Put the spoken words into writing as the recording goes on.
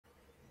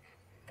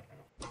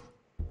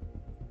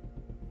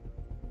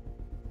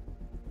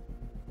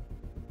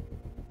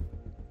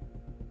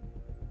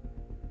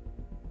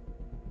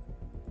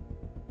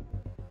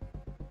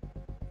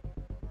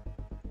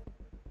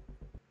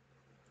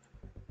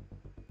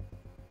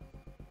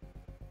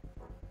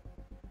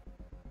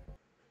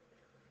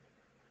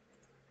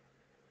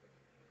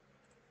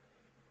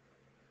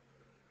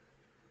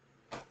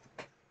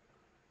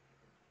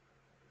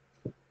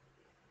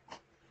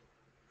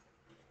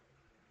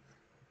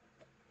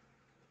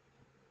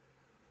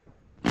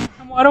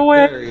Wide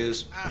away. There he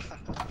is.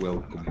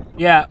 Welcome.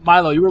 Yeah,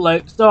 Milo, you were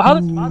late. So how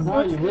does this mod No,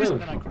 work? you Please,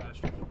 live. and then I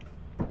crashed.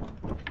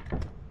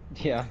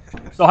 Yeah.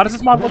 So how does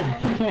this mod work?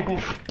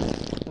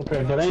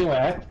 Okay, but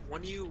anyway.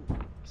 When you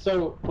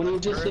So when you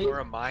just turret say or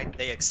a mine,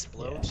 they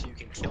explode, so you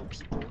can kill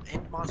people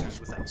and monsters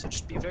with them. So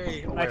just be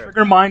very When I aware.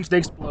 trigger mines, they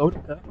explode.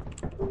 Okay.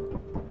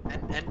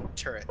 And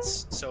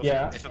turrets. So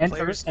Yeah, if a and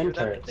player's turrets. near And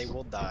them, turrets. they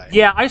will die.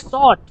 Yeah, I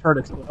saw a turret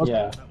explode. I was Yeah.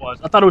 wondering what that was.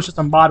 I thought it was just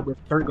a mod where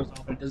if a turret goes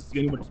off and it doesn't see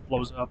anyone, it just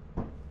blows up.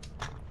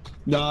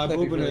 No, I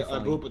That'd be blew, really I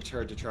funny. blew up a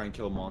turret to try and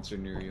kill a monster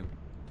near you.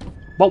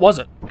 What was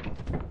it?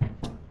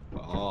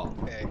 Oh.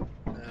 Okay.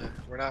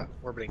 We're not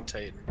orbiting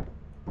Titan.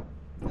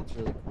 That's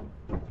really.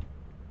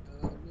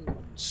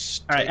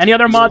 Alright, any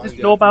other mods Yeah,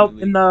 you know about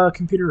definitely. in the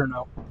computer or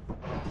no?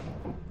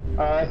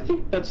 I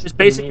think that's Just the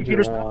basic major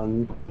computer stuff?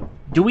 one.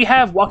 Do we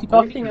have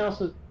walkie-talkies? Everything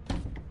else is.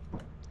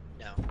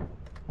 No.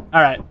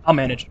 Alright, I'll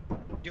manage.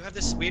 You have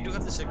this. We do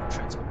have the signal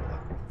transmitter.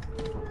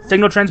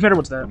 Signal transmitter,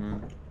 what's that?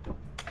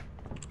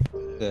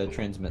 The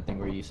transmit thing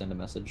where you send a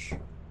message.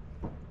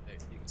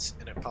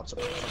 And it pops up.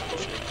 On the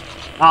screen.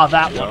 Ah,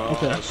 that one.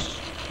 Okay. Yes.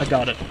 I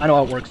got it. I know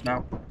how it works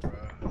now.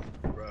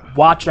 Bruh.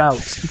 Watch out.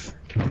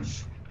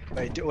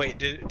 Wait,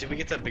 did we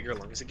get the bigger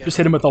lungs again? Just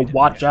hit him with a We didn't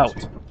watch get out.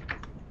 it.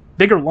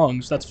 Bigger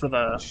lungs, that's for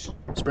the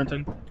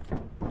sprinting.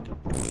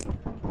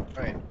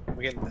 Alright,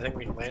 I think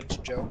we can land,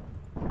 Joe.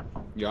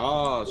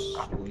 Yas.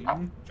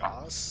 Queen.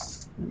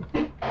 Joss.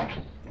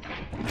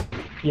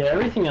 Yeah,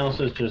 everything else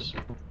is just.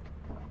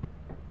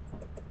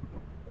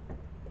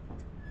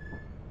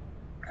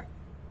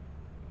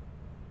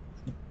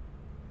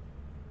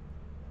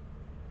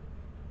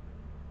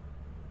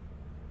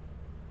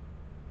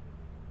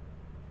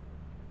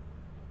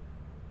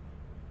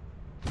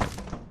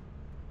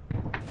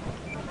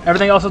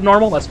 Everything else is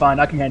normal? That's fine,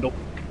 I can handle.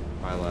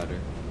 My ladder.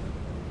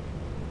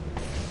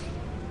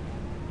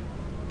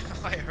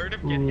 I heard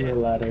him get hit. The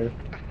ladder.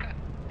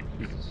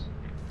 Jesus.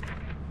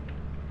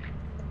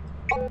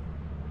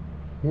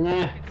 Nah. I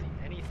didn't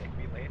see anything.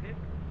 We landed.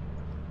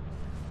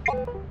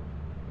 Yeah,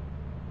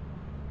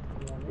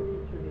 maybe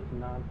you should just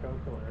not go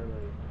so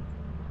early.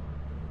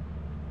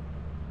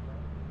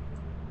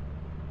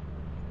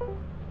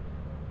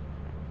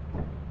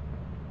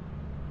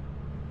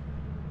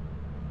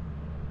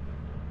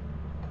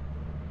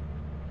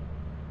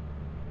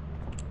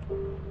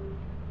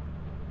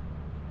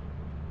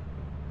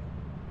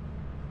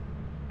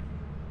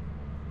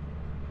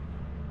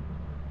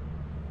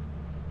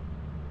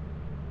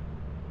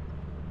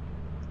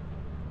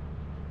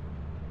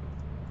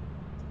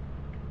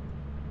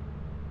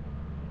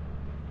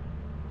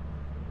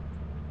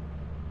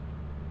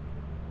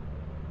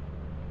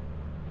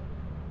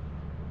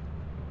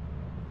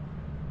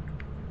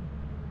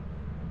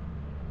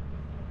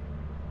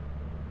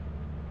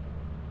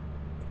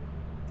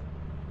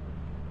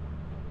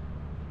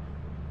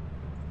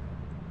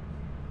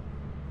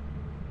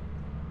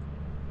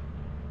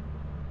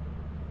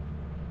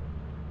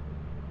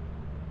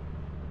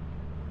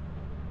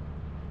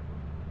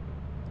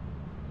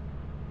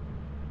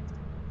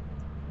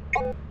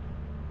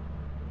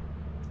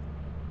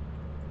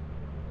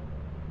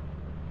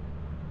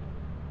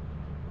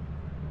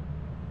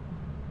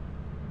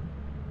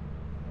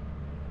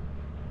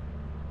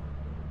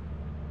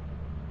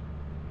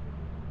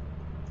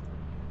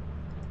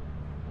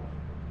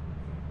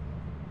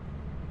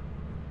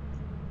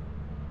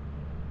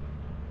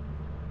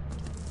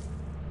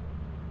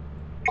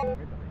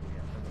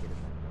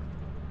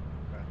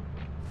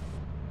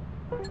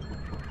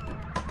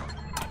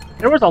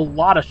 There was a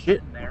lot of shit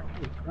in there.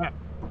 Holy crap.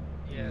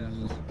 Yeah.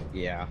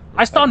 Yeah.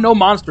 I saw no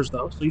monsters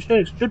though, so you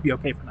should be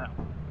okay for now.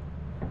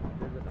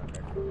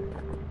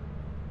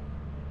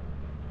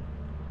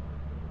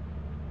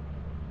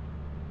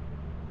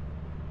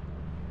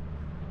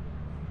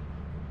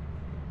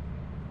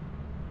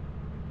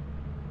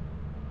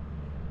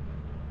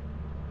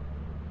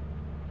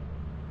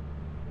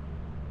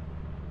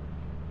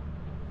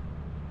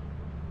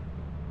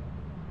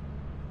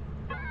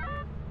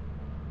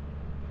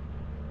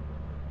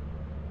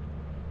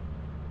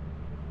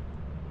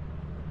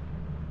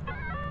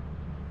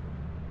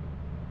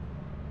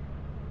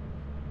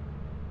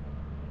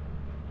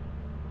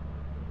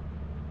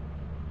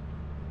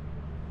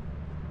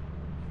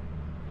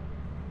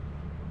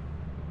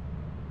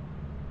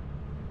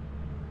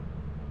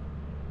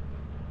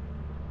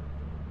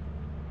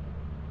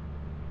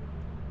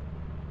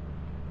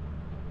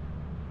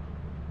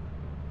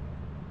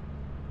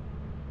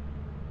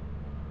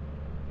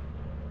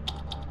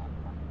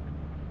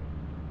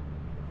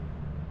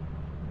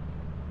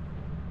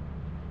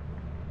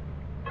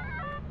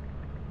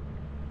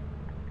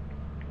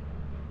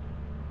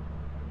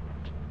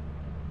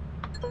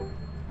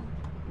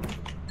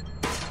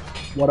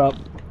 What up?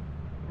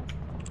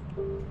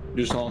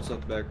 Just hauling stuff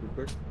back real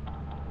quick.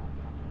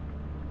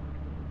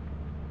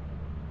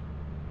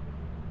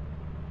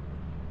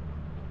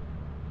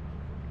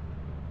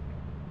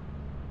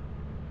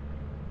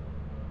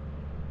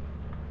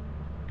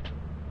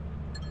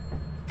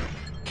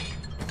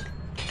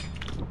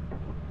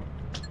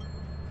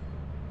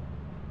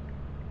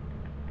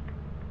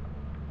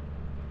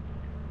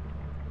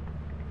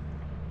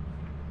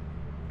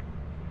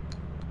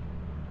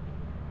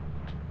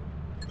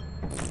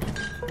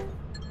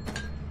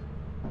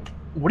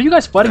 What are you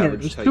guys fighting? Yeah, At? we're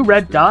There's just 2 taking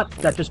red screens. dots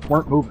that just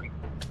weren't moving.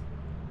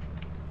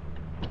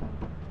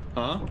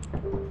 Huh?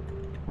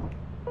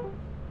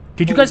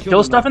 Did you Oh, we guys killed kill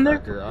a stuff in there?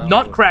 nutcracker. I don't know.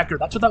 Nutcracker,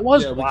 that's what that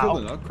was? Yeah, we Wow. killed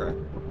a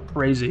nutcracker.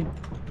 Crazy.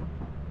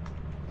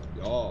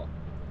 Yeah.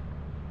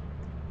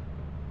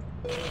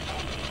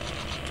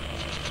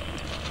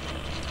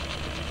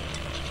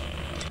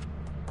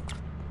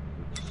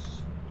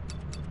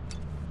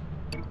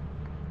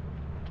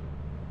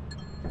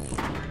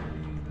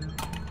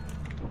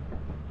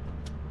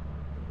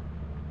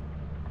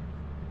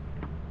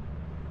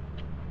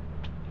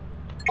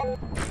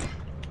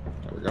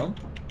 There we go.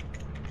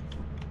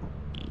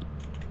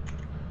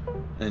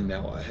 And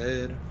now I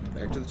head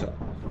back to the top.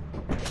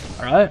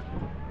 Alright.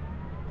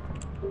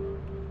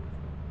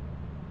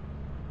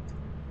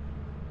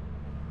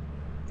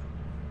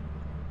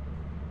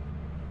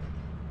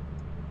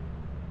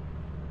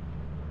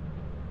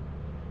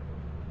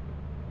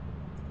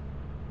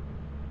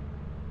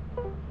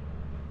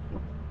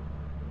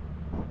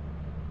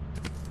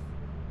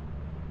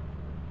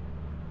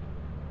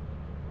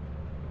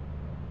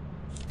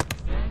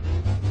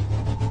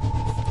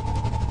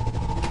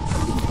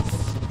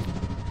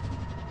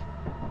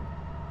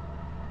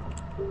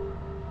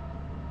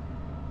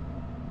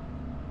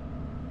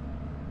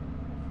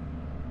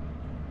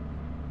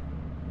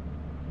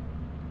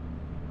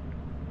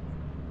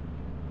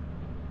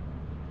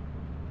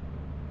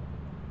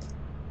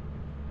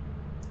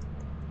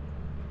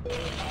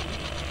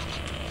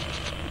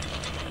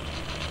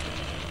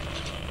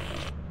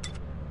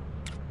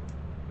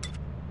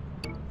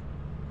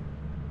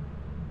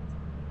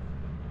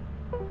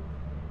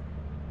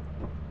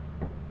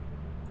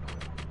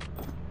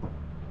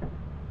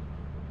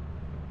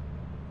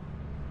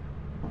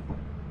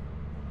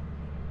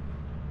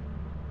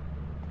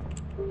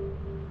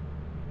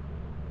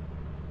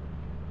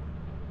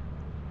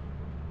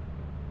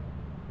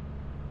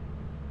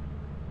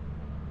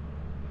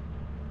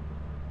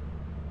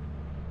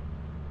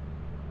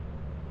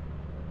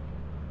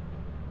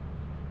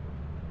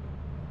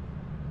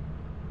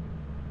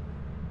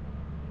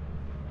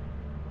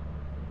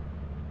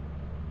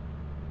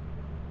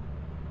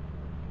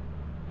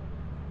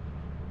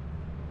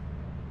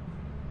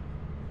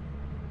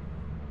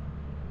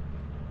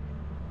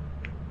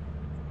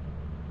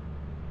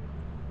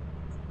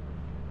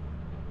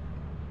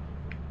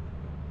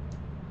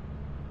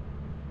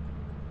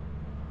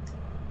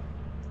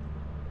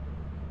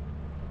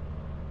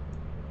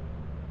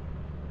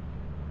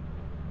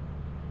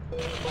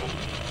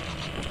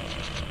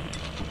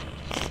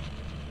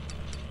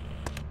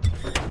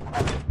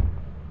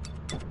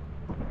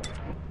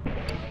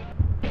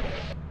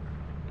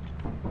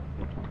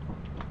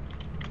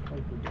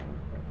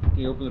 Can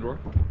you open the door?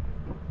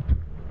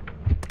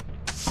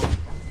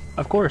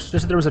 Of course.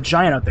 Just that there was a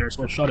giant out there,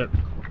 so I shut it.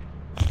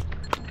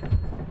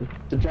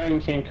 The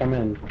giant can't come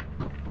in.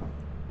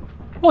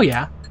 Oh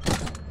yeah.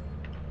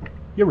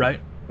 You're right.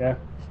 Yeah.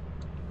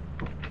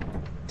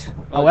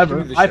 However,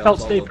 give me the I felt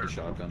shells, I'll load safer. the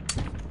shotgun.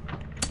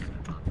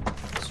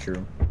 It's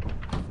true.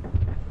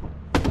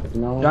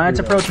 No. Giant's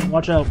do that. approaching,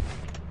 watch out.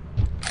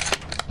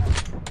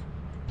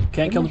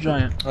 Can't kill the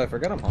giant. Oh, I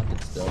forgot I'm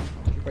haunted still.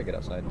 I should probably get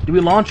outside. Do we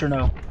launch or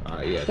no?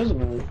 Yeah. Doesn't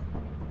really.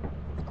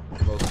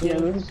 Both. Yeah,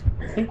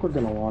 I think we're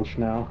gonna launch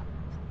now.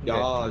 Yeah,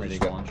 I'm ready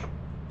just to go. launch.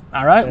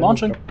 Alright, Yeah,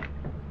 launching.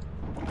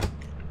 let's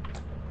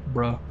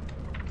Bruh.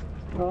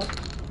 go.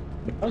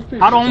 That was pretty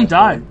How'd Olm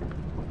die? successful.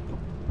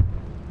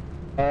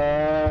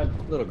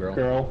 Little girl.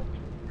 Girl.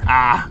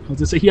 Ah, I was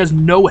gonna say, he has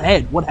no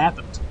head. What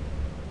happened?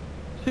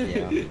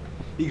 Yeah.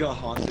 He got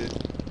haunted.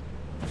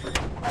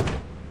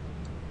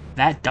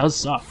 That does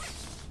suck.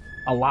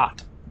 A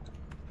lot.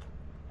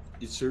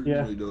 It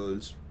certainly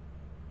does.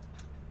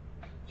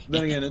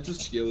 Then again, it's a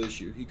skill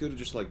issue. He could have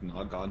just like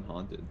not gotten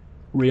haunted.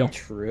 Real.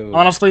 True.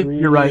 Honestly,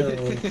 you're right.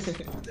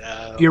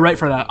 Real. You're right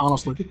for that,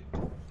 honestly.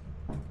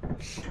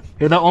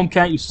 Hear that,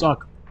 Olmcat? You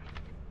suck.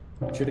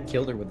 Should have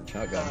killed her with the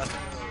shotgun.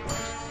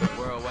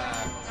 Worldwide.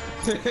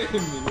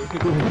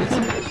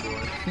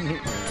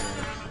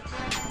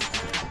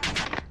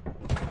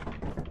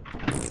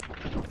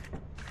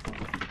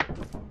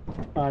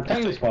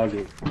 Titan's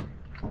foggy.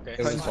 Okay. It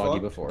was Titan's foggy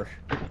fog? before.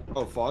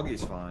 Oh,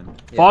 Foggy's fine.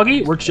 Yeah, Foggy?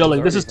 it We're was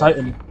chilling. This already is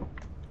Titan.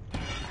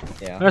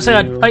 Yeah. I'm gonna say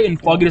that Titan,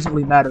 Foggy doesn't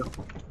really matter.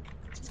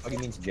 Foggy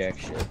means jack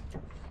shit.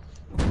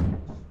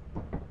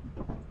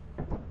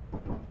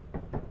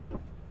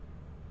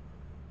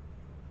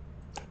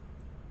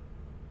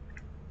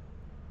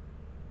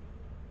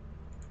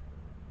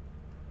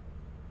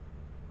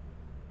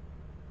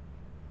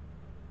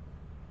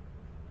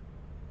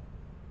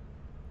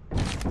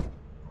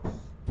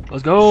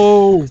 Let's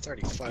go! It's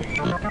already fighting.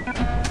 How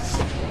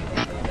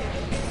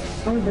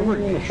are we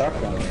bringing in the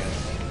shotgun?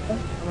 I'm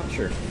not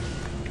sure.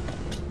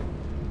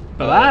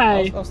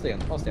 Bye-bye! I'll stay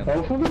on. I'll stay on.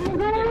 Both of them? You take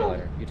the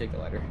ladder. You take the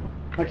ladder.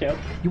 Okay.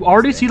 You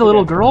already see the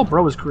little girl?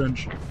 Bro is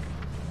cringe.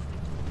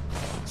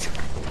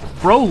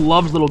 Bro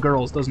loves little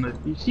girls, doesn't it?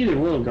 You see the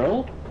little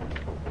girl?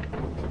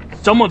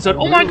 Someone said,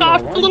 oh my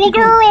gosh, Why the do little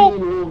people girl! kill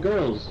Little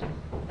girls.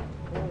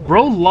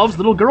 Bro loves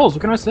little girls,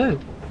 what can I say?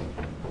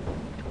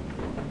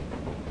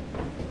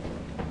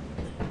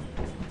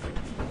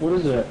 What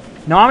is it?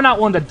 Now, I'm not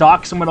one to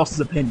dock someone else's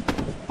opinion,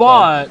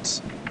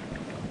 but...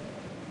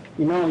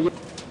 You know, you're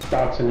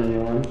doxing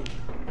anyone.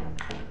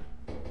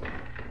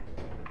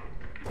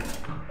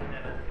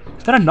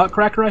 Is that a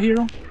nutcracker right here?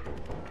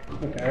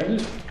 Okay,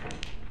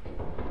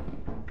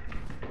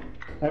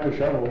 I have a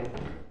shovel.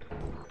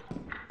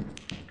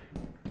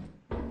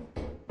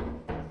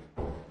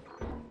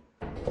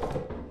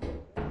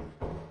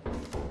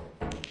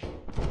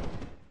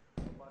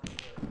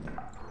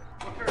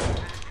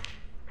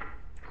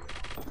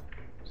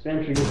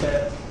 Sam should get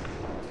that.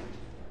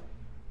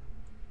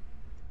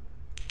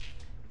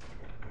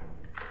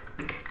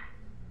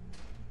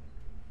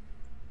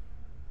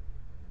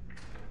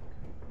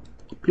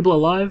 People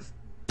alive?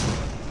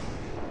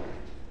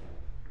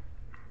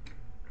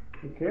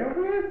 Okay,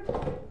 over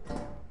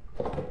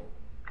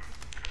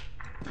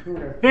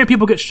here? Hey,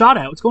 people get shot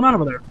at. What's going on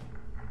over there?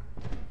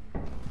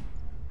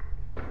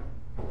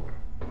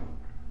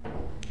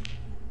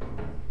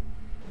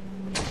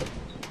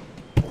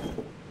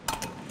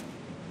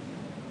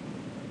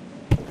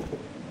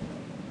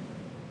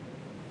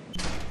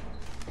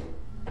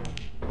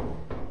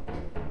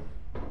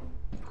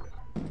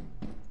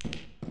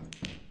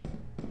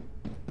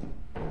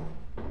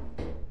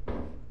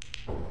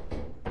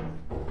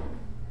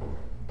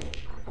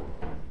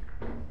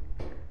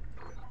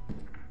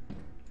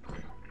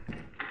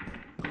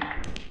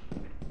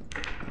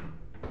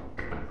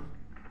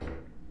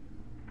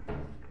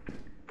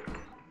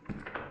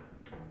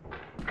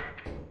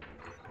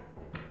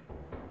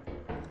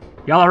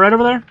 Y'all alright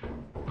over there?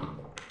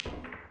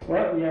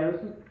 What? Yeah,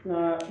 this is,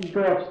 you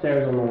go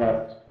upstairs on the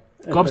left.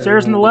 Go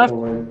upstairs on the left?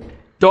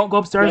 Don't go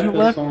upstairs on the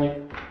left?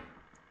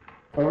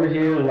 Over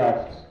here,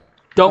 left.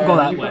 Don't go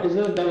that way. Is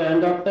there a dead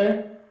end up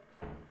there?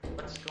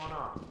 What's going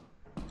on?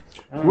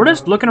 We're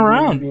just looking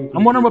around.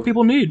 I'm wondering what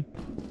people need.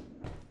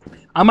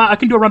 I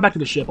can do a run back to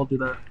the ship. I'll do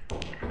that.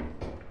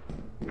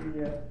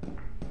 Yeah.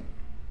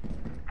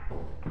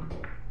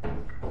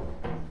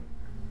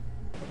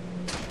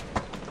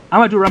 I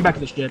might do a run back to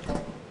the ship.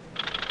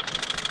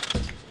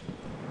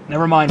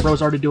 Never mind,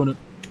 bro's already doing it.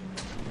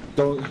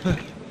 Don't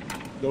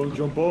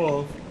jump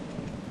off.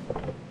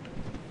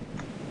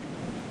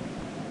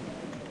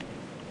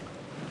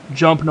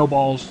 Jump, no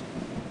balls.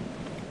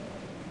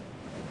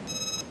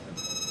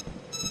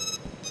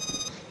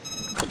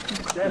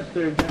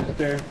 Jester.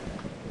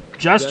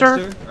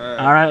 Jester?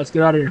 Alright, let's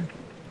get out of here.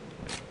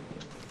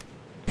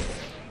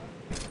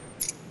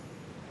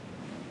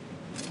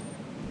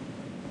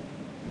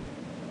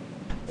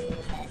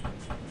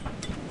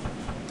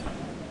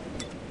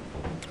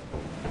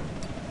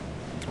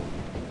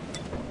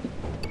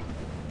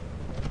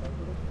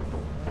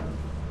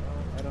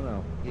 I don't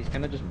know. He's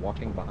kind of just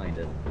walking behind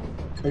it.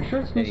 Are you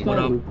sure it's Hey, not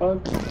a what loot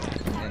bug?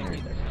 And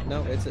there's there.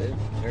 No, it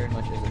very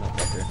much is an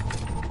attacker.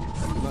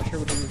 I'm not sure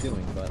what he was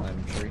doing, but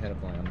I'm sure he had a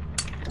plan.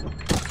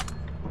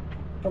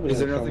 Probably Is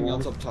there not nothing shovel.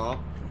 else up top?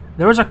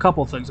 There was a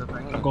couple things, I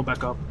think. I'll go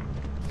back up.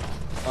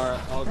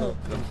 Alright, I'll go.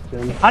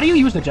 How do you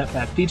use the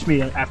jetpack? Teach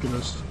me after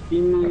this.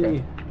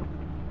 Gimme.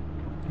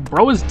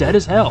 Bro is dead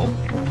as hell.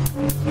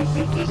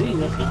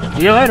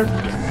 See you later.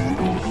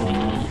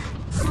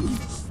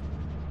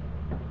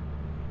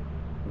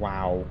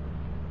 Wow.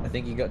 I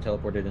think he got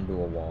teleported into a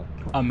wall.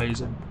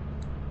 Amazing.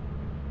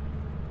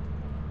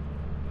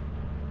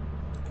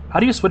 How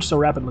do you switch so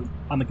rapidly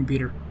on the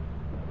computer?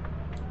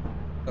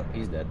 Oh,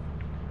 he's dead.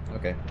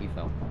 Okay, he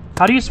fell.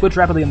 How do you switch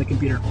rapidly on the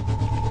computer?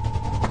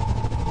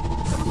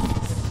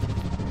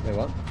 Wait,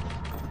 what?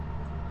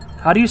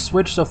 How do you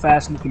switch so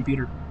fast in the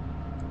computer?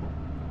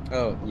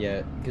 Oh,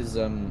 yeah, because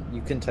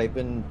you can type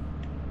in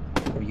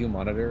view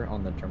monitor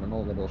on the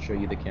terminal, it'll show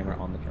you the camera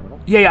on the terminal.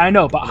 Yeah, I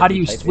know, but how do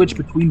you type switch in-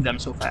 between them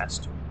so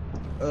fast?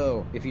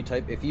 Oh, if you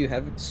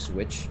have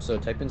switch, so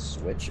type in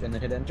switch and then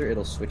hit enter,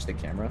 it'll switch the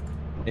camera.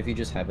 If you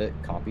just have it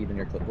copied in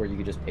your clipboard, you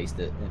can just paste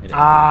it and hit enter.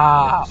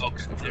 Ah, and it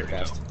just okay, switches there we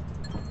fast.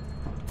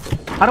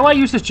 How do I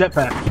use this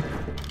jetpack?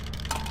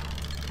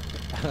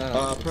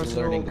 It's Press a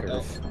learning hold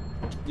curve.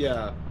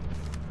 Yeah.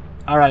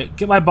 Alright,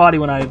 get my body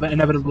when I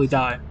inevitably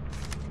die.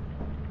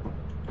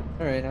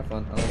 Alright, have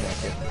fun. I'll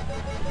unlock it.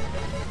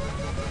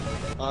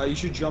 You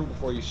should jump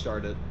before you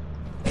start it.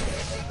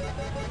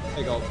 There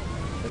you go.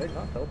 Did I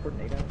not teleport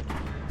Nate out?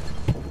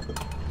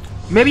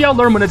 Maybe I'll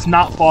learn when it's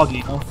not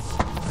foggy, huh?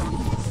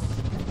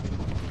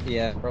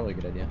 Yeah, probably a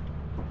good idea.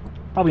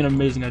 Probably an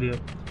amazing idea.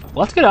 Well,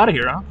 let's get out of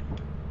here, huh?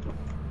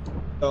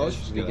 Oh, let's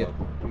just we go.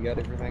 got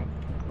everything.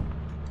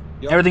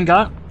 Yep. Everything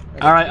got?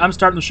 Alright, I'm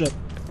starting the ship.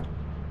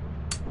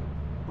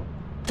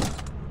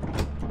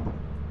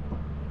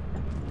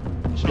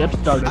 Ship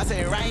started. I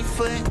say right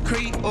foot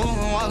creep,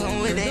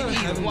 walking with that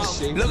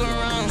heat. Look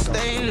around,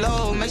 stay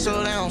low, make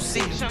sure they don't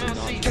see.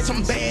 Catch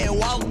some bad,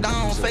 walk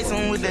down, face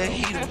them with the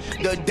heat.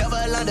 The devil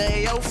under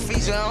your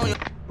feature on your.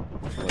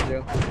 What,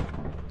 Joe?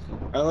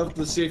 I left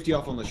the safety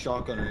off on the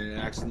shotgun and it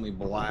accidentally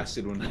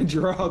blasted when I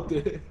dropped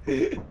it.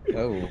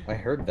 Oh, I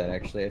heard that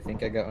actually. I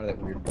think I got one of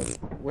that weird bug.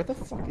 Where the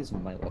fuck is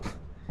Milo?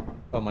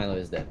 Oh, Milo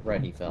is dead.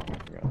 Right, he fell. I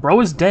forgot.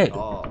 Bro is dead.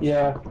 Oh.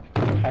 Yeah.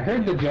 I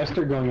heard the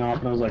jester going off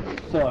and I was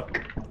like, fuck.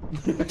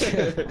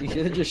 You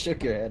should have just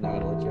shook your head in the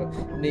middle of the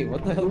joke. Nate,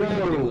 what the hell are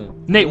you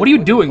doing? Nate, what are you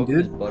doing, Poking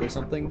his dude? butt or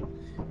something?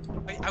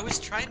 I was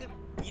trying to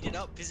beat it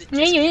up because it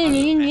just came out of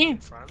the vent in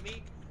front of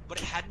me, but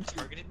it hadn't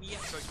targeted me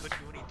yet, so I couldn't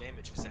do any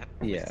damage because it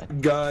hadn't. Yeah.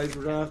 Guys,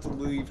 we're gonna have to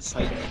leave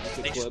Titan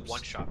to They just clips.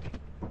 one-shot me.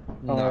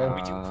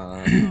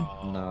 Nah.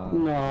 No.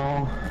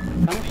 No.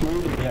 How much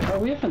money do we have? Oh,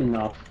 we have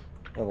enough.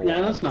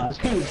 Yeah, that's not. It's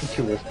kind of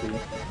too risky.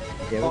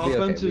 Yeah, we'll be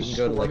Offense okay. We is can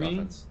go to like stormy.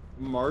 offense.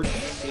 March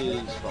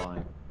is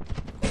fine.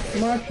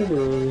 March it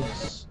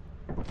is.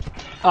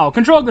 Oh,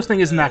 control this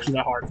thing isn't actually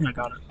that hard. I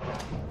got it.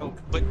 Oh,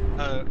 but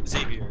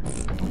Xavier.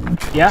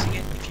 Yeah?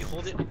 Using it, if you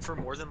hold it for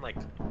more than like,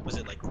 was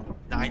it like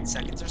 9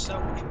 seconds or so,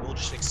 it will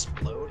just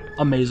explode.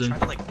 Amazing. Try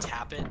to like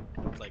tap it,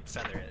 like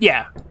feather it.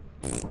 Yeah.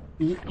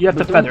 You have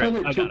to But feather don't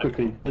it. I too got it.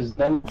 quickly, because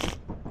then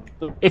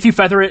If you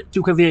feather it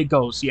too quickly, it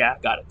goes. Yeah,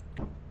 got it.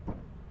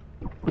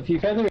 if you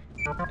feather it,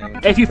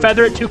 If you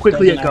feather it too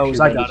quickly, it doesn't goes.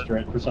 actually I got it.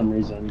 register for some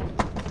reason.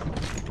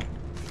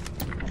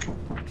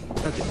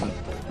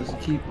 Just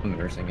keep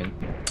immersing it.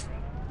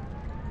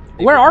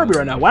 Where are we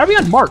right now? Why are we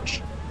on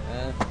March?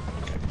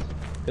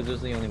 Because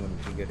there's the only one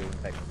we can go to in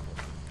Titan.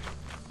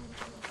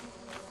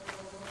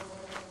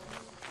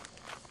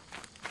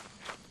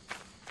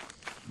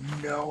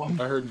 No,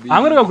 I heard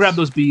I'm gonna go grab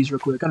those bees real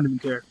quick. I don't even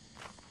care.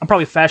 I'm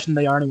probably faster than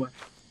they are anyway.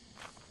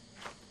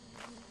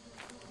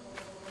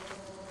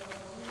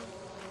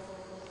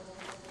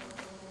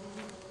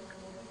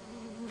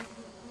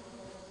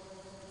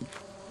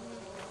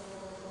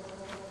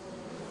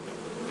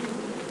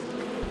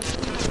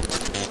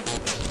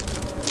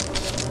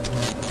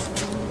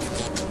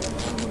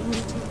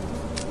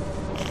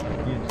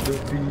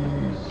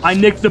 I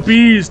nicked the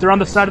bees. They're on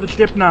the side of the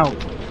ship now.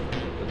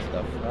 Good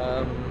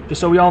stuff. Just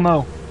so we all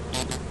know.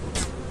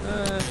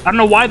 I don't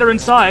know why they're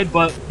inside,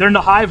 but they're in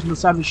the hives on the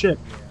side of the ship.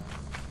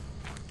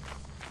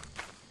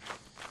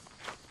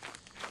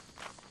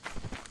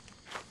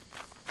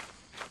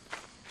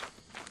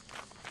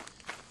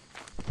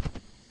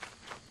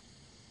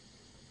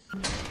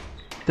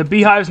 The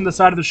beehives on the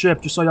side of the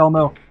ship, just so y'all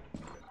know.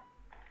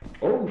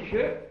 Oh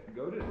shit!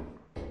 Go to.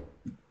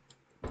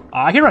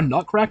 I hear a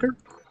nutcracker.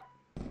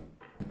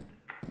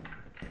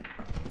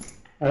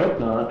 I hope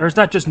not. Or is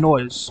that just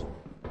noise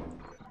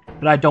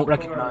that I don't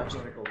recognize?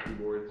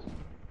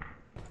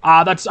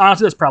 That's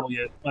honestly that's probably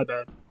it. My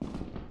bad.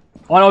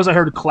 All I know is I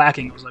heard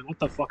clacking. I was like, what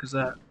the fuck is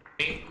that?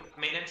 Main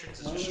entrance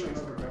is just straight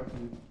forward.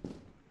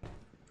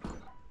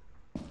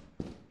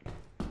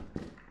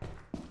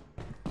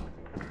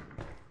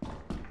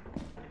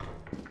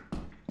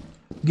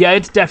 Yeah,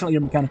 it's definitely a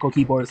mechanical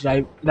keyboard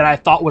that I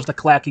thought was the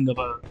clacking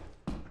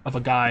of a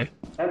guy.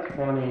 That's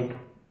funny.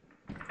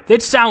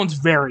 It sounds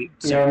very.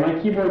 Yeah, my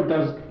keyboard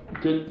does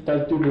do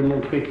the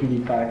little quickie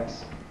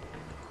clacks.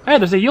 Hey,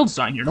 there's a yield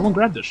sign here. No one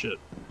grabbed this shit.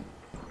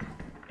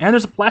 And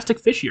there's a plastic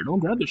fish here. No one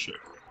grabbed this shit.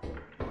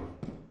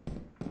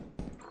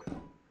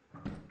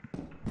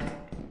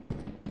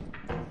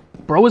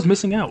 Bro is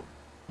missing out.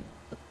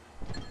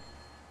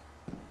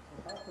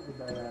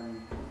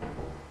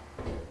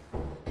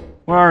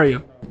 Where are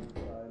you?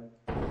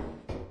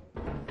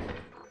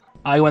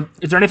 I went.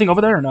 Is there anything over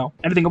there or no?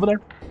 Anything over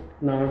there?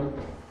 No,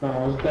 I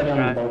was dead on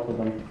Alright. both of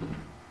them.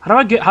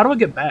 How do I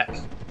get back?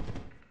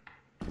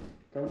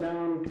 Go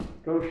down,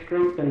 go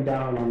straight then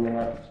down on the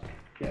left.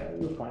 Yeah,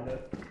 you'll find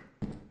it.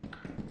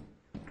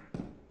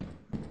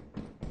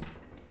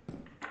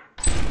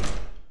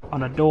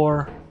 On a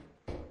door.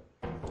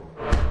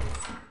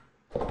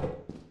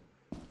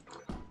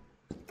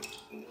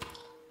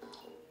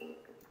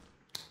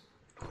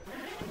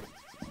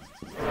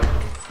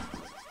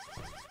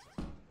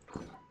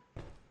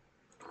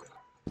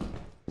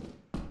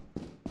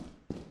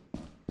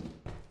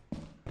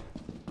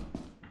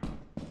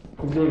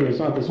 Xavier, it's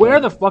not this Where way.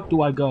 the fuck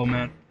do I go,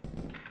 man?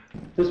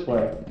 This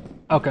way.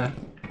 Okay.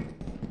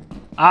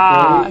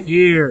 Ah, Right.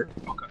 here.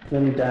 Okay.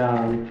 Then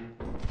down.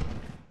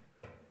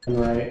 And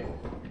right.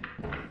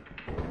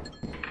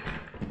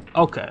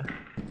 Okay.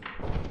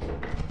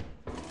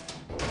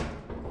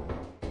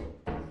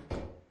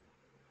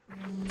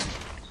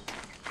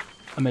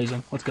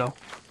 Amazing. Let's go.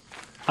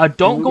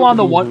 Don't go on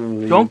the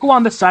one. Don't go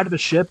on the side of the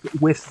ship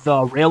with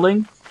the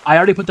railing. I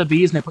already put the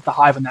bees and I put the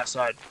hive on that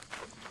side.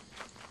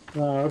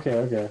 Oh,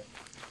 okay.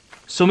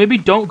 So maybe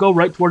don't go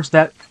right towards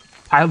that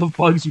pile of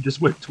bugs you just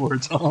went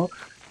towards. Well,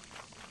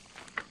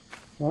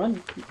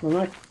 I'm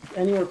not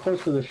anywhere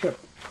close to the ship.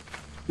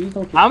 Please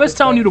don't get I'm just picked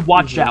telling you to up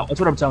watch easily. out. That's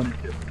what I'm telling you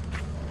to do.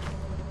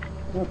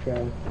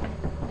 Okay.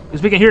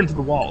 Because we can hear it through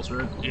the walls,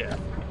 right? Yeah.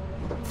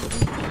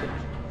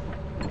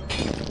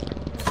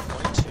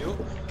 22.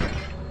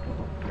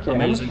 Okay, how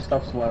Amazing. much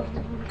stuff's left?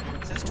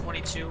 It says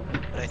 22,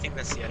 but I think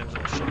that's the items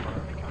on the ship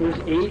already.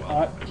 There's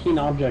 18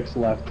 objects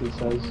left, it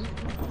says.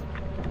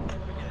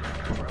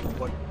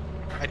 What?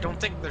 I don't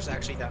think there's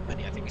actually that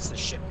many. I think it's the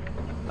ship.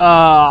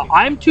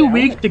 I'm too Yeah,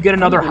 weak to get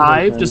another I'm hive.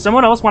 interested. Does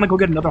someone else want to go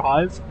get another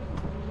hive?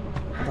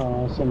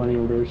 Oh, so many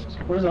bursts.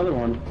 Where's the other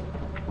one?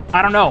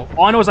 I don't know.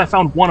 All I know is I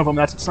found one of them.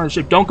 That's the center of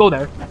the ship. Don't go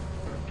there.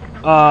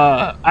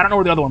 I don't know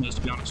where the other one is,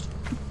 to be honest.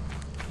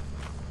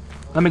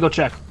 Let me go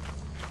check.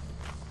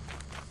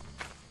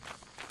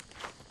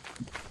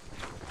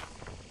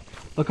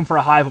 Looking for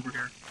a hive over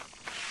here.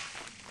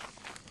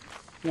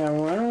 Yeah,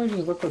 well, why don't we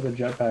just look with the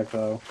jetpack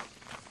though?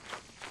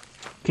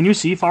 Can you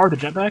see far with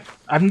the jetpack?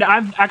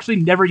 I've actually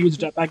never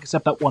used a jetpack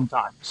except that one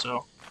time.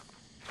 So.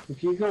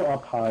 If you go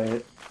up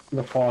high,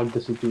 the fog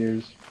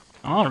disappears.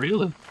 Oh,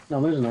 really? No,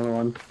 there's another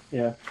one.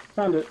 Yeah,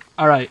 found it.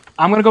 All right,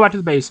 I'm gonna go back to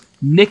the base,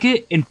 nick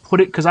it, and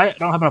put it because I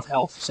don't have enough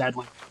health,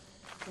 sadly.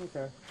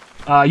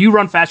 Okay. You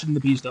run faster than the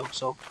bees though,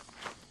 so.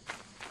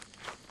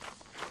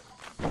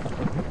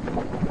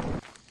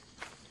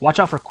 Watch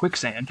out for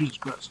quicksand, Jesus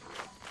Christ.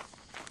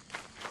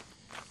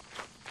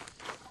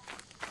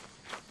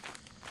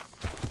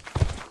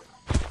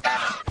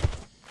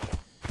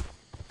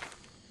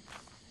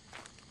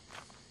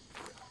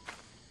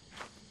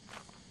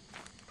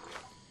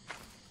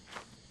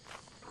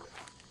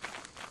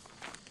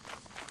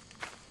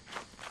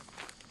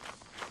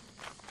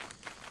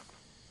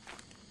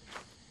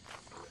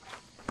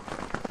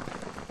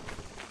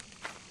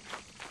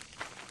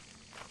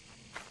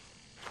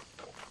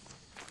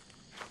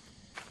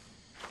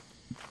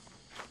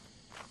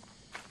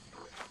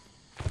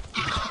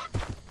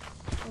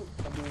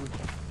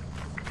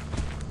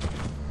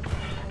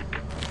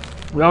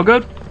 We all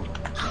good?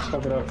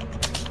 Fuck it up.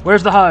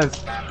 Where's the hive?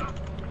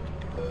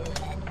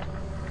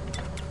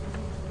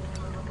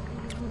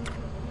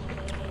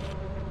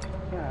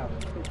 Yeah,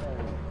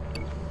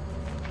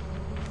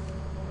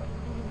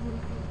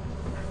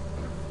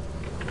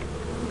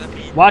 That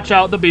bee. Watch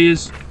out, the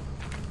bees.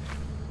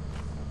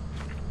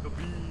 The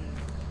bee.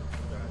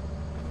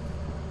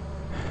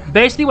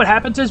 Basically, what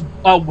happens is,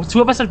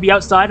 two of us have to be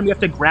outside and we have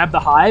to grab the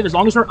hive. As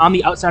long as we're on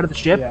the outside of the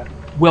ship, yeah.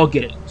 we'll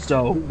get it.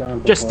 So, We've done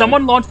it just before.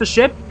 someone launch the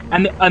ship,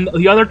 and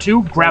the other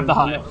two grab the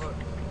hive.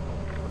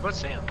 What about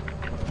Sam?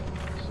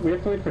 We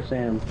have to wait for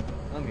Sam.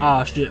 I'm here.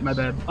 Ah, shit, my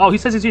bad. Oh, he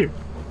says he's here.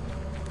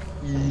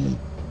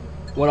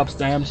 What up,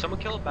 Sam? Did someone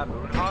kill a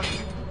baboon hawk?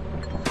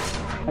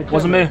 I killed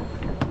Wasn't me. it.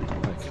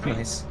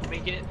 Nice. Can we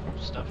get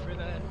stuff for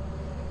that?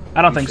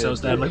 I don't We think so, should-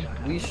 sadly.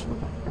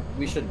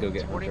 We should go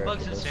get Sporting hunter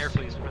bugs after and this. snare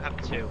fleas. We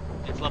have 2.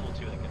 It's level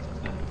 2 that gets us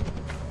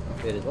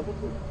that. It is level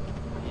 2.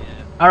 Yeah.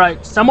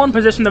 Alright, someone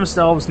position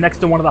themselves next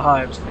to one of the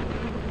hives.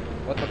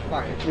 What the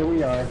fuck? Here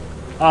we are.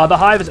 The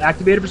hive is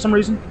activated for some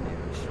reason.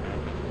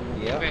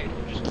 Yeah. Okay,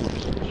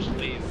 just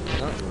leave.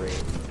 Not great.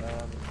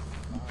 Fine.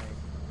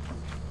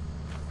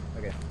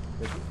 Okay.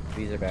 The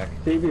bees are back.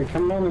 Xavier,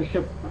 come on the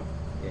ship.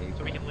 Yeah, you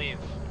So we can leave.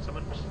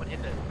 Someone hit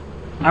it.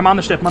 I'm on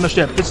the ship, I'm on the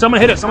ship. Did someone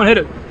hit it? Someone hit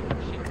it.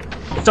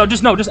 So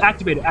just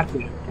activate it,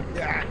 activate it.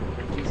 Yeah.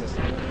 Jesus.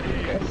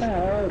 What the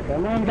hell?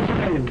 Come on,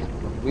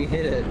 guys. We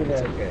hit it.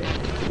 It's okay.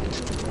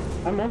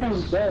 I'm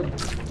almost dead.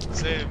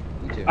 Sam.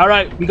 You too.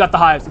 Alright, we got the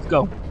hives, let's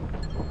go.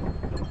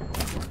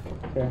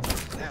 Okay.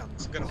 Damn,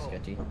 it's a good hole.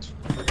 Sketchy.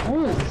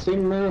 Oh, it's the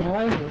same amount of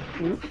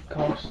hive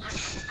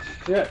cost.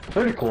 Yeah,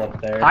 pretty cool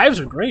up there. Hives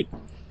are great.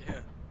 Yeah.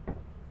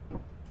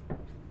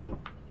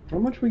 How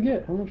much we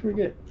get? How much we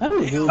get? I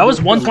don't know. That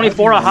was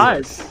 124 a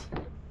hive.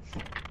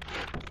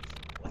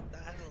 What the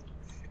hell?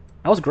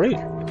 That was great.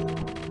 Yeah.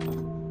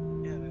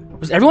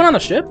 Was everyone on the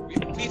ship? We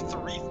paid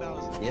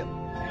 3,000. Yep.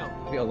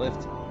 Yeah. We got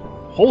lift.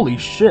 Holy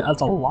shit,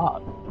 that's a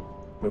lot.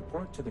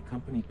 Report to the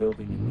company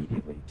building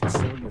immediately to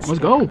sell your Let's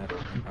scrap go. metal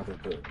and other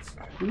goods.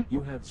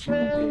 You have 0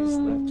 days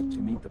left to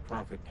meet the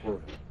profit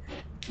quota.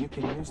 You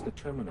can use the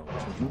terminal to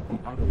route the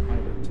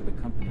autopilot to the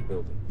company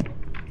building.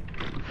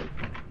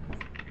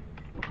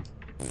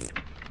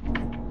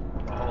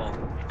 Oh.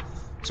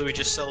 So we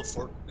just sell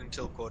fort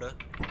until quota?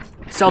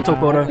 Sell to I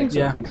quota, think so.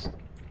 yeah.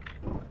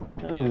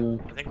 Oh.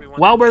 I think we want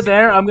While we're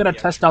there, I'm gonna Yeah.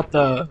 test out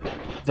the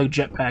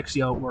jetpack,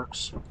 see how it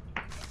works.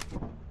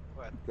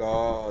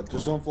 God,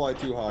 just don't fly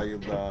too high, you'll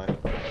die.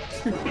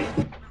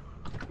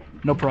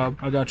 No problem,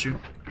 I got you.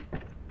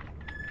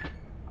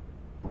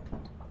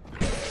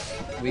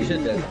 We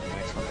should max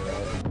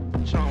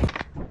hunter out.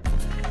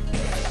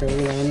 Okay,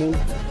 we landing.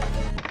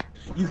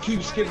 You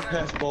keep skipping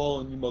past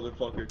ball, and you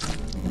motherfucker.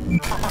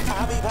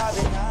 I be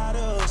popping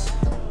bottles,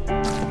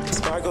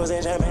 sparkles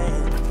and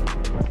champagne.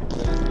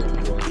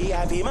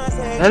 VIP my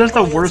section, That is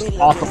the worst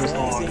off of this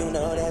song. you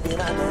know that be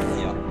my name.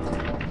 Yeah.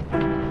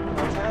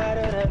 I'm tired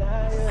of the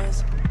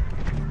liars.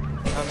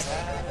 I'm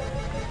tired.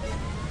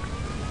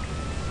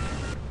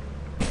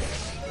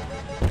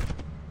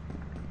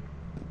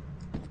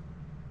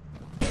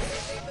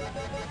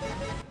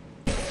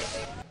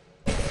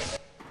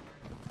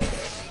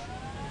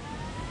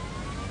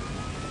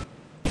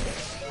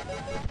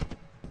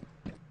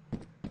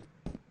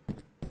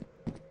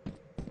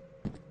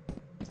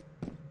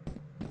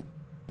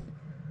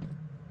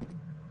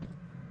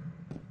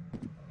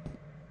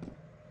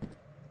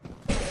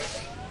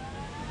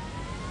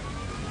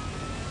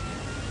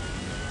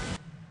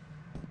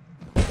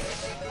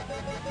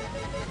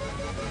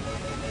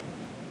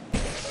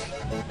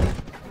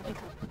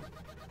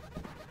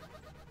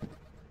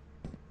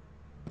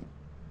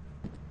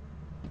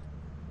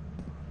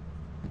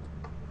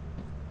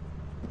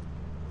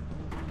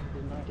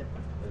 Did not get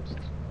that first.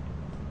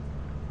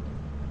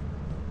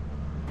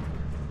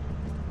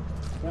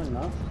 Is that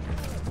enough?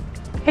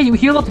 Hey, you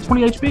healed up to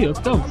 20 HP, let's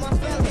go. I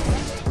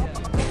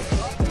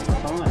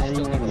don't want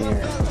anyone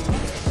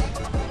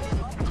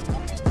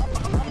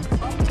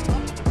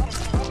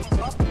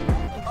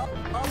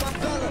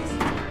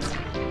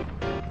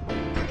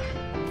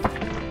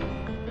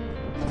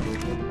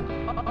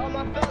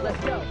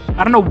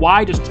don't know why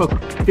I just took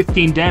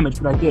 15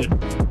 damage, but I did.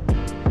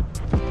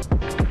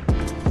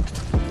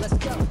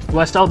 Do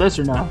I sell this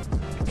or no?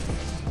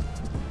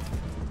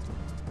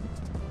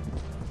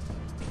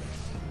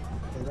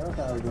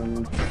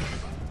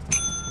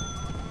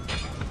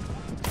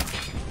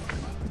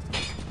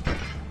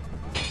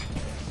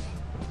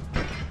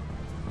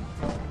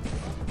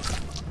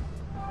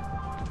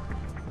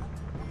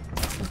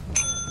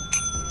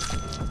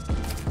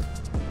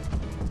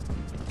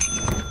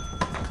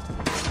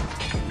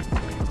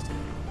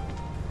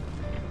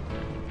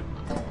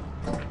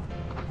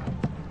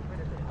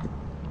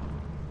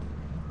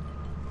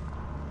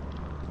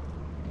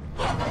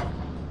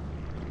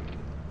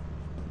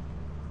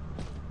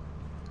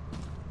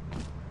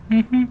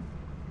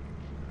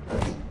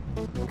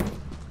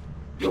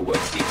 Your work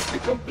keeps the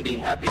company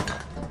happy.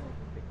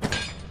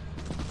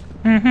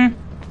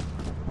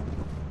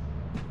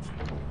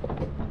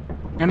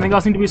 Anything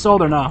else need to be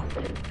sold or no?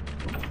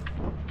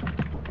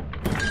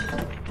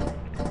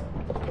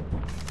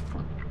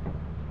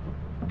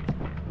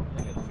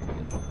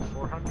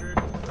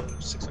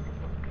 $400, 600.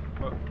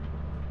 Oh,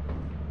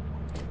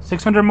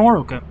 600 more?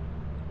 Okay. I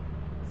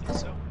think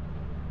so.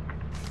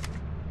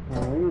 We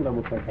can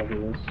double check how it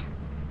is.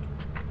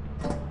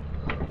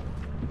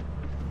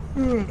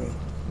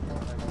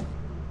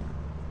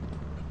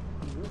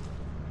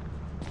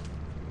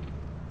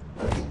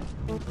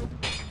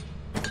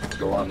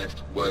 Your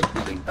honest work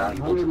is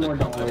invaluable to $100 the more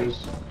company.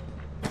 dollars.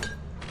 That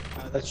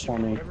That's should,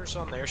 funny. whatever's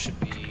on there should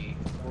be.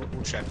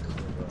 We'll check.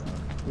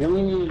 We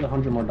only need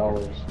 $100 more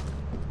dollars.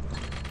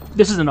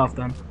 This is enough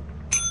then.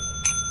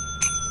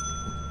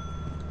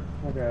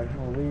 Okay,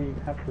 well we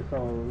have to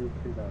sell at least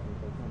 2,000, so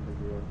it's not a big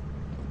deal.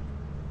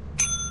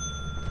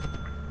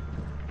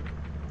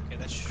 Okay,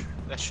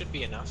 that should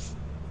be enough.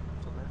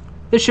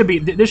 This should be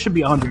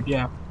 100,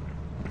 yeah.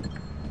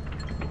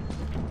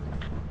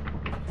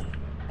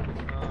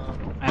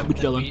 Alright, we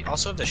Then chillin'. we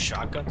also have the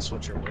shotguns,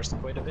 which are worth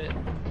quite a bit.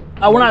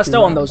 We're not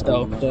selling those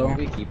though, so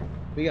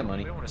We got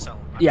money. We don't want to sell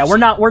them. yeah, we're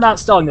not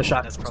selling the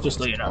shotguns, just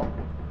so you know.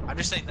 I'm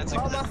just saying that's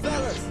like.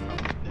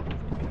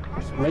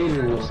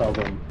 Later we'll sell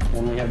them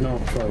when we have no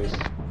choice.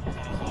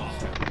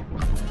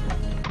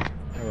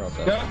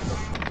 Okay.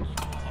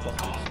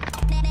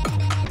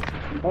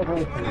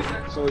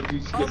 So if you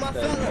skip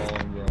that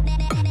long, bro.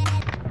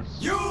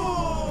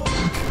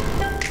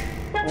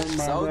 Oh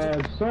my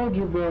god,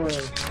 Soldier Boy!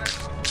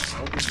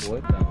 Soldier Boy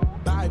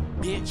down. Bye,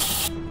 bitch.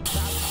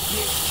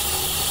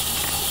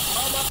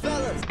 All my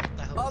fellas.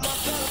 All my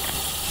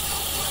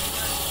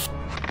fellas.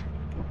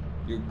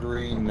 You're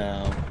green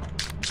now.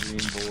 Green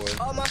boy.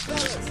 All my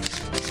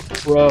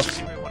fellas. Bro.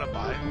 Anybody want to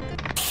buy?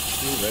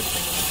 Two red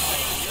things.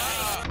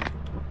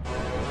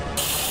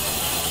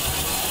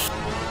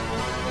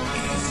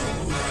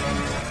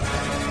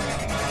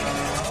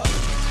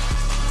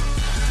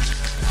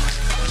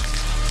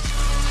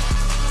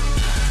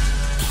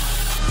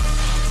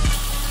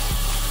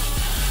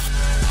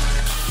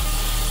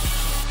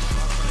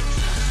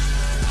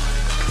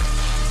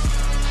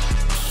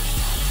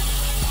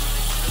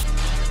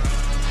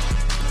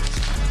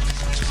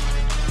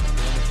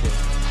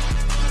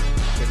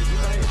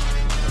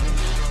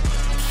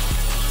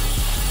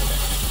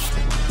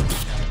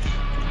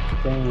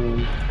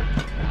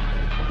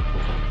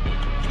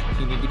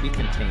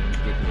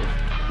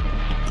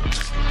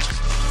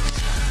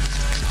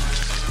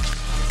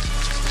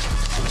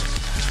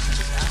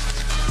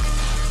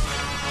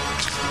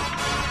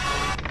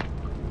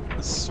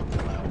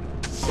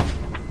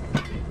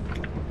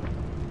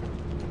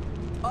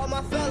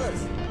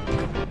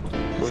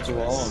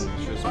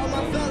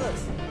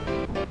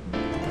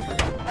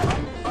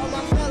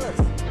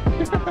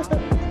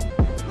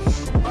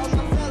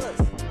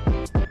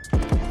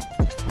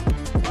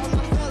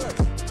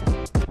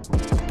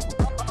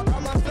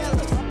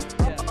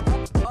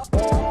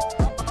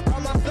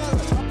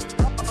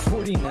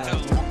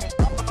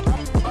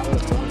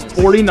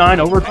 49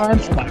 overtime?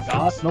 Oh my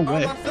god, no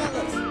way.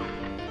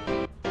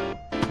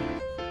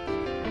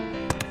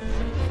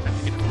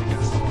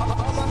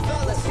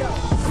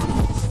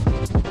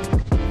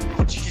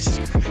 Oh,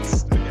 Jesus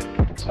Christ.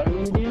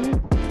 Okay.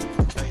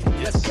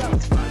 Yes,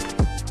 it's fine.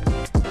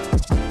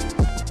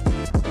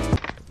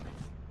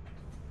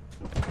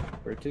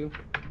 Where to?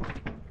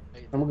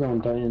 I'm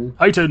going Titan.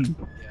 Titan!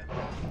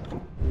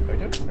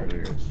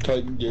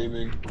 Titan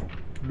Gaming.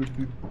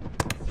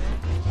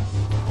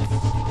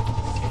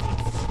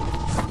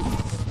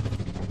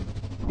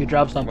 You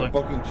dropped My something.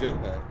 fucking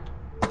jetpack.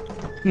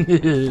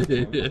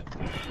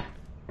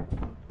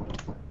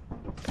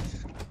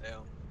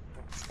 Damn.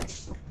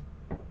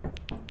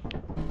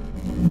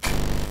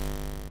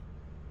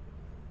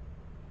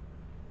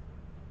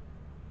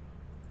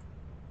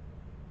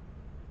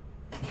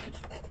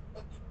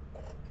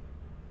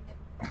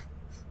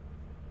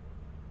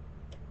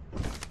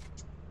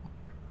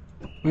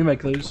 We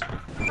might lose.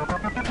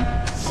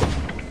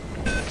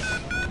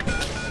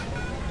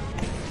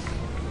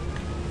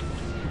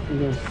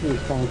 There's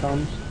phone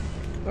comms.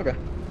 Okay.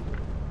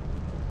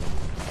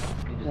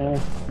 Yeah. Right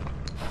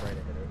ahead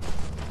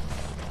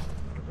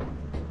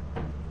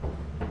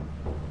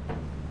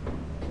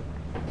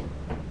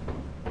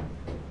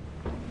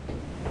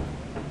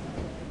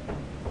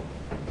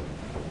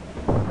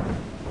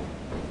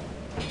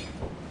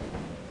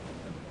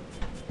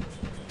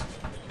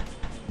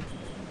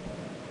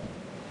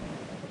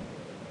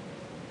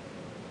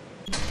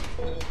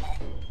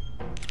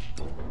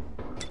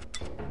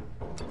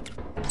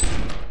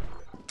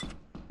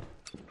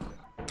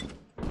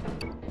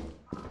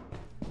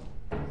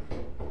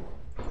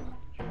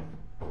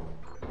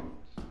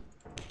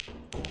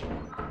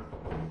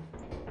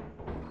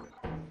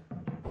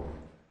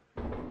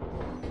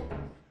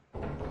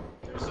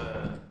There's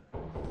a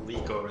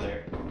leak over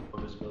there. Low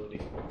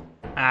visibility.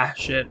 Ah,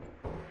 shit.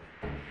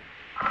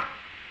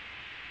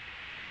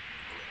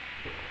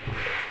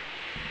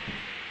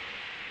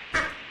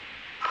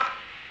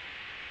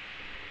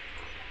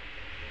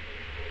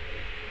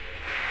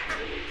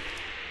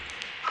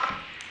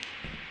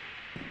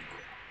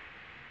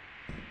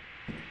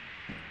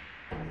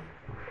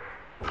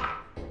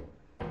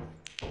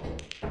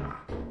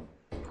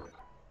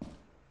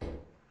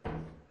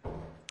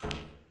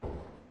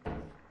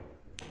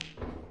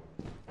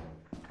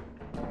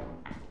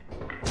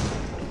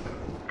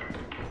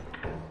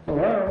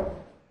 Hello?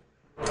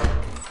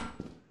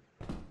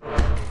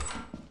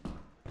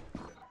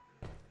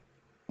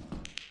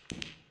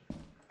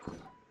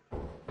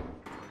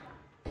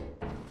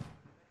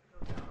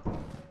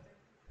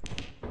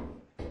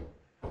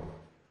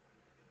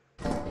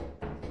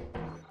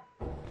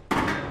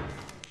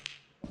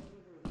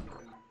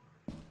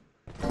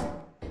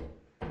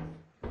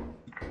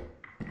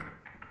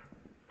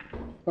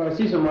 Oh, I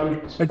see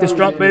someone. Make this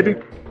jump, baby.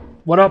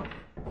 What up?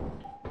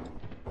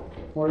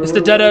 It's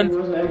the dead end.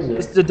 Where's the exit?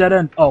 This is the dead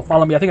end. Oh,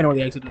 follow me. I think I know where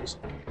the exit is.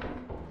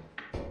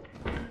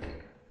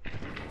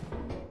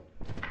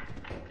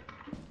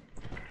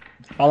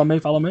 Follow me,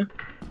 follow me.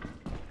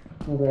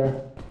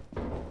 Okay.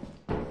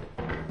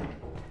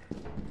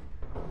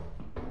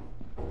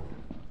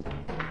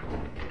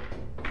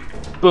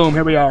 Boom,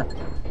 here we are.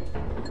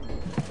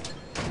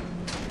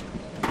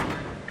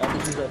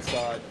 Officers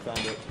outside, found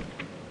it.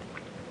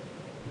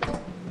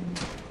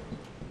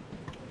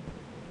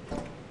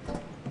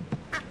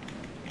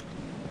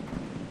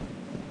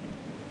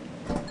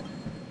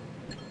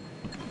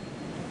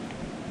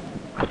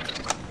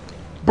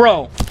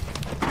 Bro.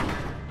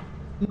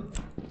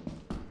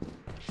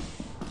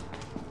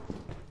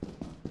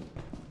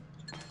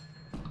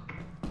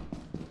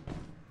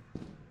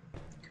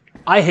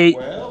 I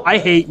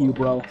hate you,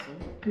 bro.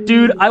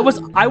 Dude, I was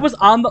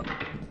on the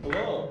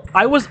Hello?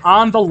 I was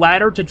on the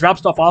ladder to drop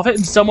stuff off it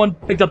and someone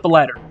picked up the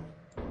ladder.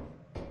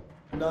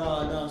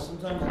 No,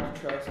 sometimes it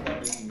retracts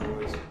without making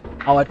noise.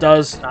 Oh, it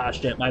does? Ah,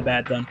 shit, my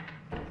bad then.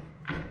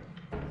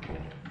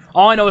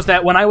 All I know is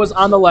that when I was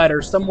on the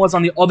ladder, someone was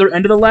on the other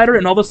end of the ladder,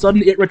 and all of a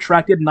sudden it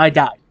retracted and I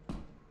died.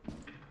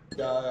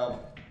 Yeah,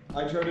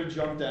 I tried to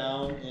jump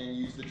down and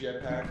use the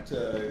jetpack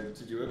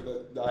to do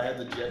it, but I had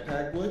the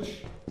jetpack glitch,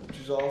 which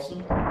is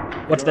awesome.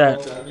 What's You don't know that?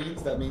 what that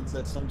means? That means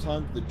that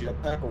sometimes the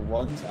jetpack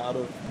runs out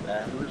of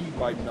battery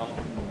by not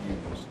being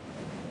used.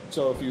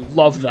 So if you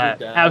Love use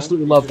that. it down,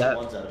 Absolutely it love just that.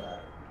 runs out of battery.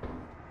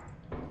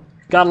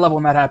 Gotta love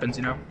when that happens,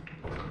 you know?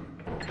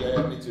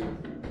 Yeah, me too.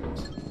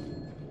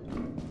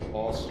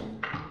 Awesome.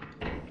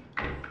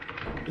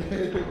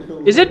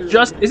 Is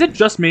it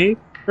just me,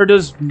 or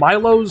does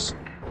Milo's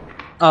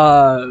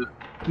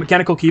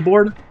mechanical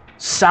keyboard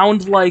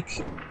sound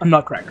like a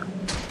nutcracker?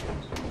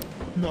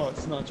 No,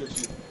 it's not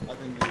just you. I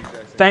think the exact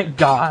same. Thank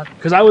God,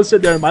 because I was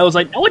sitting there and Milo's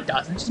like, "No, it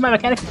doesn't. It's just my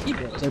mechanical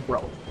keyboard." I was like,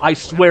 "Bro, I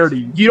swear to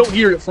you, you don't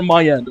hear it from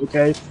my end,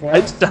 okay?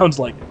 It sounds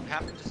like it." What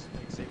happened to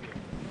Xavier?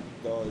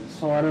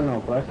 Does. Oh, I don't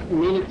know, but I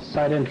mean it's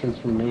side entrance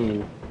from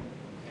me.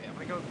 Okay, I'm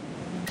gonna go.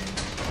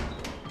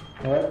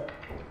 What?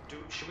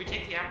 Should we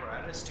take the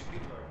apparatus? Two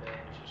people are dead.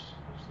 It's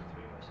just the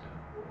three of us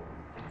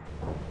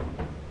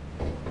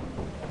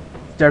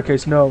now.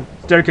 Staircase, no.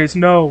 Staircase,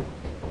 no.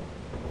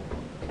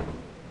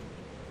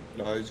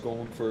 No, he's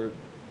going for it.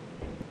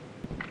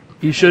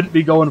 He shouldn't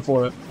be going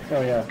for it.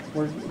 Oh yeah,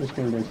 we're just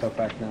gonna bring stuff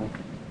back now.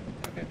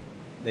 Okay.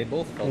 They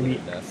both fell to Maybe-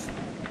 their death.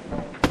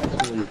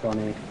 That's really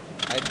funny.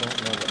 I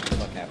don't know what the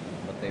fuck happened,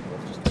 but they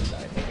both just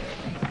died.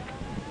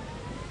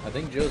 I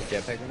think Joe's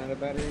jetpack ran out of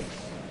battery.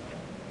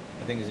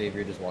 I think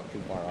Xavier just walked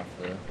too far off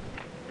the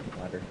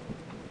ladder.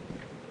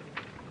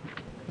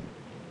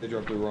 They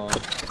dropped the wrong.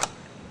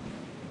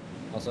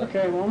 Also,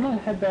 Okay, well I'm gonna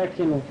head back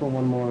in for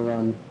one more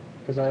run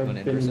because I've Going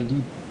in been person?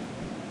 deep.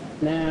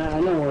 Nah, I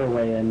know we're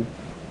way in.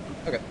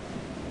 okay.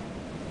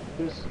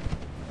 Just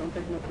don't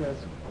take enough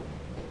risk.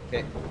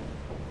 Okay.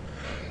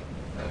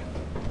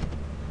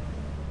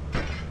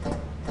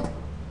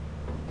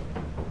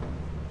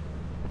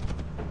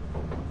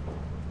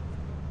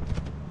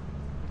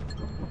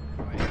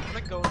 Alright, I'm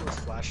gonna go in with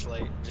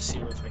flashlight and just see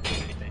if I can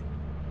do anything.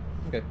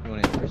 Okay. You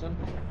want inverse then?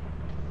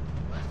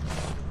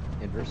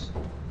 Inverse?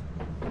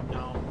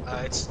 No,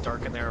 it's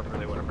dark in there. I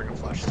really want to bring a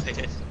flashlight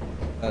in.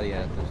 Oh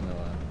yeah, there's no,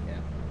 yeah.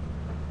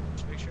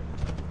 Just make sure.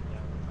 Yeah,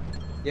 we're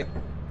fine. Yep.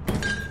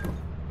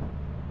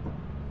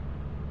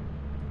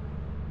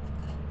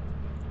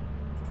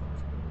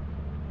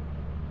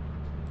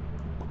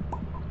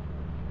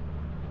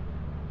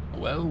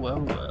 Well, well,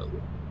 well.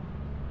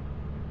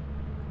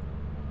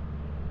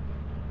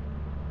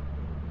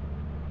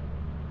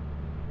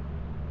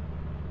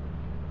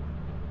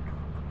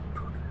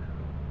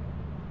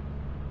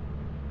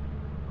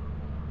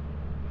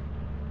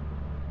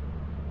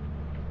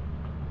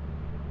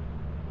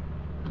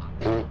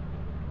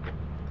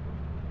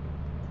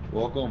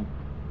 Welcome.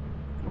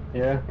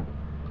 Yeah.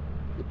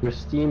 It was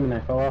steam and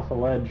I fell off a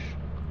ledge.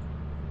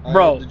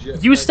 Bro,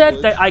 you said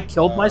glitch, that I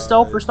killed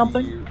myself or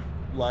something?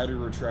 The ladder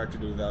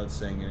retracted without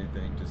saying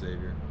anything to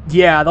Xavier.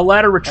 Yeah, the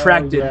ladder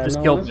retracted yeah, just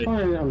no, killed that's me.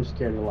 fine. I'm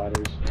scared of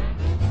ladders.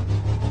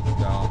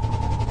 No.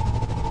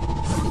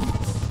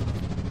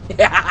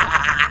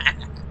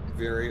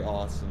 Very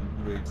awesome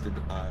ways to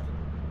die.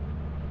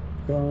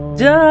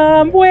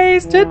 Dumb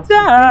ways to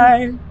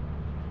die.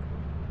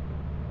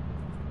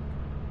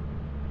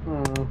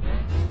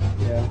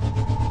 Yeah.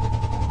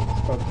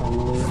 It's about time to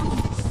leave.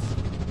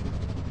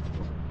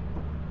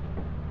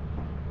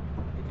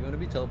 If you want to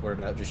be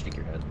teleported out, just shake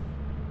your head.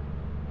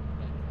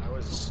 I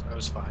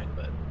was fine,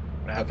 but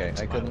what Okay, happened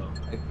to I couldn't. Milo?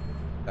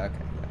 Okay,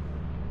 yeah.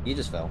 You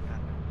just fell.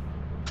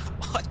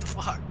 What the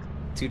fuck?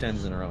 2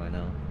 times in a row, I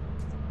know.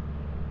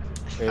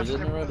 Or is it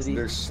in a row? Did he?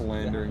 They're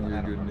slandering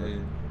your good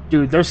name.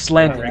 Dude, they're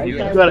slandering. You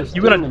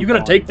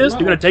gonna take this? You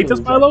gonna take this,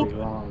 Milo?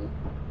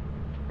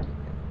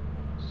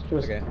 It's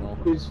just, Okay, well.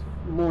 it's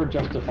more I'm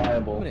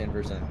justifiable. gonna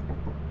inverse that.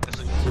 That's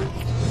what you do.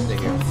 Stay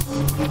here.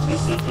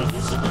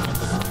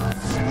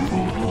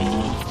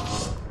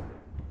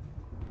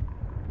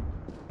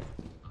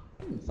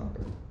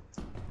 Thumper.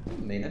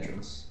 Main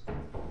entrance.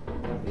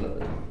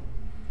 Blood.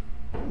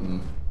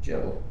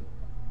 Joe.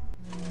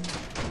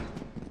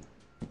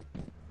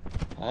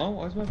 Huh?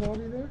 Why is my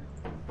body there?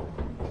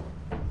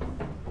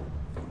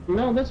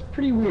 No, that's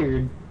pretty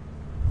weird.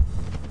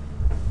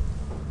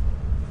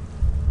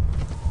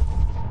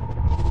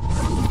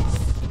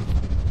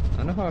 I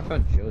don't know how I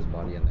found Joe's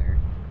body in there.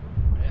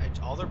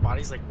 All their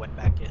bodies like went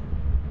back in.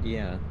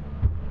 Yeah.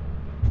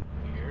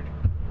 Weird.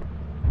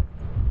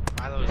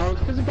 Milo's. Oh, it's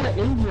because it got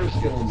inverse.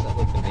 Joe's at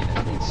like the main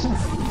entrance.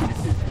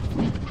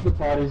 The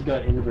body's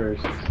got inverse.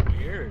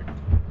 Weird.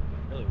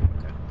 Really?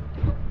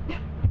 Okay.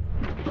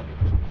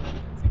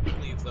 I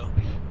believe though.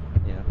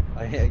 Yeah.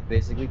 I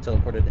basically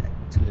teleported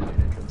to the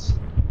main entrance.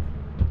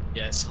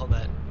 Yeah, I saw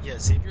that. Yeah,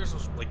 Xavier's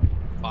was like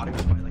body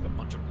was by like a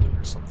bunch of blue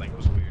or something. It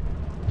was weird.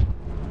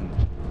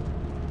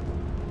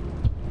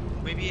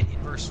 Maybe it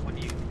inverse when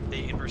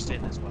they inversed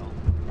in as well.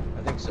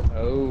 I think so.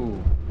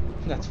 Oh,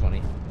 that's funny.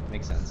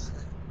 Makes sense.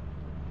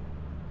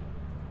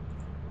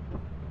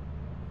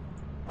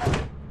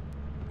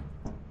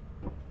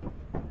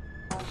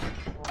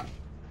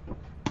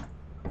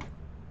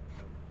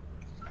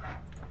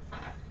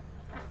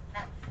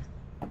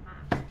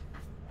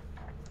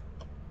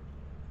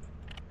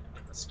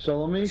 So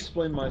let me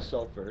explain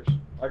myself first.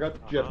 I got the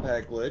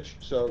jetpack glitch,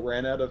 so it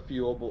ran out of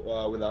fuel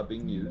without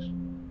being used.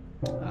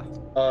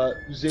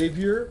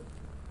 Xavier.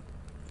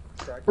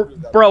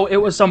 Bro, it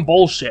was some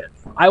bullshit.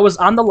 I was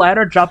on the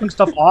ladder dropping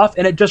stuff off,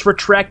 and it just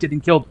retracted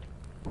and killed me.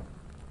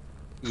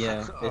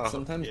 Yeah, it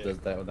sometimes does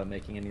that without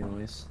making any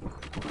noise.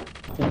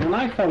 When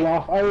I fell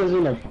off, I was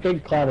in a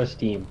big cloud of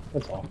steam.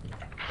 That's all.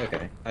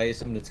 Okay, I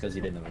assumed it's because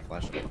you didn't have a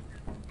flashlight.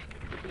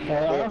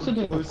 I also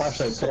didn't have a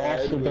flashlight, but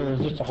also there was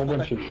just a whole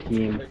bunch of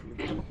steam.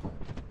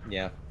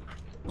 Yeah.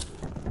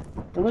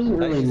 There wasn't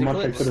really Using much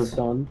I clips. could have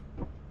done.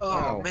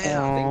 Oh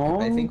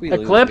man. I think we lose.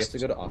 We Eclipsed?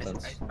 have to go to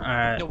offense.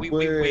 Alright. No, we do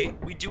Wait.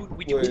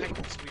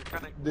 technicals. We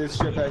kind of. This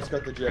jetpack's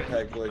got the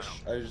jetpack glitch.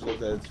 I just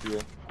looked at its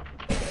fuel.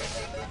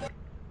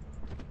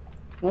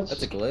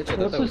 That's a glitch? I thought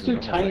Let's that was just do a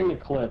normal time thing.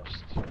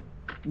 eclipsed.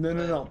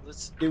 No.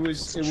 It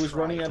was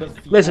running out of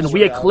fuel. Listen,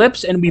 we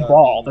eclipse and we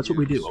ball. That's what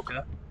we do, okay?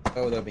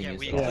 Oh, that'll be Yeah, used.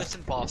 we though. eclipse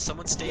and ball.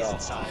 Someone stays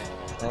inside.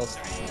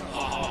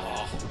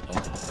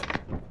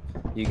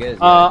 You guys.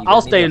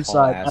 I'll stay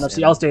inside.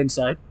 Honestly, I'll stay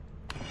inside.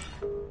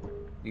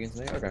 You can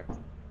stay? Okay.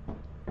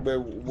 Wait,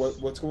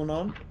 what's going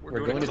on?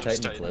 We're going to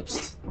Titan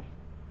Eclipse.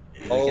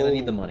 Oh, We're gonna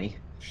need the money.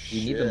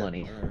 You need the shit.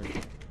 money.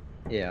 Alright.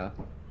 Yeah.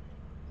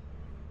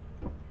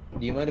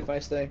 Do you mind if I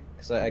stay?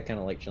 Because I kind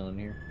of like chilling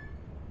here.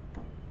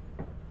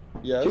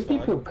 Yeah, Two that's fine.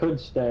 people could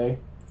stay.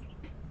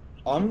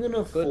 I'm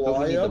gonna But we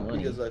fly need the up money.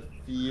 because I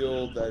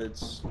feel that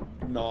it's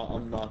not.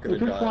 I'm not gonna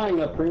If you're die.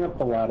 flying up, bring up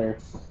the ladder.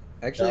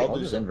 Actually, I'll I'll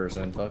do just so. inverse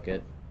and fuck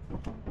it.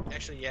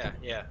 Actually, yeah.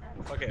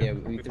 Okay. Yeah,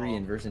 we 3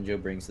 inverse and Joe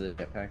brings the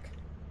jetpack.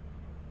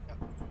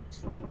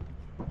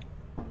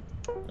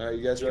 Alright,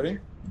 you guys ready?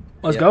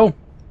 Let's Yeah. go.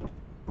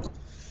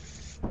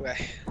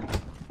 Okay.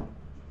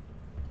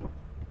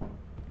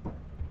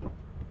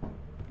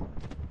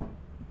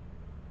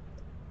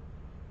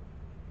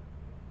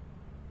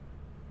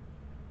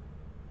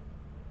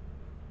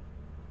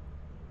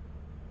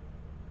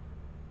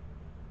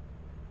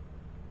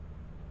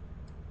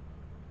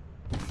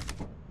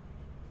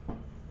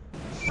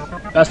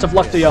 Best of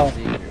luck to y'all.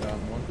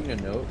 One thing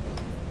to note.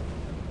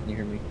 Can you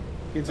hear me?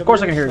 Of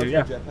course I can hear you,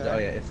 yeah. Oh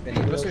yeah, if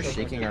any of us are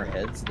shaking our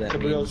heads, that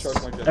Somebody else means...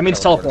 charge my jetpack. That means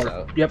Teleport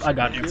teleport. out. Yep, I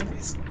got you.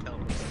 Please tell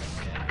me.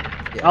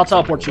 Yeah. Yeah, I'll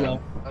teleport you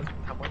all.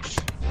 How much?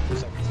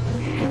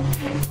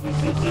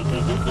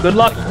 Good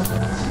luck.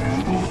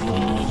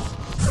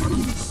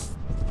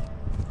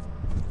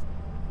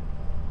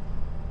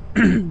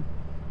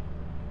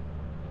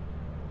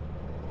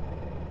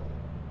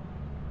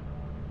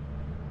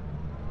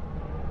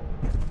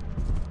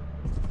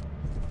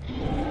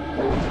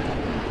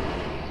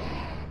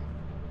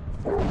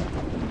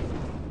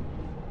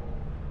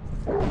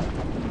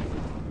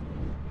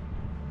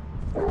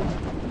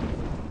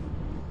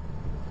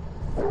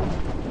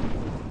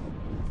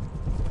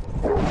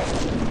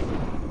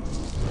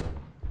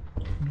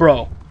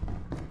 Bro.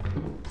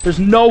 There's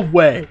no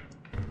way.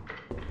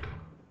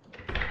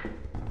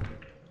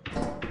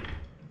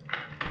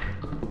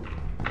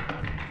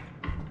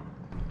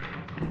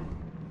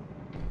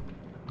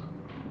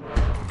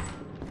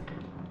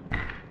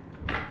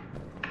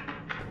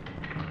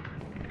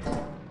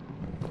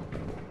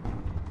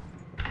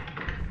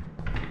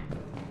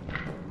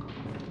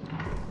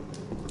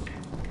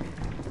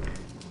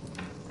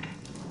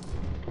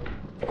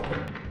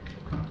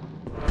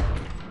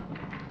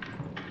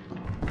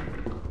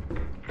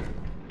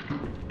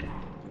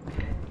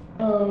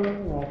 Oh,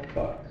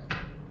 fuck.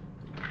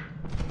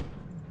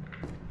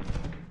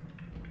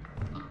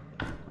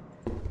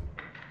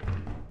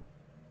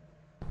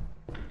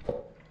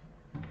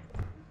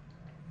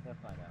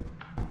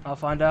 I'll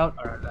find out.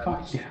 Alright,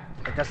 Fuck yeah.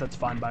 I guess that's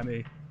fine by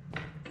me.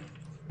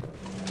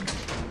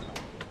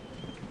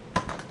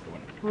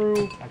 Going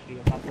through. Actually,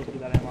 I'm not supposed to do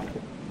that anymore.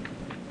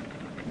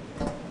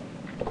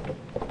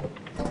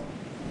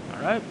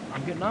 Alright,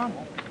 I'm getting on.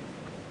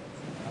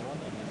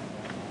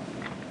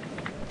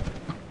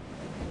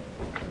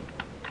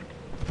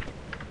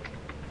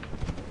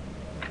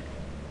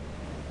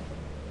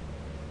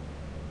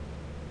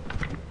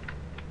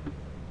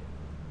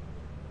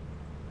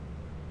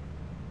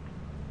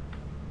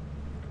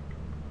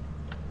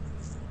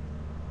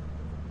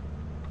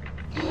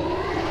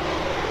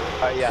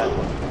 Yeah.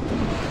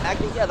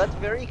 Actually, yeah, that's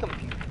very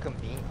convenient.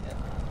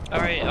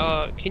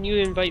 Alright, can you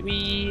invite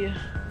me,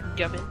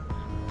 Gavin?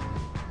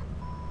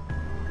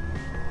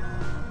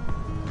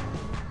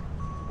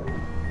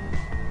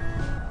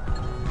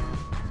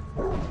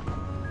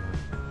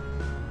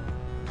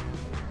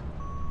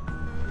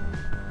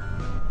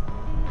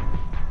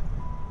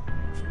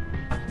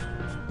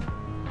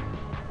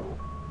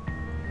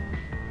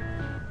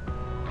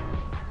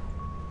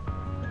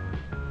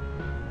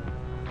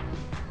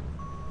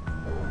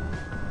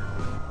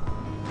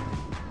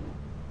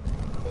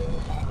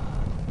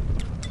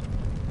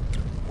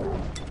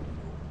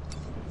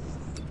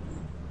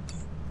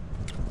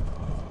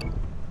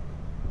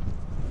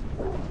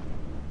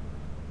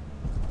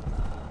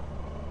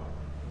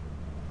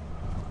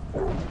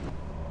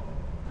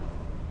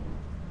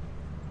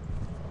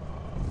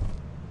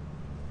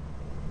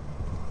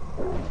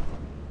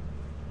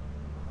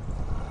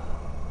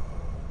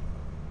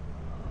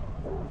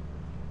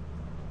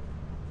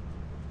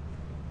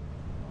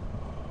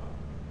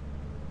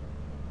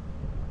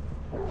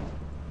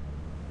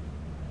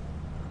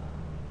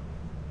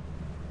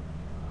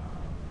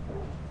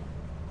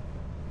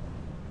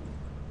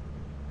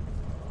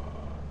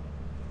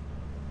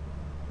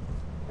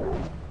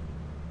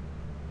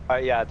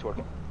 Yeah, it's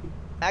working.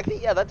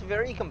 Actually, yeah, that's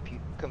very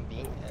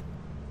convenient.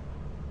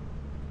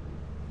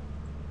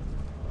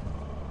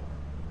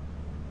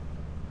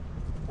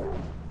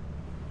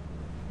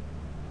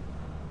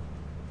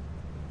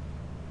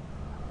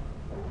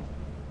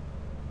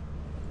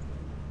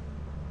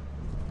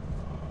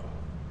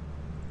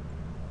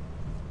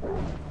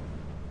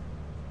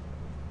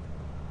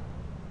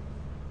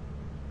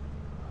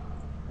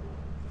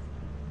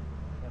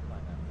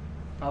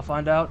 I'll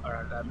find out.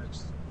 Alright,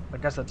 I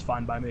guess that's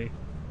fine by me.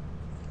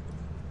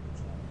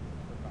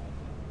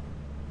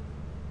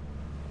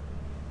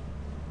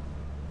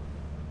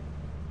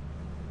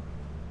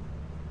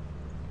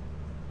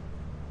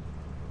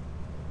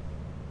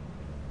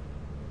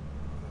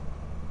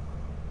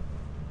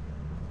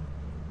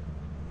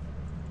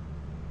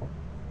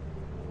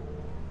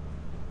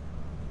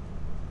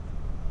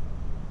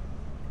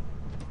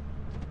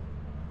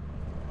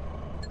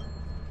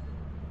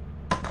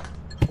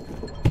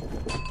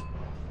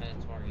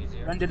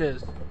 And it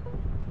is.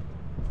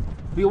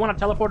 Do you want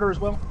a teleporter as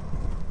well?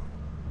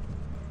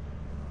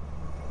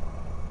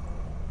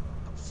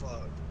 Oh,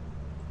 fuck.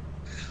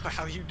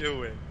 How you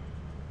doing?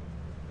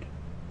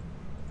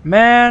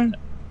 Man,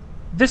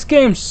 this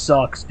game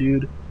sucks,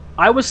 dude.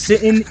 I was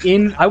sitting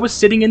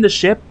in the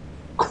ship,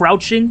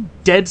 crouching,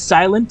 dead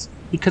silent,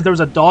 because there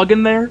was a dog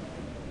in there,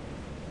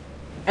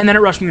 and then it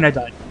rushed me and I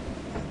died.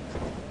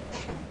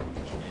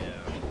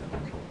 Yeah.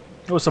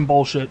 It was some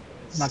bullshit.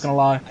 Not gonna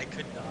lie. I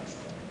could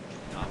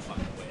not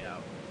find a way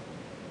out.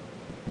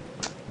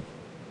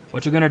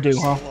 What you gonna do,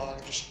 So huh?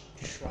 long, just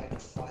trying to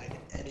find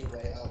any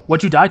way out.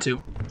 What'd you die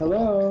to?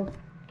 Hello?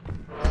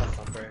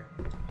 Thumper.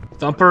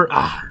 Thumper?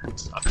 Ah, it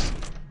sucks.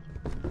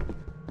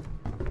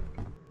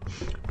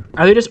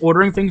 Are they just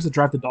ordering things to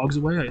drive the dogs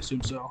away? I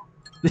assume so.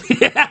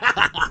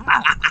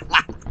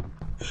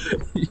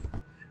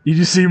 Did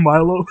you see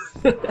Milo?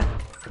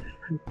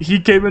 He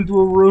came into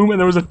a room and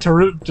there was a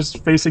turret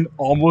just facing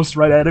almost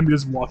right at him. He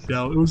just walked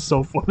out. It was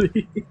so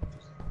funny.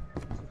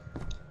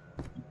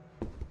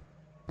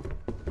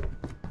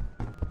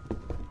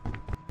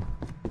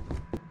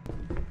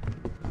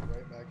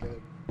 Right back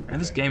in.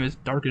 And this game is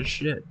dark as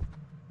shit.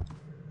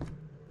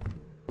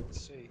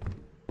 Let's see.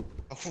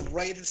 Oh,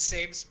 right in the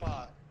same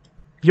spot.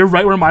 You're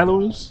right where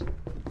Milo is?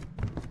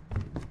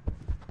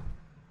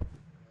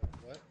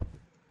 What?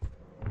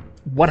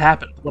 What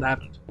happened? What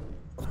happened?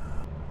 Oh,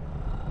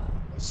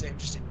 same,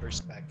 just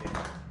inverse back in.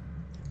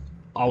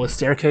 Oh, a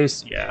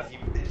staircase? Yeah.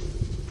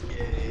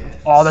 Yeah.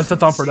 Oh, that's the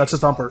thumper. That's the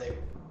thumper.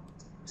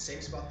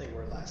 Same spot they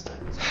were last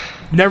time.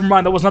 Never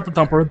mind. That was not the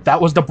thumper.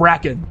 That was the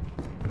bracken.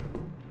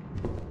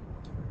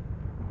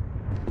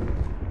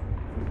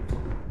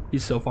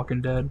 He's so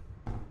fucking dead.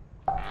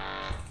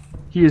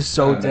 He is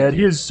so dead.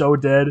 He is so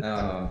dead.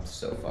 Oh,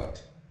 so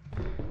fucked.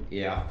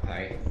 Yeah,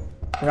 hi.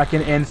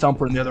 Bracken and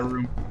thumper in the other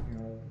room.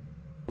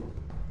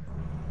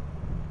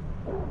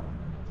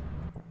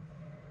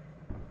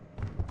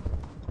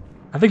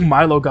 I think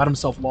Milo got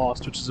himself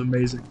lost, which is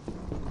amazing.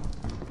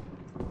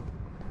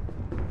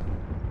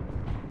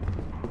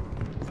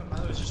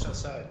 Milo was just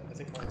outside. I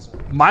think Milo's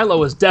outside.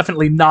 Milo is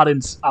definitely not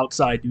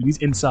outside, dude. He's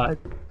inside.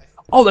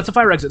 Oh, that's a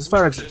fire exit. It's a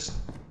fire exit.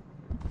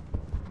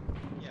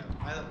 Yeah,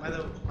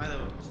 Milo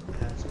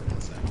has been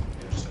outside.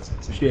 He was just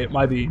outside. Shit,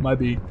 might be.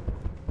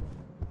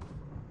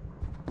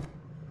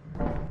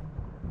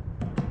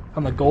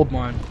 On the gold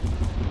mine.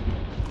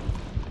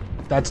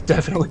 That's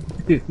definitely.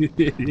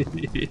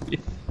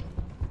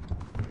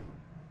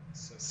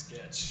 So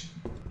sketch.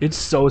 It's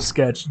so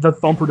sketch. The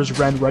thumper just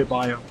ran right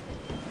by him.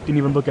 Didn't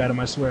even look at him,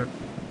 I swear.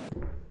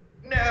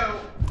 No!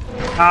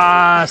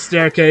 Ah,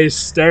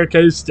 staircase. Oh,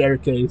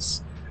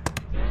 that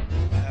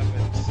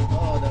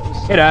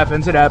was so It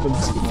happens.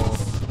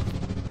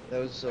 That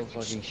was so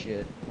fucking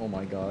shit. Oh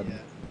my god. Yeah,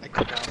 I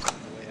could not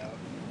find the way out.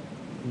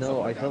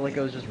 No, I felt like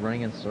I was just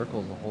running in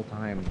circles the whole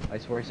time. I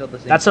swear I saw the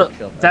same That's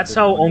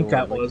how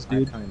Olmcat like was, 5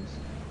 dude. times.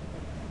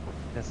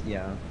 That's,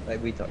 yeah.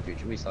 We talked to each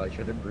other. We saw each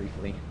other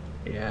briefly.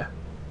 Yeah.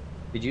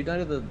 Did you die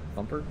to the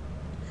thumper?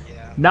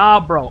 Yeah. Nah,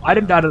 bro. I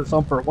didn't die to the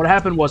thumper. What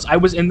happened was I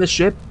was in the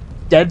ship,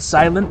 dead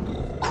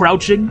silent,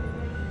 crouching,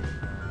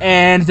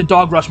 and the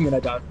dog rushed me and I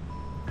died.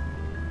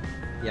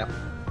 Yep.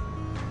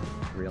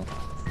 Real.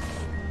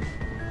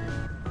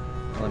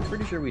 Well, I'm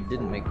pretty sure we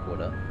didn't make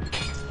quota.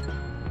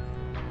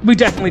 We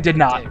definitely did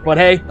not, but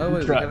hey, Oh, we wait,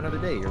 we tried. have another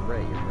day. You're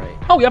right.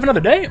 Oh, we have another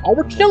day? Oh,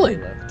 we're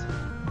chilling. Left.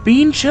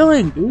 Being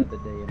chilling, dude.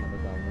 Another day, another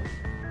dollar.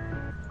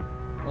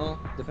 Well,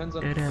 depends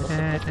on.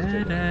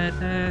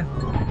 Okay.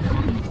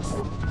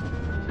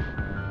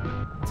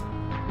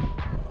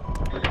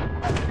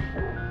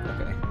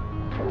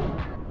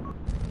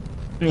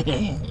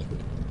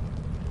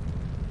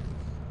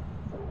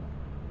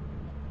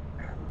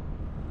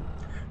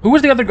 Who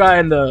was the other guy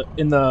in the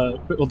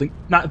building?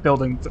 Not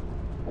building,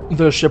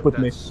 the ship with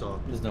me.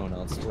 There's no one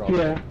else. We're all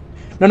Yeah.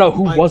 No.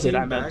 Who was it?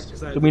 I meant.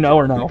 Do we know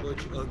or no?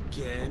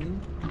 Again,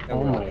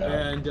 Oh my god.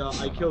 and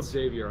I killed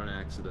Xavier on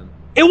accident.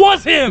 It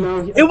was him.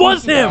 No, It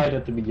was he died him.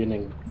 at the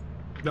beginning.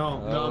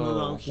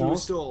 No. He No?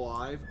 was still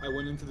alive. I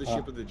went into the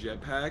ship with the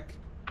jetpack,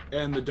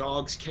 and the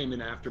dogs came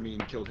in after me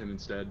and killed him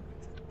instead.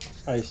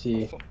 I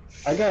see.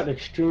 I got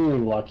extremely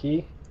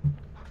lucky.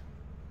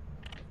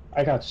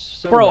 I got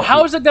so Bro, lucky.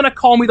 how is it gonna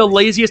call me the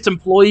laziest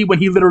employee when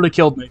he literally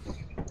killed me?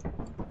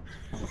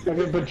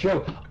 Okay, but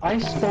Joe, I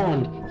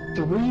spawned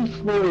 3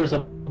 floors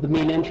of the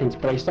main entrance,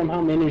 but I somehow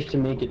managed to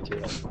make it to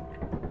it.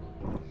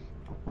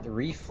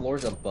 3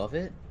 floors above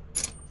it?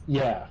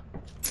 Yeah.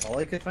 All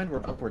I could find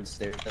were upward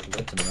stairs that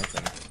led to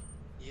nothing.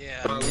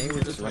 Yeah. They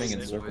were just running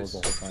in circles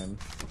the whole time.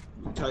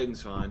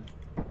 Titan's fine.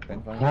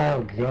 Been fine.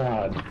 Oh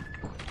god.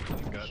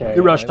 Okay.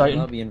 You rushed I will Titan.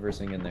 not be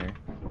inversing in there.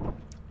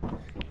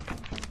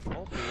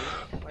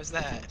 Why's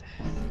that?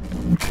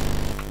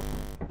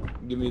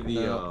 Give me the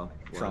No,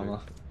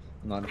 trauma.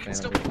 I'm not a fan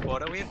Still of it.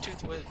 quota. We have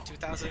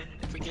 2,000.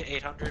 If we get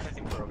 800, I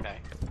think we're okay.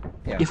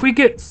 Yeah. If we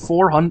get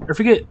 400, if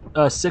we get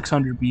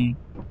 600, we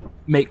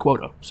make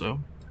quota. So.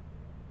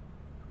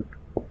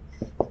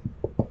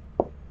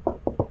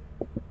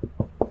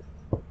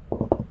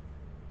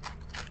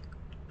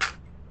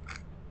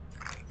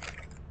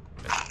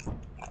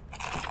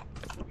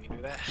 We can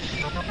do that.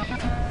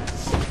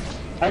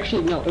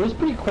 Actually, no, it was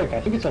pretty quick.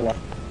 I think it's a lot.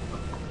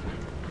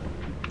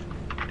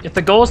 If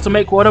the goal is to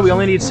make quota, we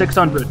only need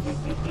 600.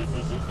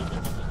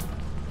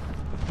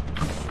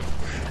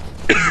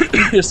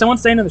 Is someone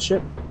staying in the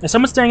ship? Is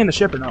someone staying in the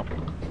ship or no?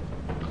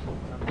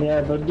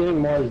 Yeah, but getting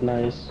more is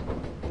nice.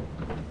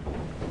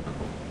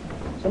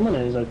 Someone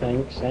is, I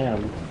think.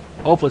 Sam.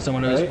 Hopefully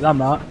someone is, 'cause I'm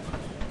not.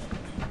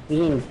 He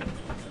didn't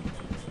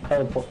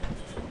teleport.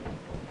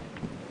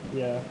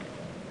 Yeah.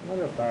 I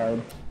got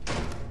tired.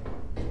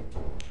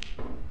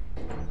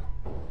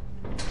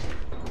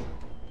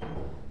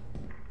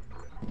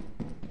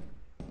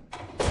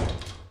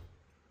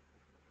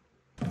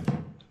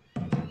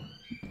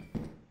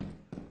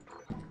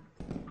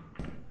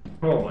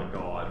 Oh my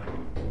god.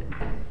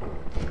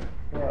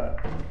 What?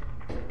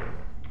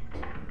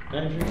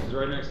 Entrance is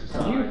right next to Did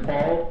side. you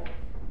fall?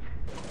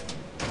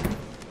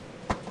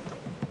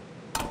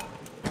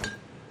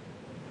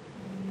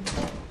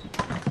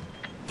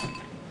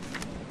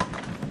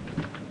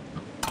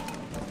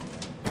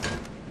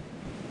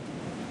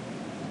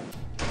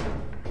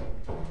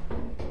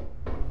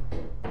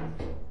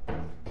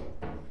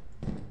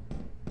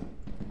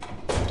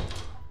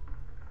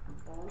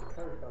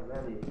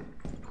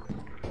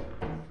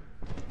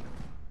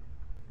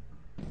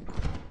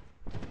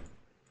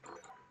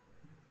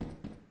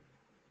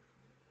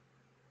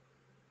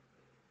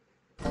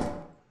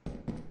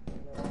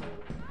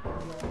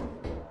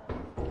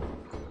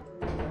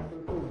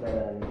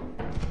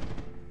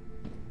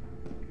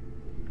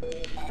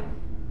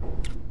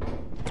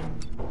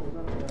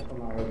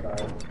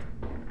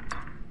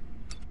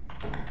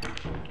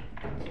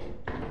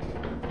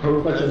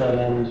 What's that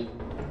end?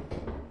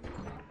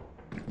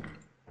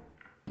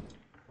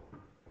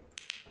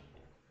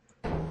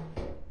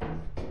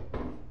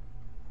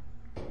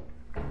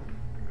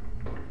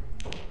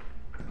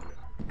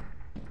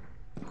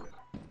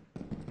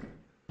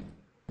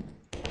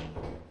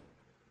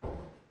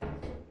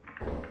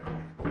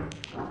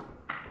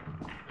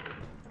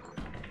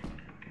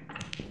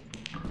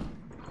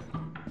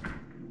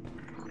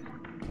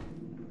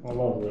 I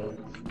love it.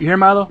 You hear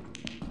Milo?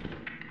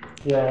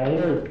 Yeah, I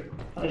hear.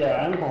 Oh,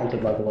 yeah, I'm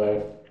haunted, by the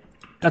way.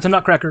 That's a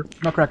nutcracker.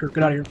 Nutcracker,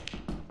 get out of here.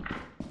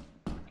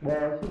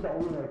 Well, this is the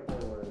only way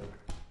forward.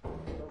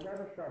 So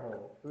grab a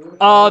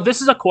shovel.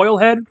 This is a coil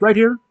head right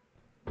here.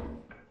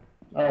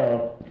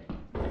 Oh.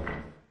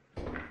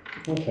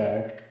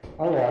 Okay.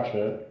 I'll watch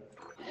it.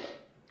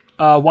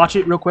 Watch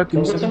it real quick.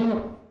 Give me a So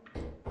second.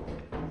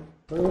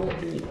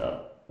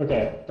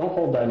 Okay, don't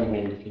hold that in your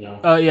hand if you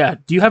know. Yeah.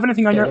 Do you have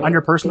anything on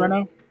your person right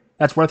now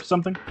that's worth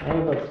something? I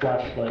have a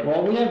flashlight.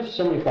 Well, we have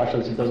so many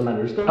flashlights it doesn't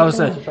matter. Just go I was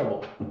with saying. a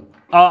shovel.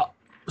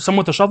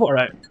 Someone with a shovel?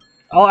 Alright.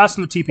 I'll ask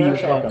them to TP you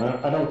as well.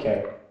 I don't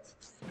care.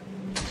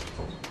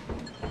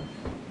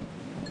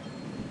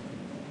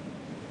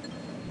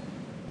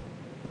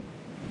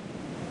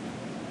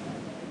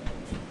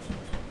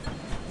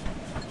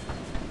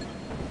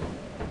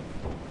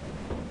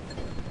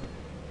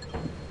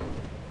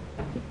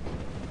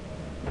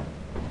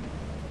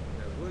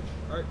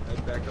 Alright, I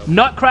back up.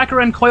 Nutcracker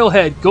and coil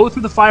head. Go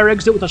through the fire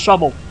exit with a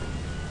shovel.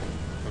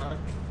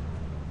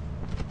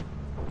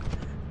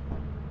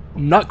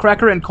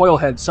 Nutcracker and coil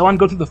head. Someone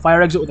go through the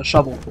fire exit with a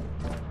shovel.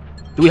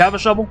 Do we have a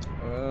shovel?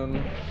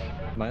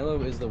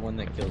 Milo is the one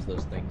that kills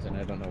those things, and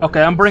I don't know.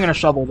 Okay, I'm bringing a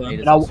shovel then,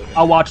 and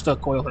I'll watch the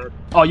coil head.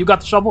 Oh, you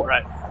got the shovel? All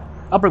right.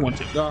 I'll bring one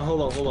too. No,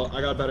 hold on.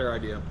 I got a better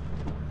idea.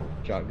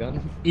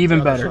 Shotgun?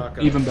 Even better.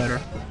 Even better.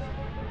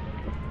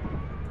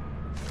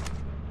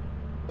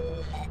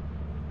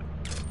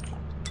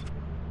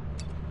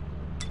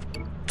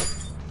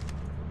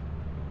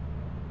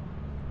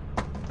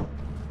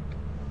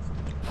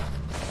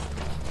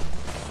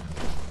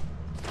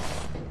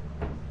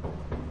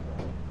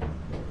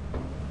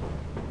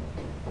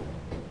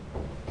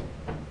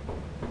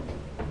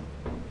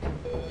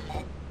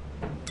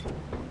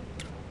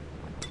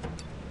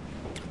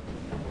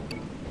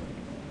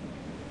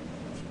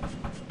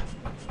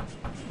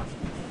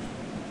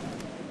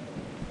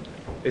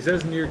 It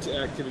says near to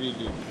activity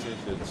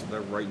detected, so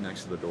they're right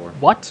next to the door.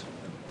 What?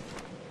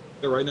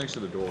 They're right next to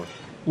the door.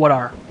 What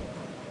are?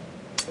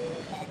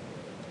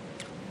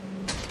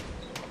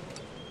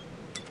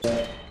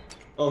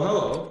 Oh,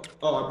 hello.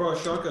 Oh, I brought a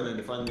shotgun in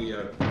to find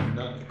the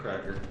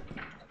nutcracker.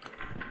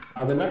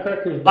 The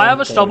nutcracker. I have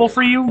a shovel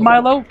for you,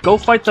 Milo. Go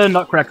fight the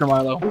nutcracker,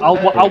 Milo.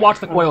 I'll watch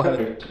the coil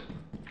head.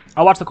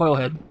 I'll watch the coil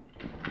head.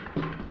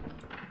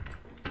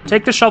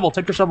 Take the shovel.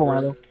 Take the shovel,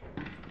 Milo.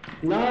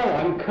 No,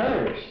 I'm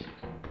cursed.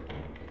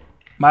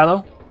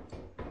 Milo?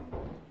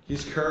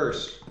 He's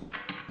cursed.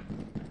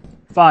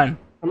 Fine.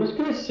 I'm just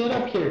gonna sit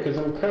up here because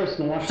I'm cursed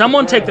and watch.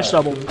 Someone take the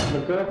shovel.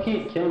 The girl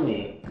can't kill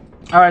me.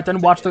 All right, then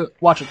watch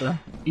it then.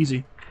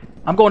 Easy.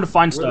 I'm going to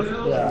find Where stuff. the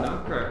hell is the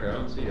nutcracker? I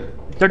don't see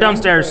it. They're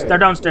downstairs. They're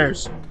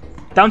downstairs.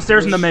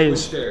 Downstairs in the maze. Which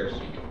stairs?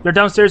 They're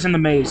downstairs in the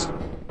maze.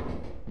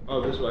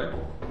 Oh, this way.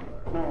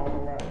 No, on the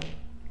right.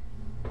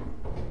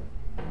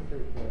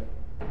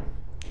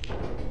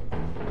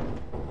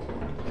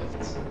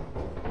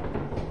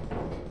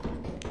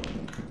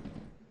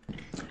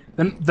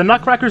 The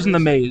nutcracker's in the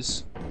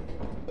maze.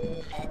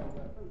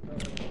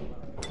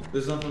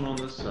 There's nothing on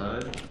this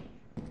side.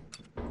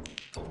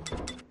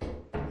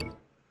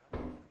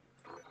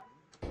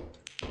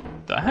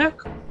 The heck?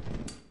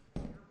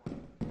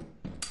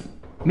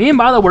 Me and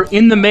Milo were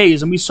in the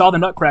maze and we saw the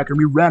nutcracker and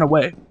we ran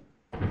away.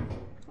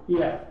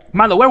 Yeah.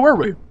 Milo, where were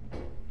we?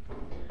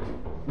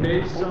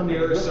 Maze is on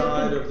the other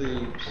side of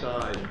the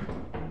side.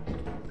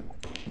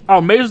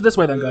 Oh, maze is this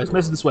way then, guys.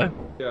 Maze is this way.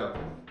 Yeah.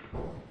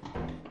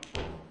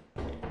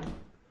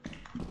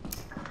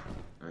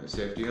 Alright,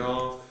 safety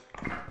off.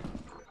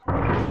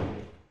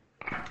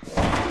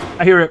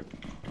 I hear it.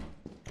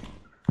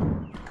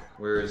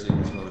 Where is he?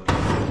 This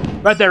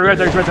motherfucker. Right there, right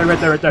there, right there, right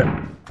there, right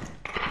there.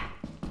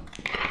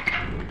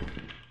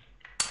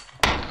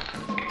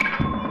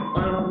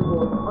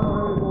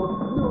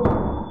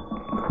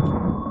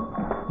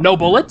 No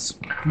bullets?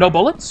 No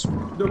bullets?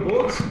 No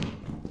bullets?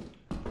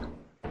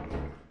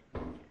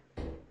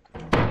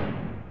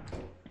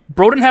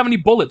 Bro didn't have any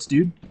bullets,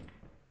 dude.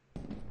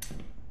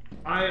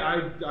 I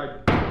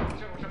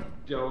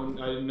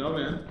didn't know,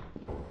 man.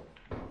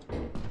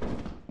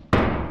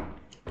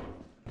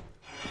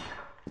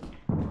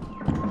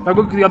 I'll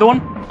go get the other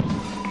one.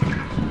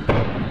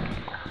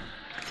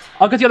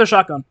 I'll get the other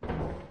shotgun.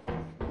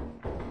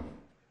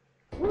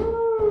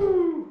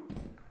 Woo!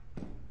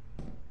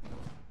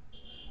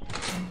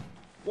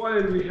 Why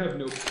did we have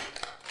no...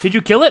 Did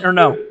you kill it or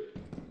no?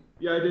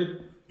 Yeah, I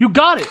did. You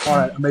got it!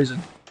 Alright,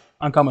 amazing.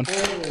 I'm coming.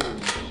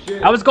 Holy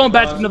shit. I was going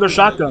back to another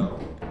shotgun.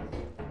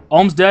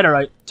 Olm's dead,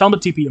 alright. Tell him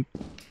to TP him.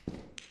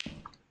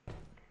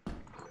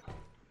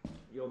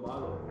 Yo,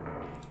 Milo.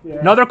 Yeah.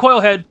 Another coil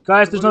head.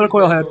 Guys, there's another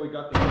coil head. We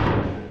got the...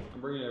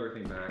 bringing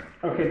everything back.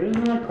 Okay, this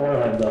is my core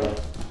head though.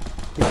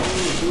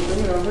 Can you bring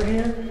it over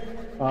here?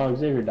 Oh,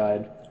 Xavier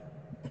died.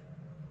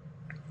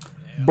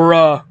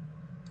 Bruh.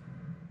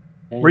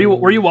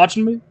 Were you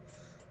watching me?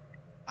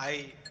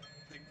 I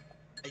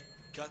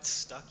got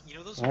stuck. You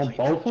know those Oh, pipes?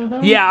 both of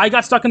them? Yeah, I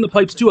got stuck in the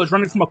pipes too. I was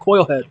running from a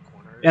coil head,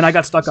 and I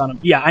got stuck on him.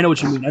 Yeah, I know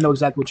what you mean. I know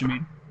exactly what you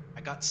mean.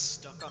 I got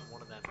stuck on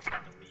one of them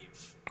trying to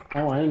leave.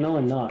 Oh, I know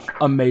I'm not.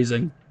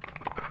 Amazing.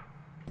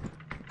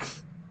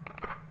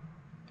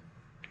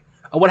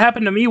 What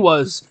happened to me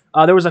was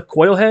there was a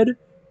coil head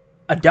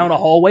down a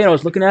hallway, and I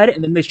was looking at it,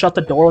 and then they shut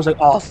the door. I was like,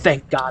 oh,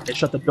 thank God they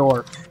shut the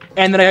door.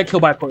 And then I got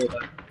killed by a coil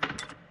head.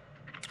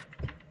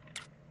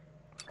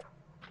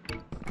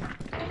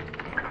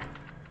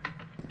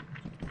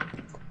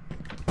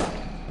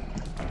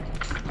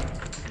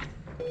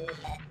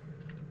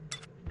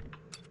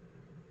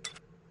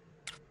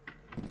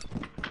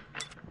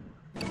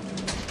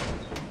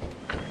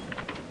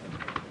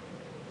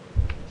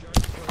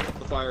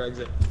 The fire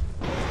exit.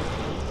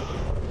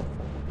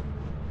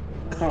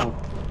 Oh.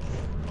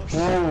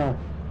 Ah.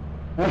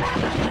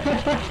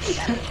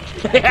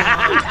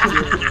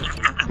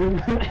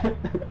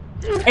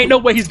 Ain't no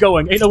way he's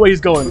going. Ain't no way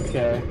he's going.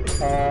 Okay.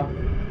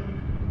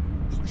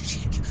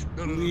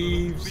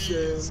 Leave,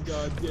 Sam.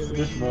 God damn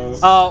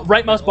it.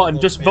 Right mouse button.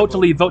 Just vote to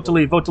leave. Vote to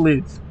leave. Vote to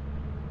leave.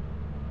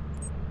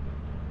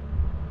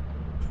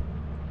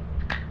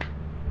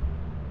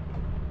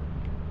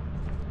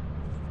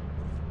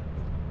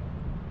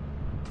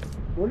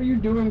 What are you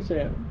doing,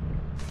 Sam?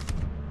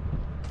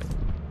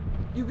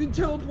 You can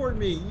teleport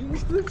me, you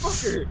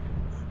motherfucker!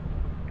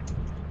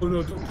 Oh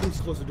no, don't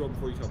please close the door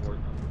before you teleport.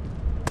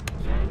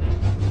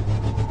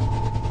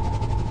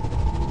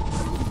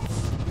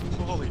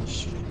 Holy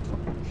shit.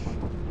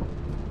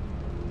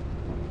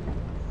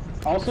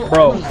 Also,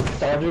 Bro, I was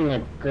dodging a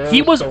girl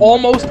he was so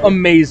almost much.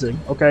 amazing.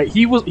 Okay,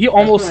 he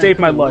almost saved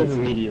my life.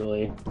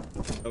 Immediately.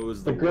 That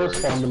was The girl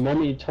spawned the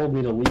moment you told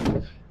me to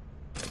leave.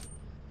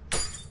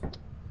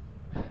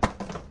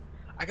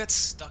 I got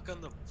stuck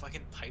on the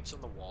fucking pipes on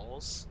the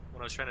walls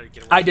when I was trying to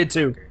get away. I did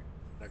too.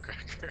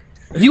 Nutcracker.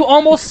 You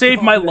almost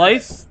saved my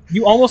life.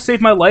 You almost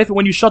saved my life, and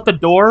when you shut the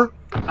door,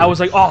 I was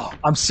like, oh,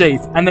 I'm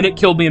safe. And then it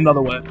killed me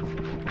another way.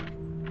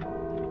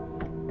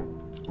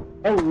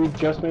 Oh, we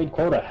just made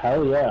quota.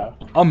 Hell yeah.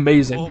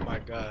 Amazing. Oh my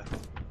god.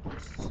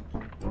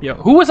 Yeah.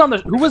 Who was on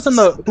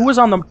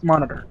the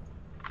monitor?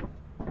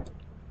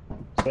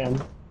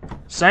 Sam.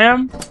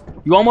 Sam,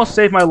 you almost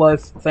saved my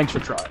life. Thanks for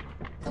trying.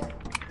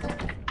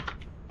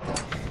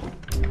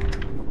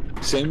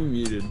 Sam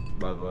muted,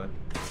 by the way.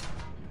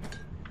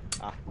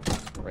 Ah,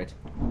 right.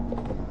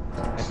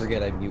 I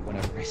forget I mute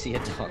whenever I see a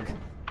dog.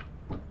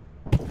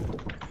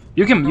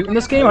 You can mute in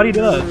this game? How do you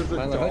do that?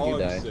 Milo, how'd you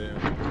die?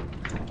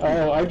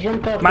 Oh, I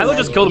jumped off. Milo the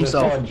just ledge killed and I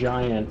saw himself. a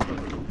giant.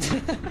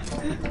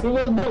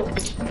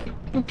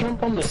 You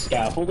jump on the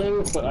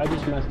scaffolding, but I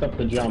just messed up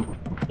the jump,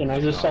 and I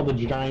just saw the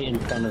giant in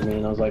front of me,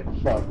 and I was like,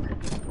 "Fuck."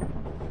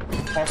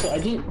 Also, I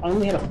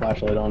only had a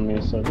flashlight on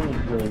me, so it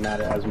didn't really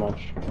matter as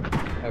much.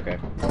 Okay.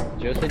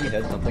 Joe said you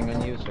had something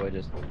on you, so I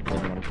just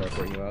didn't want to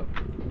teleport you out.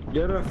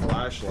 You had a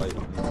flashlight,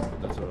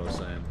 that's what I was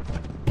saying.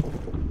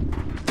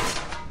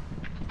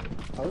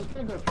 I was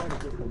gonna go try to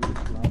get the lead.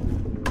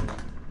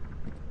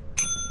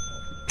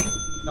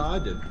 No, I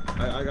did.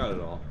 I got it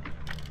all.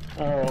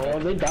 Oh, well,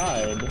 they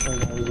died.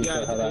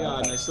 Yeah,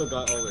 and I still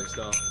got all their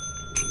stuff.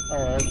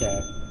 Oh,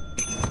 okay.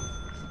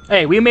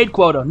 Hey, we made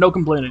quota. No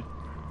complaining.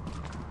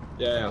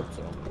 Yeah.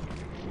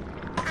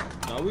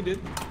 No, we did.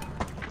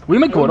 We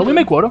made quota. We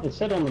made quota. It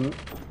said on the...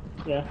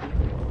 Yeah.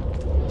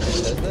 It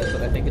says that,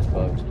 but I think it's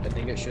bugged. I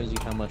think it shows you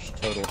how much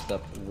total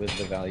stuff with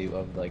the value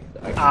of, like,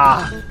 the item.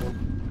 Ah.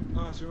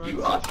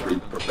 You are three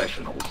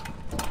professionals.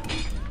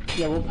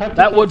 Yeah, well, Pep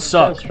That would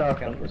suck.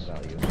 Count this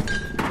value.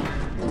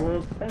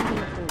 Well, it depends on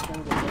the first one.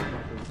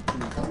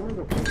 I'm gonna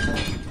go first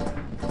one.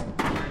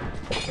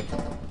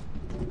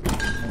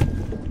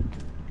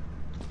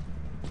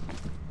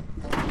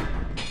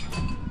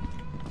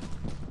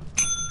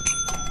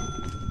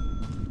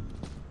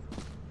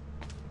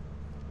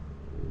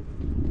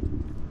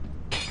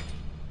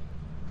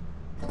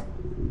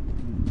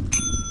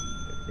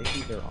 I think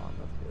these are on,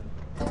 that's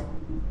good.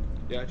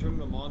 Yeah, I turned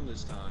them on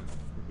this time.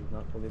 This is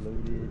not fully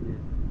loaded.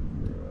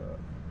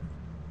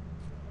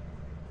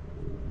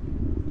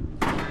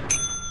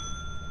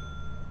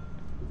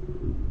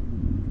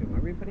 Okay, why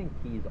are we putting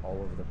keys all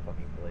over the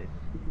fucking place?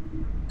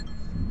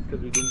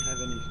 Because we didn't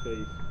have any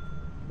space.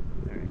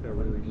 Alright, That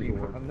really I'm just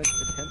worked. gonna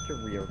attempt to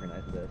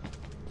reorganize this.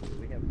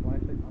 We have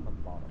flashlights on the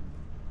bottom.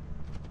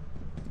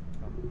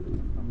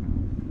 Somehow.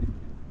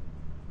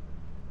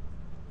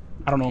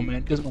 I don't know, man.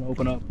 It doesn't want to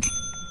open up.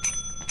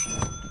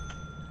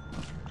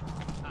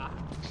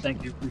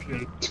 Thank you.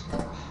 Appreciate it.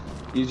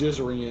 You just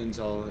ring it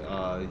until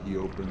he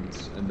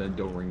opens, and then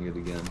don't ring it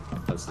again.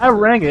 That's the I tip.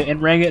 rang it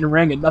and rang it and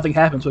rang it. Nothing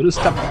happened, so I just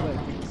stopped playing.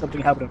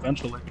 Something happened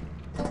eventually.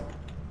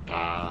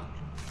 Ah,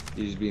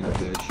 he's just being a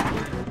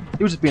bitch.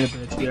 He was just being a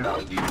bitch, yeah. Now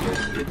you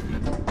just did.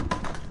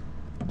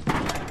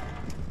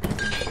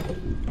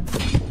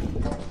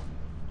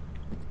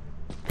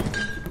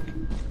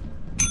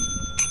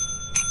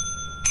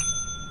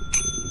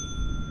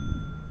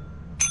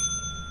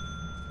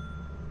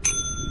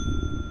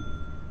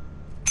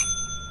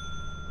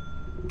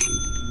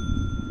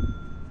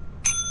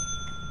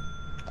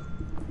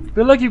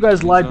 feel like you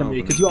guys lied to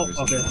me because you all.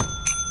 Okay.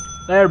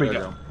 There we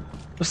go.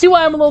 See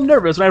why I'm a little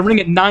nervous when I ring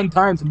it 9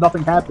 times and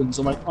nothing happens.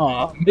 I'm like,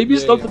 aw, maybe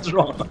something's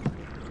wrong.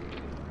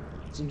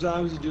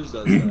 Sometimes he just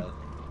does that.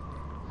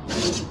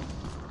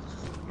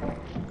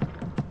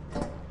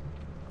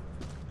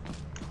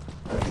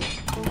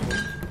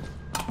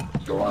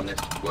 Your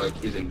honest work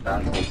is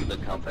invaluable to the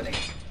company.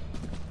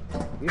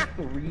 We have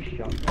 3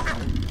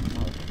 shotguns.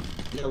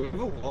 Yeah, we have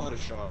a lot of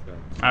shotguns.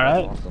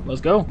 Alright, Awesome.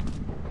 let's go.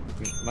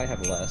 We might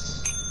have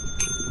less.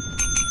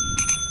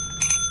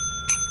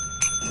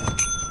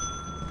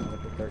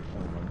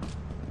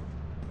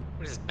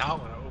 What does not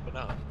want to open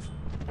up?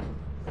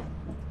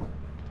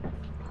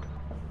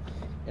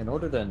 In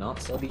order to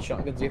not sell these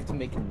shotguns, you have to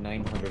make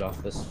 900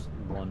 off this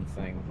one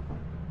thing.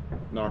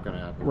 Not gonna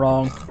happen.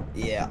 Wrong.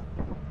 Yeah.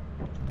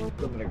 I'm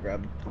gonna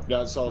grab.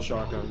 Yeah, sell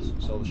shotguns.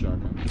 Sell the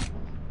shotguns.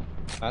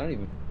 I don't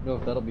even know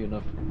if that'll be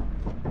enough.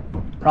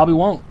 Probably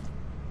won't.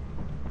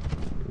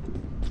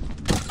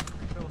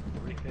 Still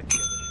 350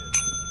 on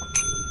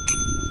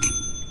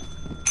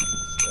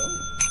Still?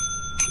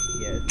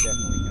 Yeah, it's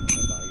definitely kind of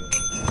a value of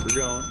it. We're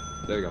going.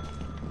 There you go. the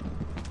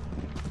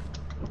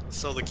shit.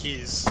 Sell the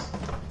keys.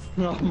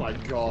 Oh my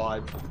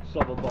god.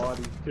 Sell the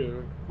bodies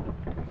too.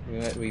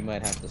 We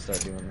might have to start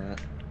doing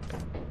that.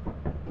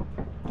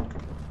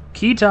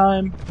 Key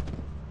time.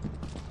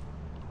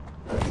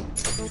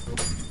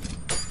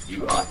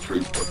 You are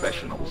true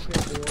professionals.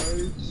 Okay,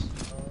 boys.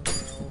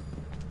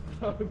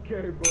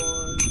 Okay,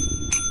 boys.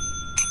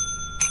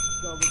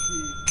 Sell the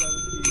keys. Sell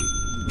the keys.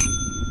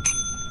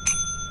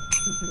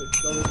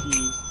 Sell the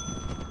keys.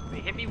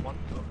 Wait, hit me one.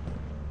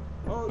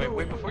 Oh, Wait, no,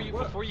 wait,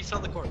 what? before you sell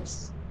the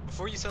corpse.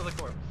 Before you sell the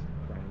corpse.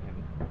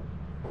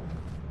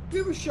 We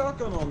have a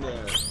shotgun on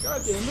there.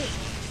 God damn it.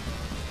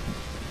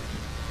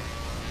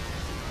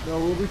 No,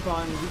 we'll be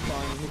fine. We'll be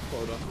fine. We'll hit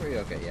quota. Are you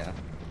okay? Yeah.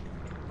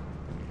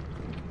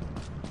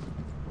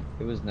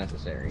 It was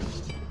necessary.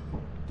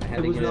 I had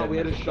It to was get not. it We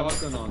had a in my-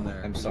 shotgun on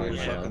there. I'm We sorry, had a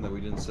man. shotgun that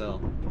we didn't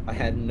sell. I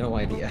had no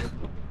idea.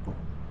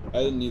 I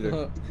didn't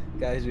either.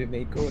 Guys, we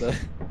made quota.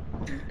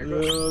 Yes, we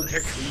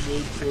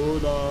made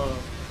quota.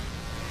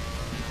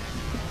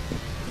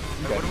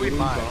 Wait, what do we What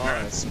buy? do we We're buy?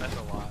 gonna spend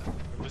a lot.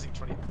 We're losing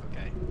 20.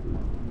 Okay.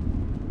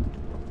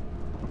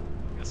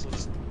 Guess we'll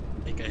just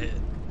make a hit.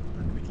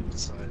 And we can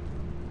decide.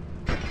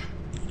 I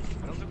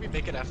don't think we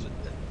make it after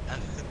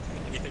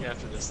anything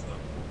after this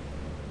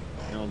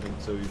though. I don't think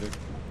so either.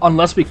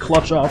 Unless we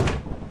clutch up.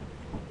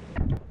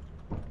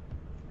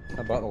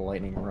 I bought a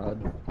lightning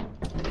rod.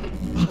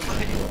 Didn't know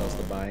what else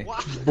to buy.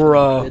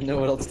 Bruh. Didn't know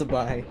what else to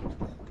buy.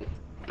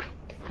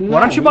 Why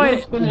don't you buy?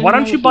 Why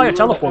don't you buy a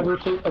teleporter?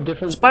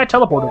 Just buy a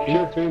teleporter.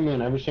 Tier 3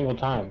 man every single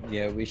time.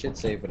 Yeah, we should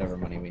save whatever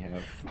money we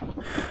have.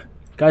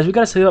 Guys, we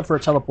gotta save up for a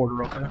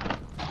teleporter, okay?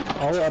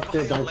 All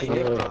upgrade down to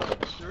the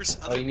There's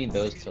Oh, you mean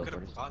those things you could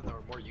have teleporters? gotten that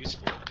were more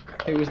useful.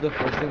 It was the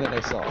first thing that I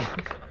saw.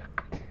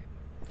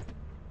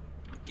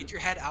 Get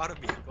your head out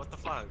of me. What the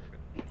fuck?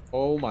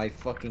 Oh my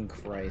fucking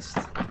Christ.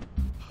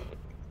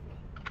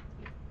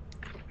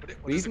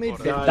 What is We've made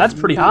quota? That's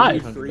pretty high.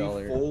 Three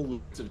full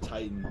loops of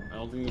Titan. I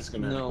don't think it's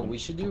gonna happen. No, we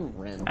should do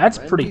Ren. That's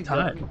Ren, pretty we've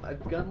high.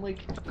 I've gotten like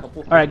a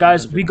couple. All right,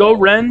 guys, we go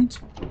rend.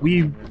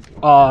 We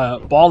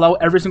ball out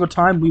every single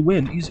time. We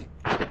win, easy.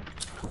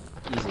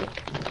 Easy.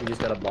 We just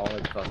gotta ball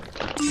like fuck.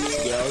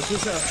 Yeah, let's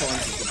just have fun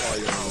with the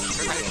party.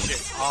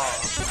 Shit.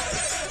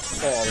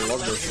 Oh, I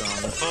love this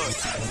song.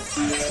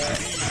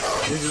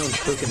 This one's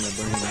cooking my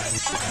brain.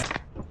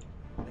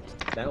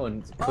 That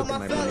one's cooking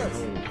my brain.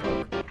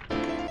 Holy fuck.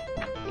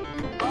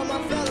 All my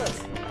fellas.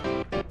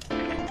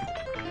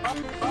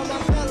 All my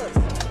fellas.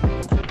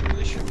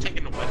 Really should have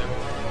taken the weather.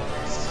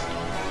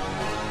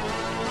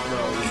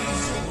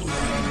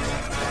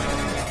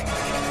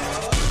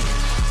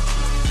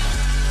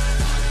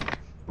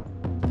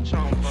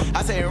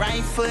 I say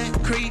right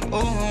foot creep,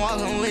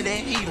 walking with that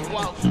heater.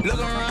 Look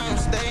around,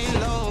 stay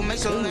low, make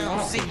sure they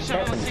don't see.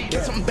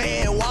 Get some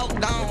bad, walk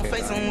down,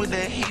 face them with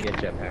that heater.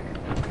 Get jetpack.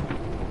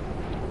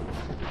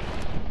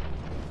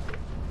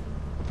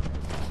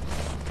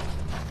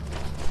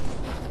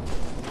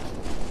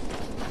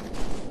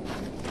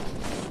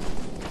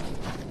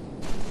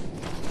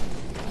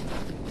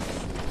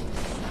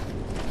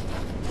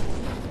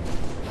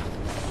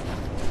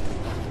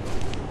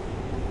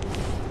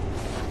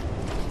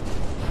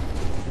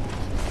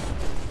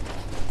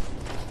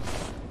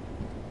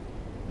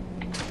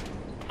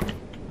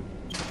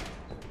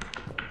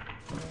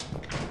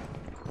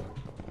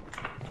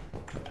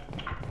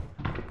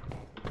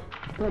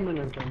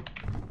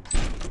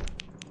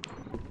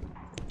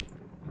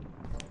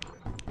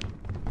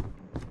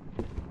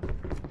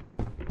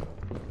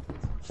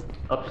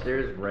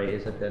 Upstairs, right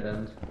is a dead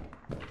end.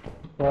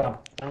 Yeah,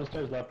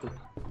 downstairs left.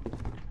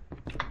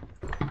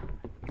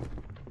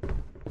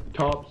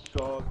 Top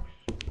sucks.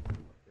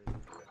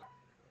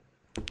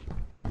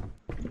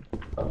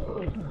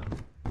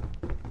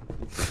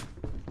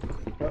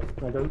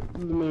 I don't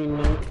mean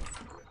that.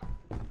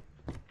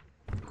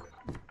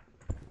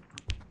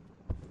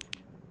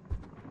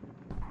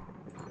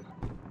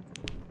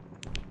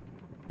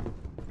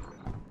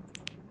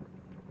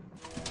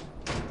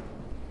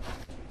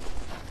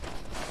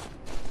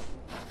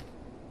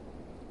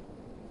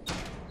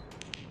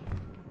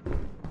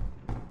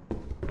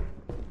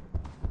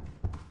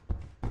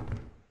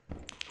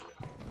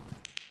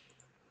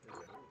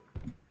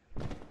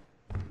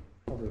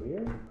 Over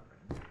here?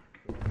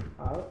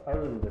 I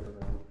was in a different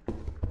room.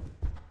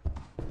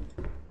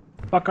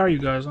 Fuck are you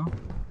guys, huh?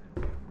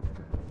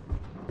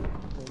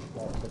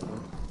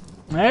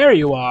 There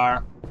you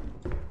are.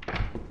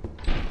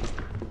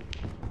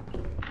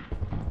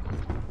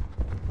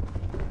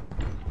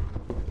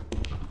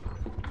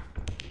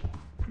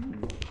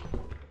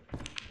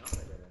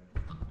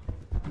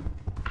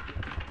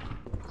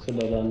 So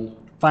then.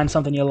 Find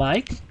something you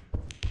like.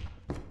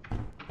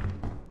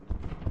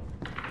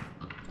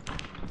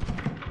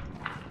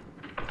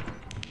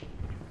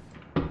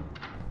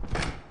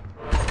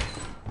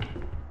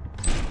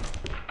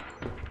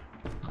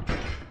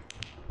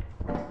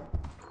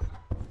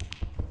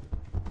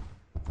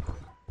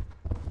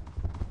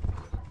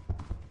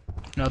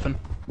 Nothing.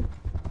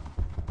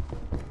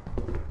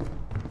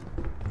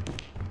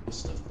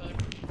 Stuff back.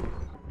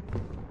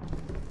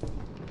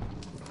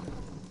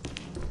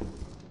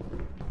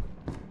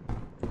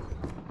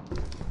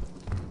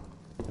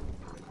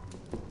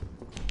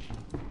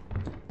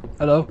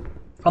 Hello?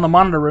 Found the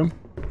monitor room.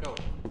 Go.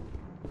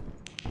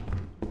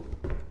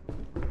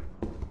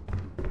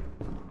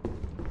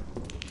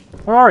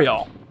 Where are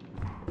y'all?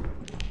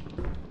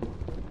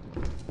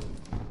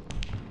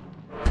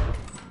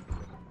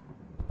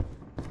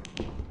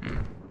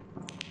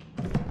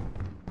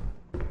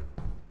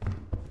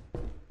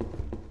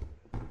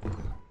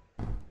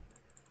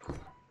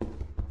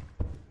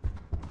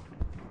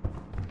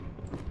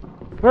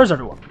 Where's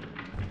everyone?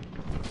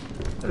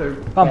 Hello.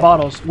 Found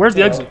bottles. Where's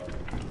the exit?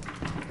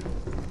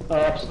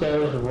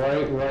 Upstairs,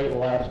 right,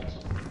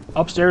 left.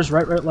 Upstairs,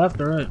 right,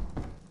 left, alright.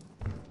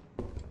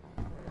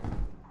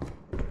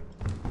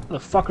 Where the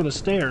fuck are the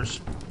stairs?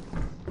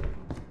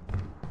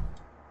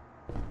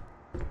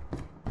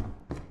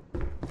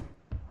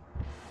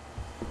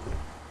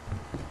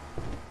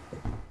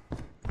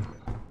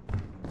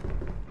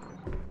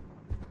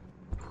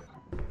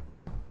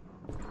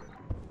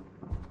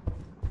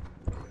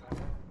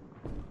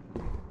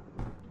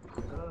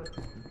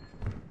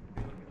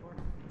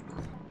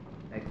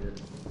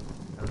 Exit.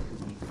 That was too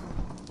deep.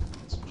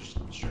 Just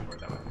straightforward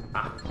that way.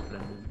 Ah,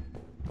 splendid.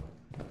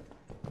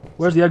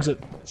 Where's the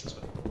exit? It's this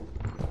way.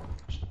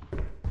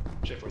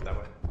 Straightforward that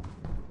way.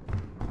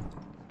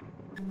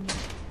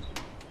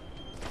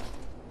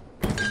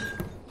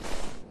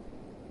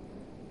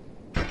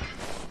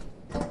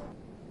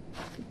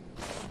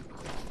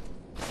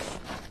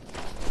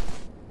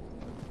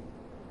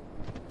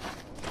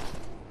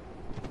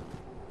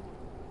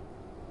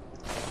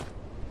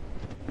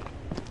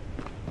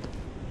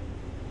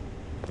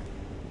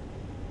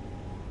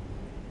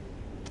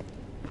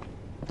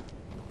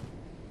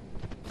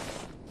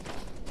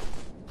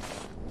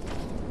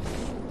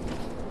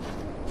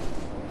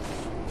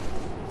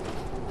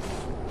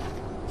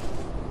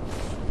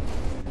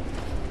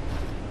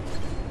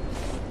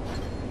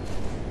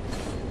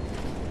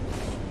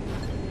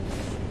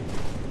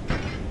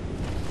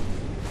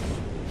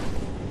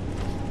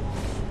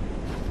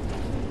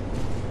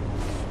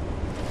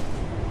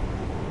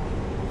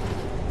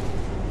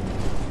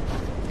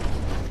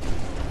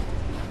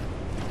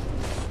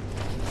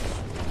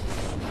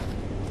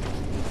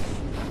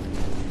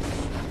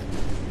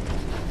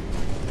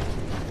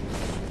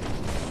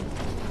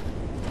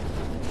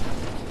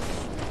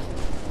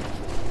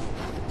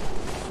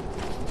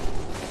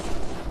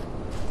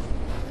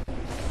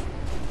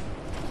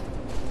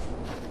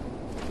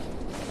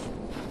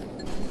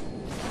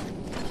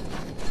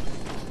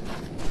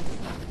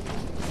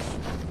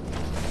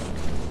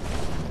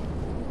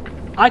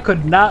 I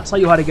could not tell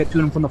you how to get to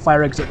him from the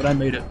fire exit, but I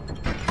made it.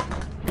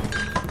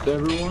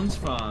 Everyone's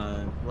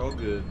fine. We're all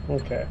good.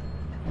 Okay.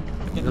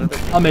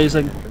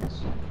 Amazing.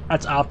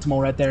 That's optimal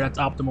right there. That's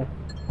optimal.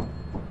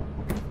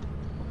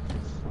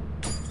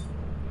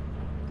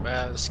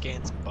 The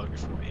scan's bugged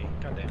for me.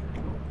 Goddamn.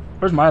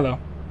 Where's Milo?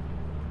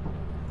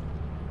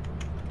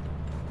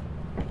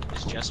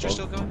 Is Jester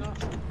still going off?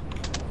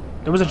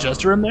 There was a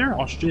Jester in there?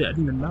 Oh shit, I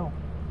didn't even know.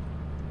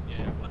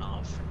 Yeah, it went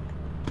off.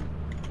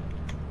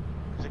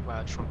 I think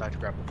I just went back to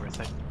grab a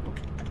birthday.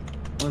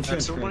 I'm trying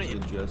so to what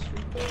transfer the Jester.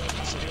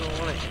 Does anyone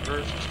want to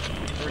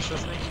inverse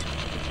with me?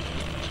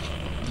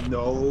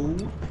 No.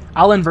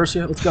 I'll inverse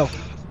you. Let's go.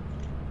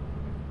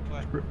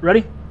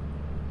 Ready?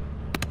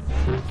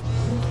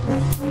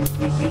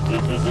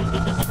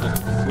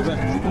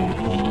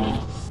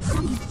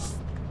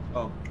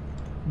 Oh.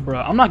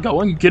 Bruh, I'm not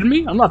going. You kidding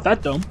me? I'm not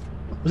that dumb.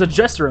 There's a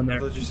Jester in I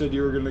there. thought you said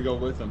you were gonna go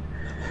with him.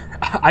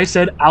 I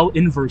said I'll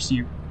inverse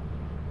you.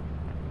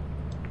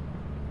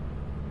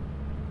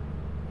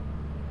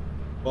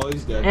 Well,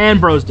 he's dead. And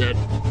bro's dead.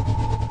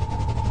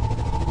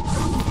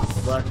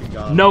 Bracken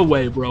got him. No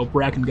way, bro.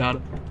 Bracken got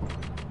it.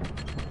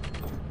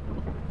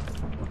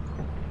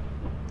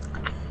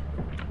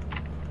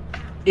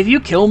 If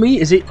you kill me,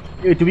 is it?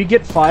 Do we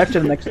get 5 to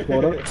the next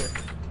quota?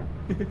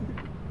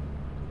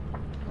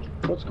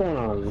 What's going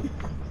on?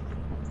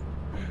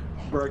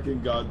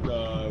 Bracken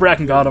got.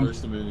 Bracken got him.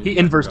 He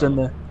inversed in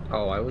there.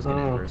 Oh, I was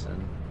gonna inverse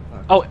in.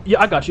 Oh yeah,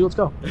 I got you. Let's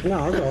go. No,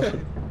 I was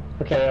awesome.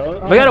 Okay,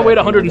 we gotta wait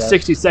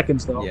 160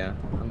 seconds though. Yeah,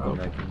 I'm going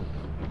back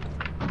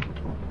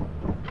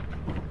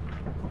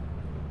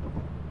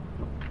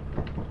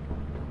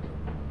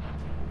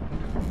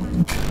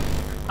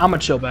I'ma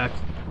chill back.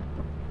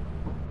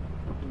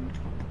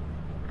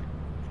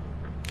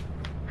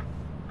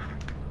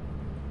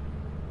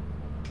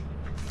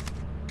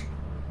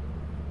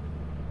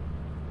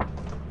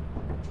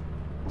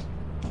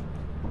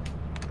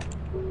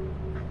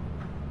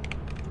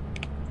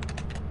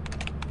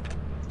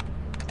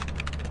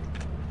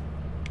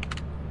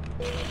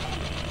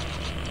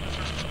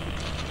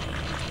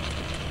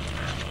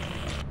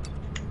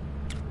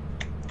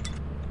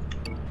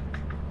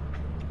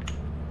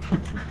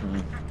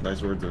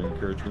 Nice words of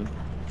encouragement.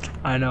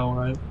 I know,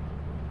 right?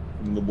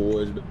 From the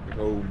boys back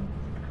home.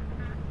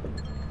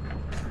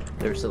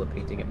 There's still a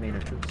painting at main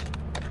entrance.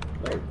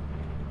 Oh.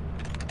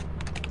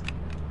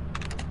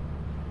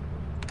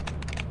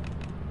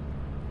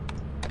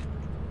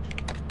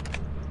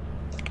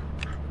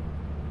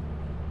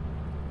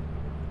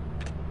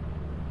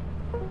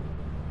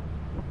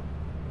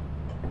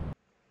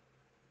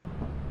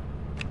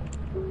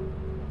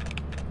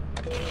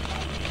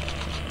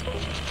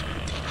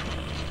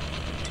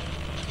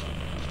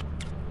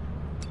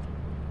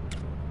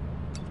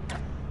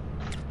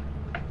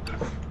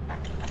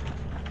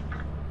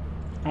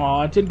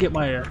 Aw, I did get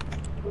my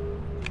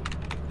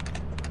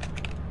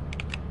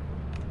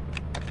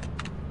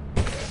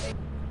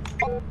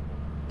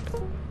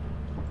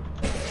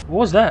What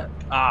was that?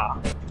 Ah.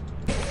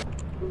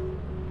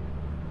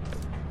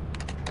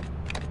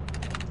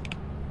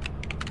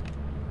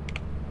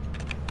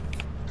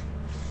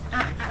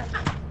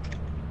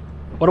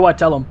 What do I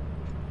tell him?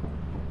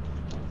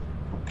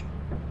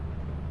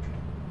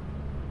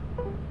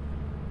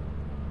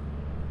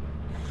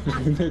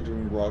 They're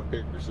doing rock,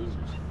 paper, scissors.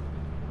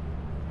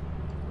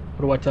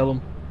 What do I tell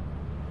him?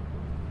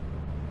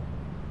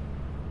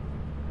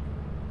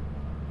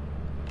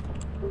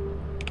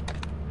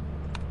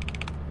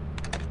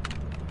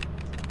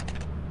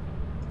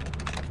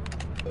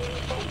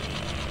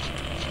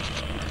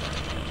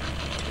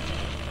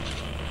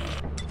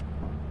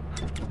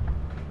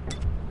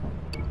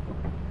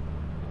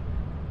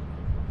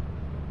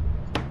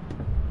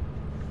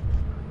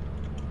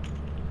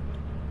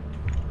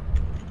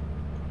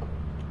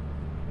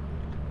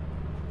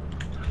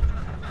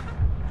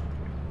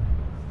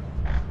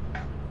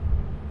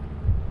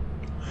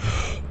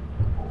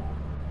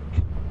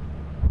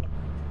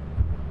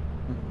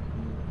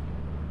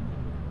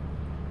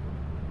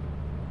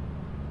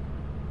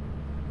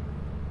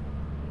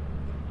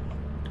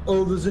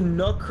 Oh, there's a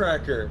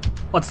nutcracker.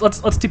 Let's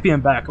TP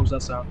him back. What was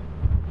that sound?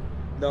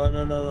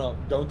 No.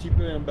 Don't TP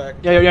him back.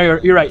 Yeah,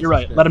 you're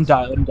right. Let him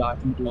die. Let him die.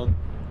 No.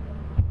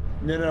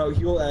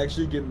 He will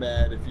actually get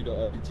mad if you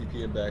don't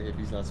TP him back if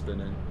he's not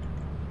spinning.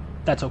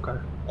 That's okay.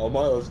 Oh,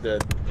 Milo's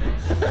dead.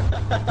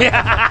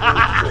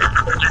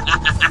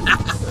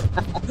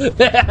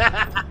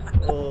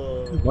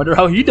 Wonder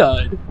how he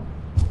died.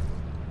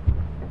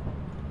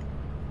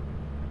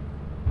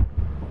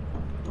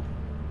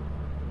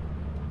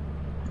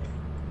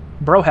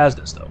 Bro has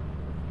this though.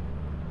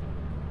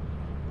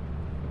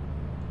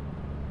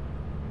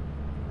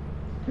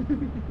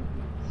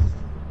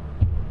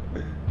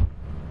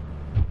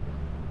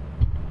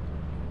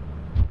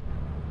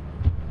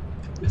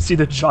 See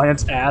the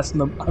giant's ass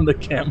on the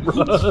camera.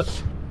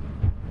 Let's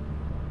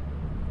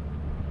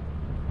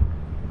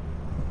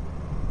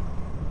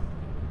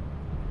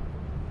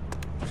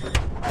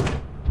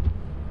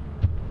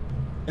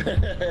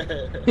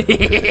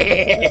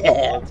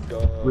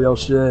go. Real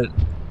shit.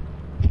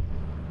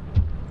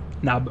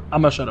 Nah,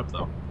 I'm gonna shut up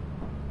though.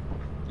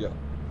 Yeah.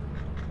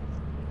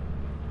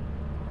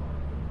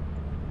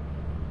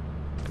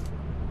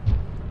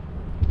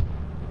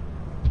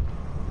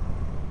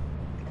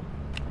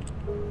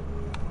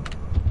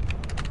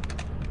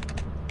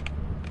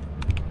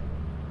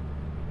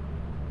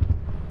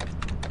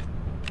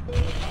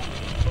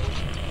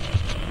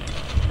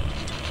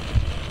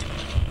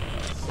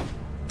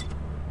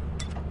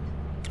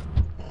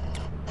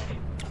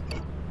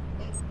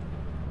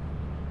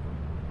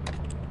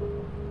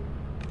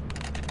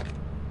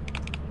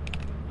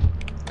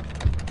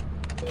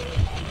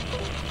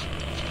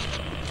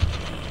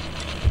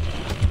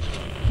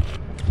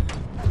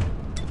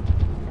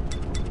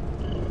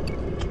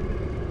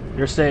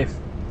 You're safe.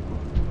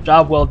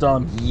 Job well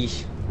done.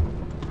 Yeesh.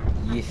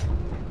 Yeesh.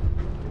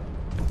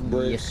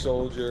 Brave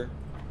soldier.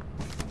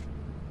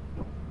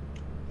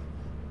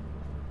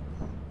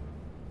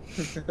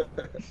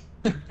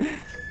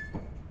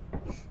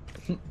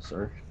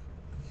 Sir.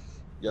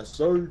 Yes,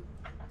 sir.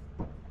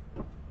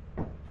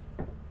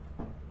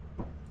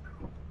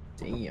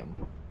 Damn.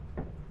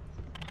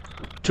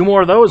 2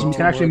 more of those and you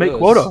can actually make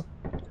quota.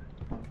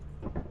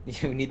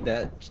 You need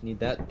that. Just need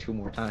that 2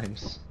 more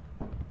times.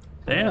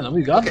 Damn, then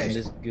we got This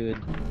this. is good.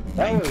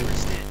 That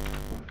was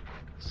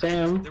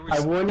Sam. I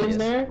went in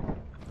there.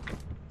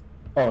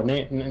 Oh,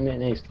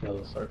 Nate's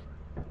killed. Sorry.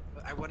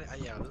 I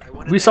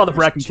went We saw the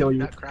bracken kill you.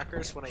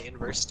 Nutcrackers when I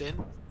inversed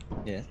in.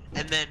 Yeah.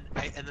 And then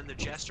the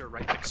jester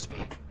right next to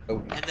me. Oh.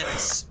 And then I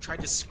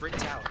tried to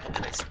sprint out, and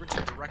then I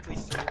sprinted directly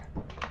through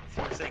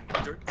the thing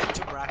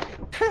into bracket.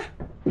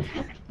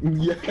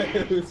 Yeah,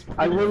 it was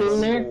I went in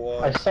there,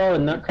 wild. I saw a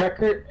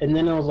nutcracker, and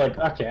then I was like,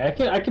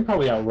 okay, I can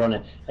probably outrun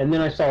it. And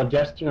then I saw a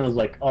jester, and I was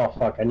like, oh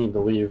fuck, I need to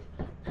leave.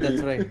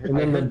 That's what I heard. And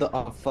I then heard the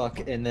oh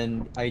fuck, and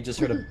then I just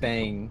heard a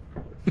bang.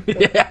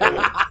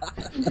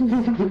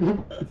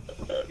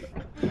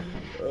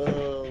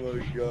 Oh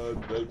my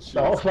god, that shit.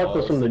 The oh fuck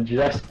was from the awesome.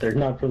 jester,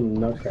 not from the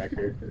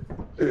nutcracker.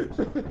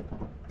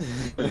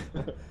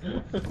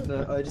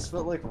 No, I just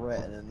felt like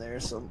ran in there.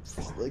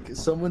 Like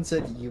someone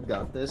said you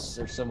got this,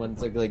 or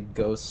someone's like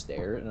go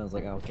stare, and I was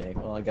like, okay,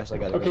 well I guess I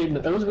gotta. Okay, go.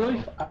 that was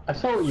really. I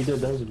saw what you did.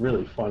 That was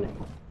really funny.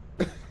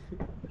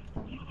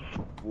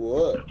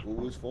 What?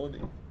 What was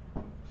funny?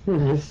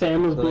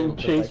 Sam was being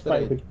chased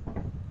by the.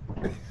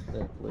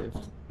 That lived.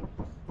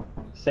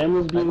 Sam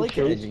was I being like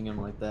chased. edging him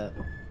like that.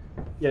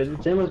 Yeah,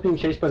 Sam was being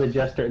chased by the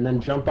jester, and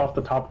then jumped off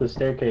the top of the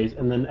staircase,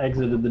 and then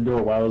exited the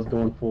door while I was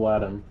going full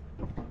at him.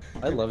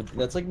 I love it.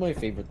 That's like my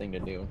favorite thing to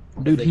do.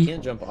 Dude, they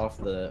can't jump off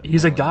the.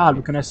 He's a god.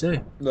 What can I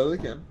say? No, they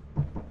can.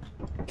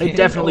 They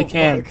definitely Oh,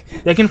 can. fuck.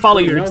 They can follow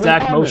your No, they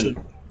exact haven't.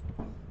 motion.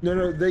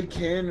 No, they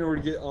can in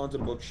order to get onto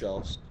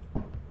bookshelves.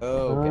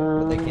 Oh, okay.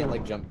 But they can't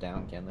like jump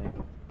down, can they?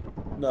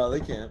 No, they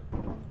can't.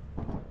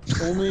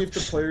 Only if the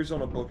player's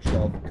on a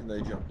bookshelf can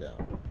they jump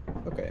down.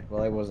 Okay.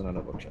 Well, I wasn't on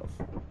a bookshelf.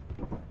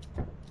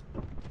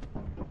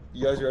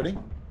 You guys ready?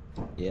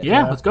 Yeah.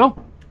 Yeah, let's go.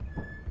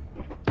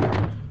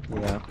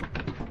 Yeah.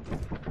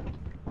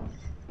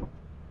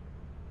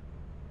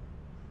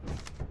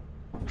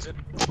 Is it?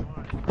 Have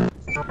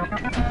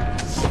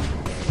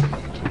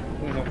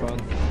fun.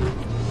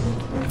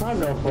 I'll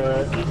go for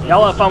it.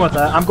 Y'all have fun with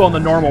that. I'm going the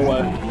normal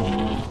way.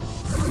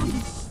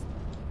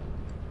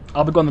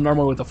 I'll be going the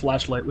normal way with a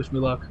flashlight. Wish me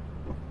luck.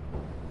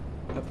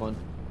 Have fun.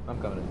 I'm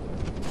coming.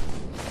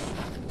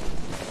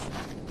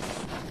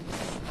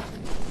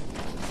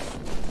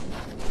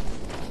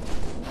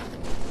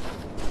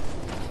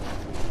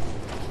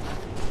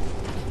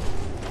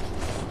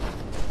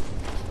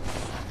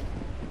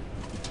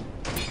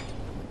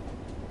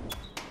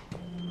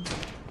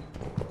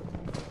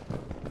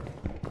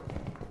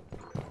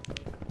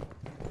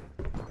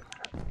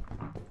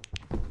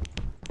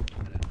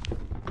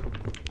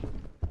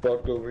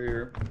 Fucked over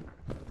here.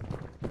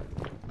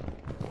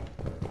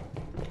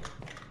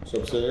 It's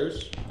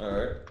upstairs?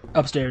 Alright.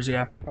 Upstairs,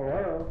 yeah.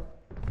 Hello.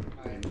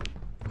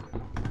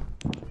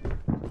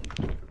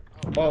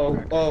 Oh.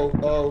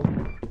 Oh,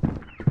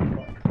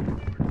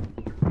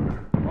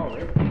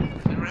 really?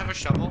 Does anyone have a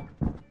shovel?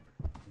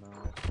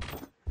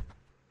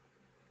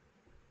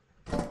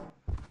 Grab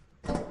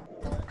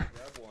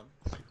one.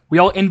 We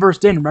all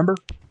inversed in, remember?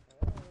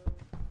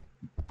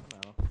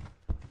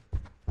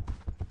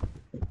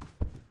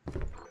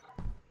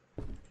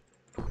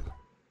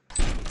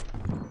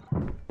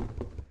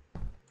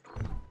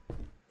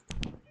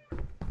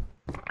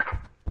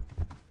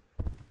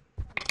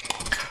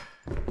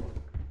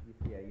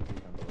 Yeah, you do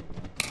remember.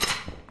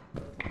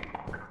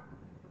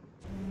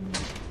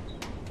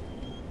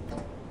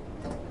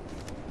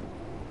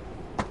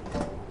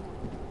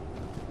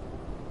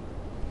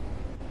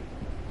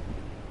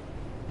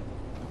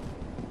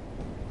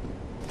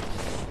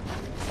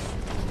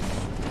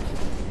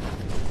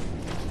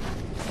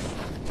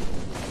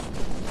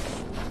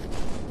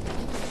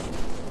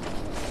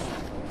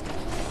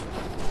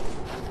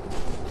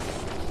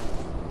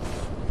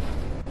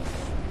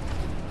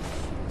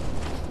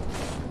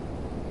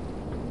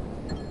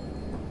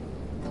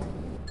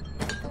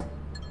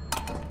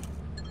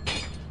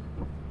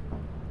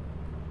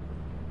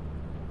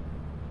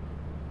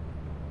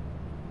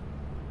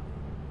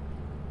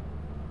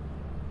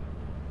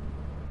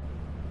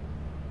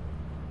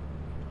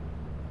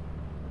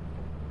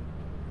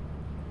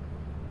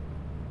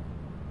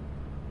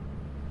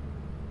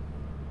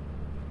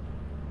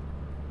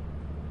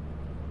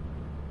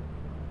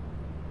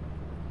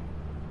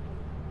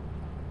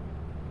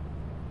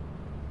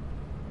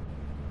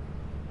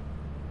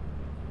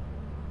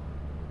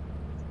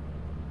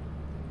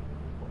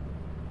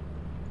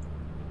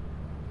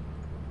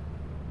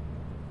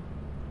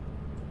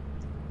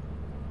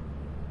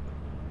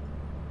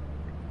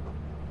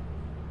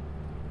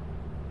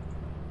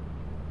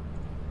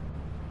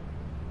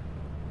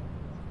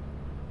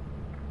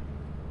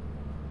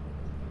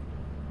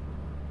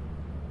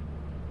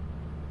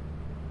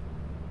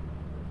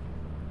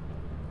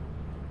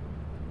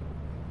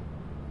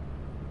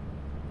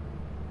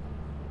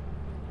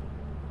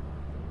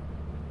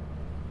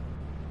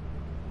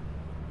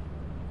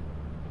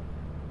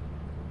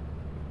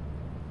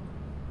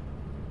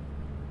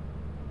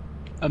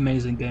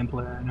 Amazing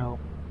gameplay, I know.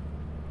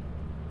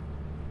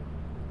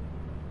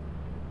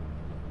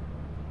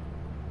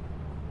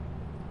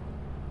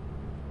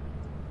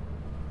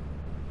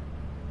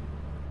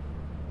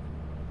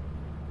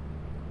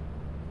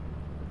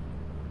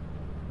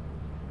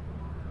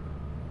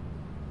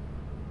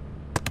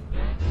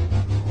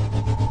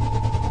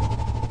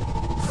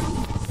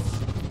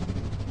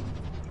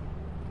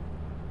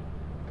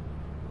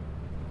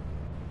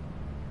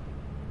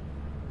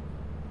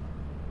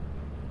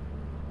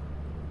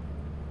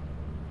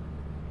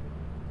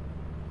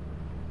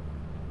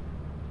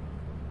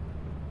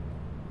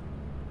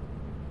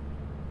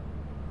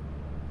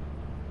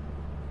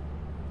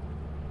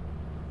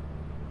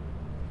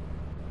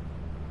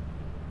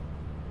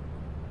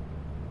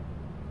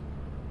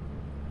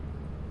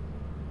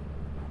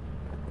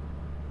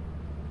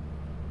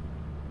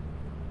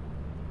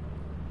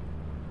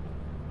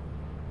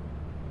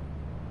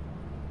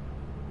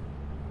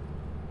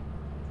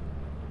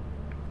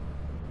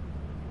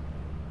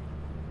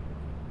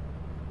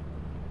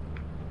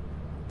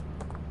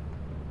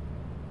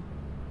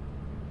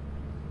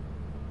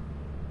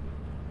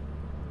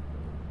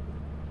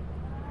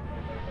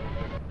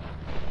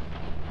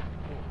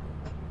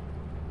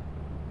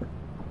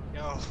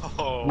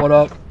 Oh. What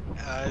up?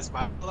 Is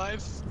Milo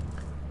alive?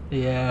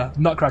 Yeah,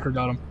 Nutcracker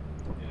got him.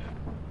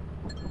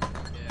 Yeah,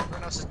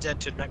 everyone else is dead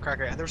to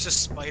Nutcracker, and there was a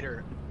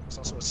spider. There's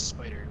also a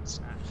spider. It's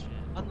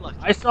unlucky.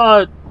 I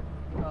saw.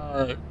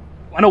 I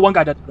know one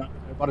guy died to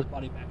Nutcracker. I brought his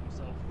body back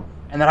himself,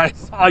 and then I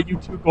saw you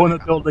two go in the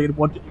building and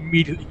one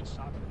immediately get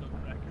shot by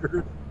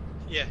Nutcracker.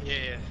 Yeah.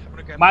 I'm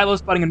gonna grab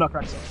Milo's fighting a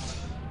Nutcracker.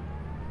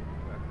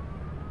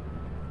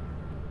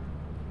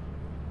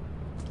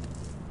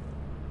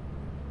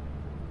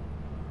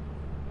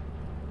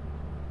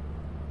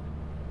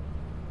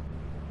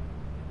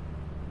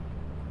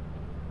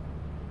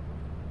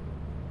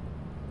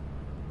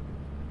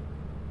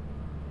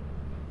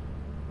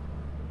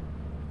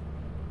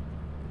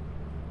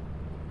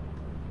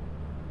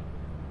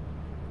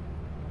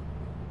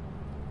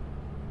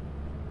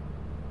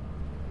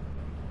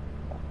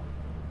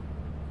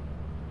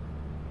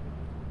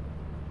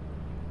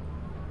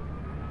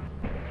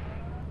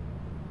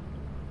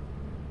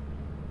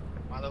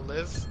 Milo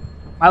live.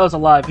 Milo's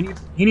alive.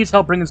 He needs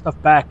help bringing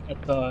stuff back at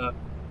the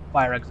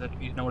fire exit.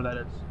 If you know where that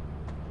is.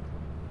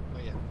 Oh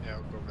yeah,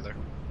 I'll go over there.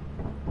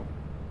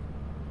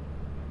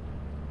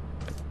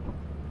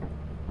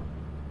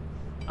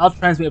 I'll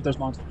transmit if there's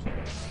monsters.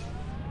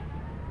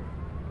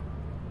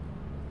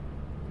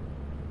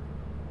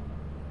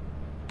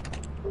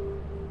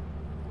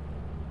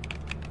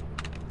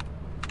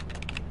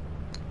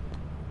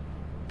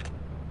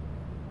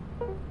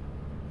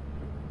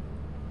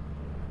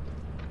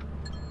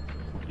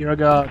 Here I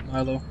got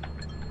Milo.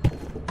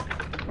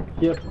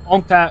 Yep.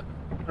 Olmcat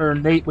or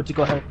Nate went to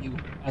go help you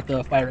at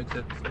the fire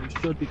exit, so you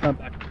should be coming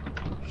back.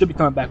 Should be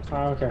coming back.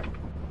 Oh, okay.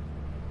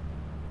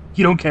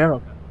 You don't care?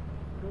 Okay.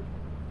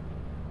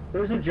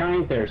 There's a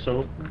giant there,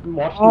 so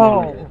watch the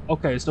Oh,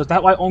 okay. So is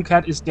that why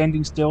Olmcat is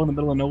standing still in the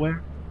middle of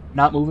nowhere,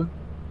 not moving?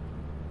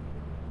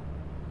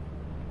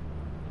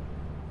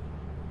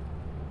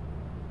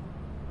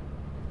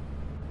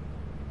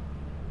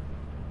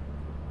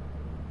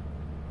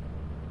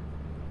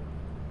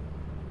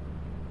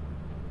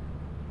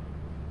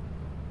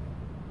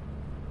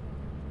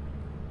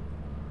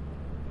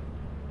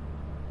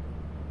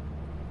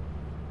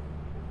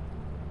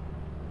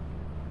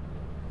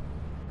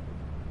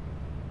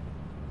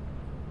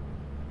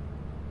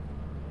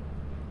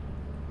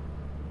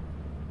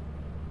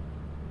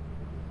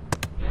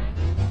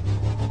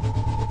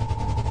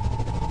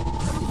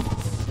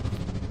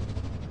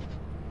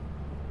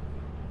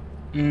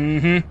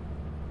 Mm-hmm.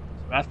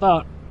 That's what I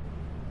thought.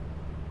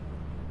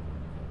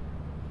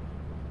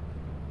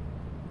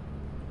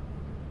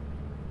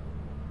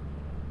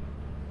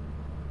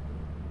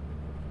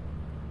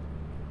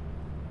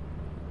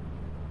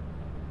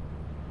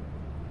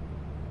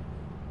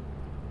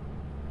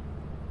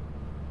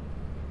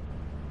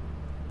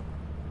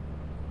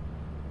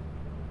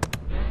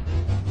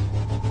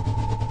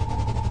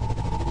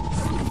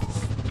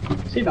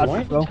 See, Gotcha, why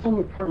did bro. you tell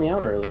me to put me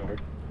out earlier?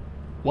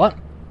 What?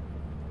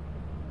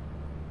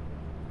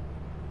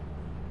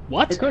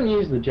 What? I couldn't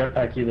use the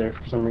jetpack either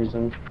for some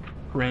reason.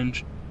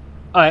 Cringe.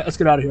 Alright, let's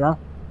get out of here, huh?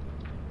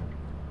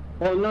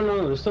 Well,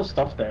 no, there's still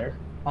stuff there.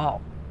 Oh.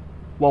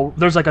 Well,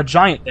 there's like a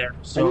giant there,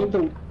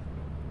 so...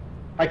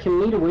 I can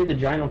lead away the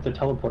giant with the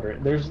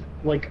teleporter. There's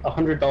like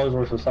 $100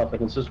 worth of stuff,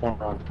 and it's just one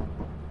run.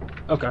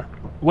 Okay.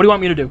 What do you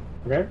want me to do?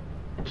 Okay?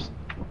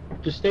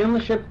 Just stay on the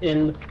ship,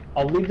 and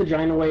I'll lead the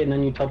giant away, and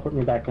then you teleport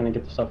me back, and I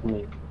get the stuff and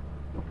leave.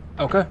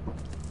 Okay.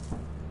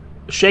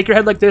 Shake your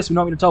head like this, we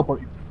want me to teleport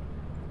you.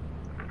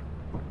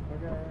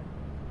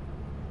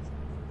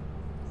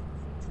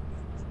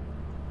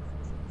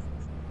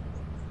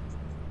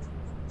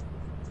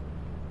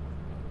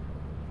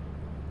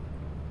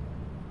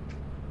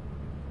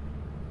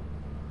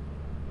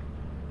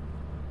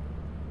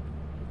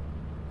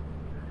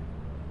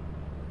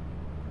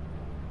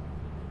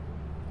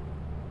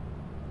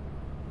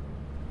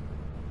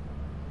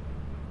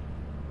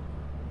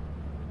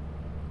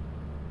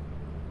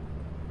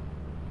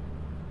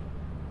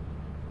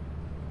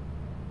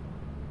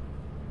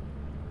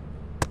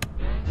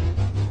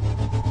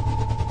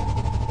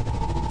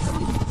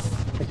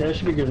 Okay, that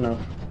should be good enough.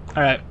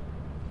 Alright.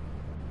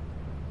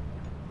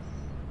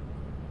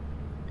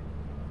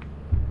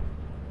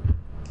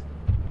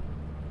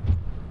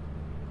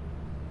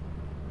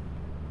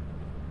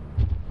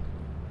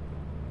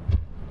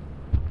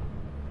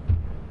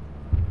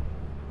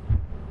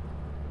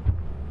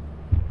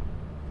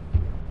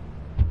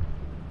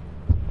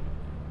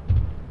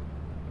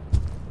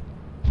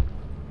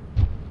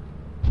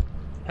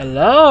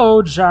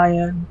 Hello,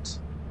 giant.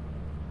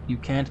 You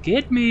can't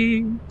get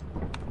me.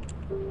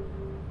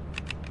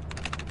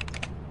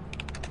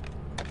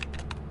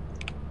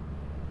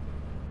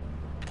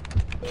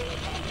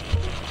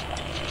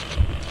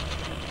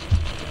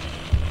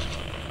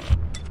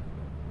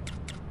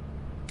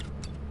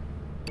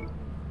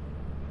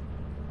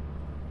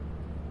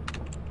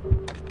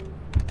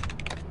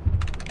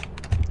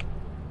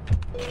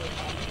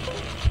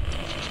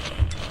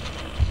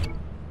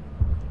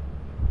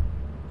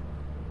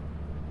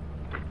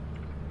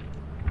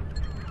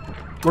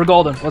 We're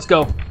golden. Let's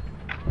go.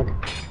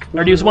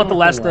 Or do you just want the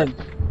last thing?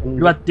 Do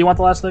you want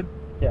the last thing?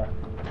 Yeah.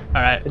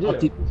 All right. I do.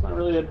 It's not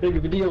really that big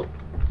of a deal.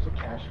 It's a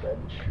cash reg.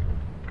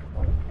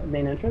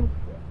 Main entrance?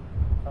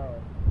 Oh.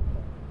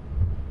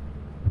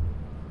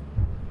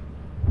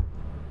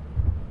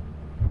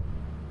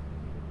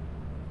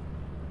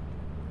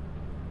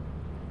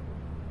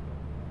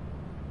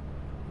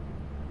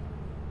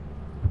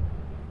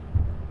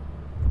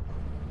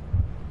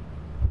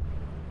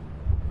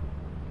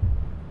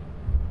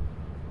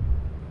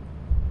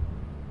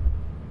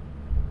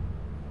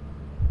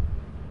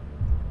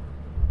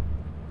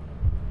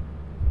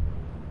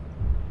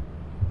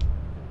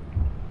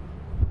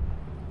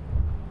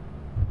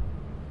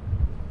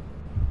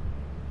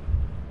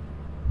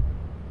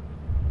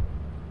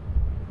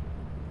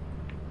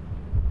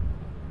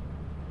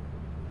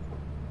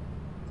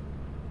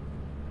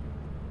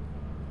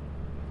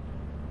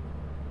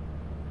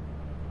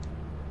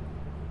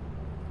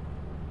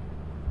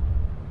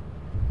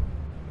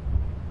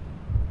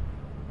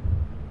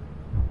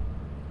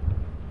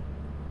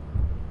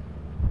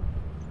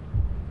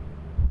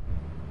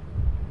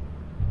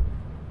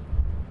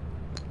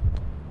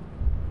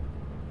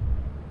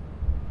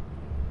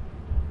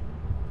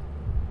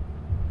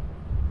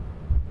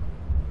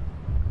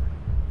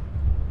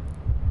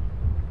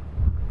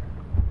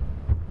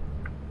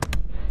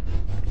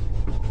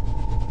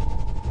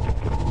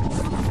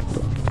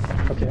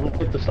 Okay, I'm gonna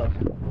pick this up.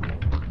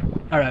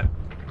 All right.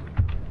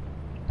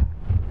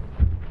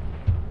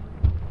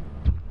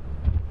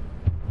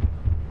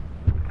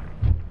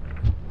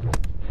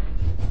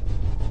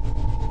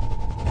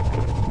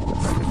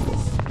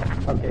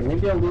 Okay,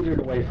 maybe I'll lead it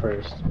away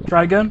first.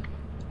 Try again.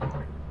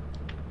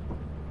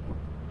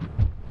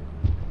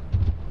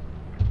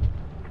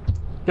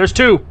 There's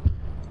two.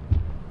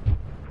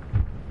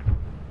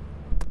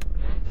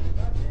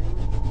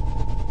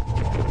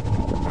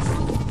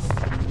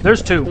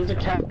 There's two. There's a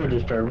cash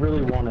register. I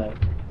really want it.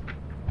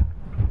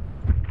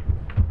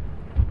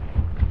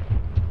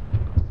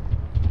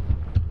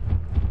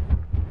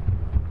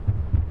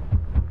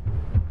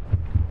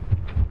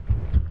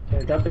 Okay,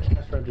 I got the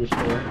cash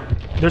register.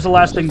 There's the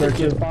last thing there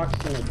There's a too. gift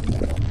box and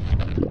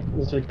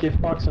there's a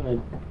gift box and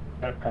a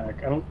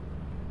backpack.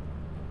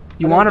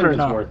 You want it or it's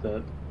not? worth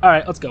it. All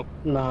right, let's go.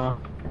 Nah.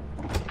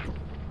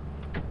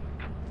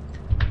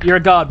 You're a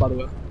god, by the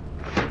way.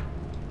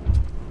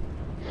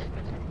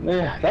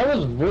 Yeah, that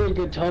was really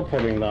good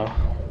teleporting though.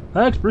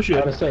 Thanks, appreciate I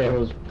it. gotta say, it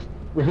was.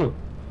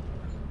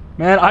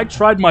 Man, I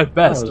tried my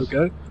best. That was-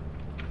 Okay.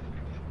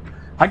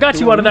 I got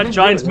you out of that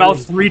giant's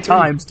mouth 3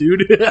 times,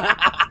 dude.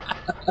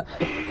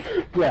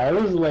 Yeah, I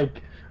was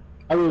like,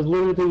 I was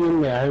literally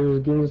in there. I was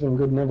getting some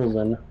good nibbles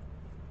in.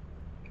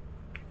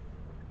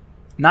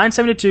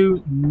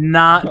 972,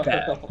 not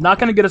bad. Not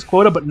gonna get us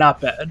quota, but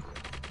not bad.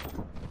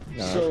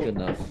 No, So, that's good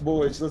enough.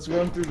 boys, let's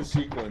run through the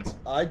sequence.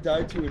 I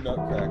died to a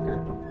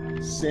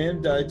nutcracker.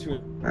 Sam died to a...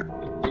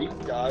 Nate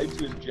died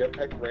to his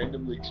jetpack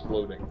randomly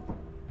exploding.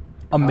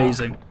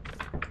 Amazing.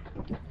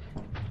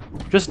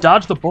 Just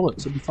dodge the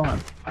bullets, it'll be fine.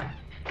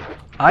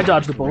 I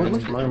dodged the bullet.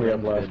 What's mine we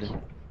have left?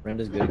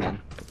 Renda's good again.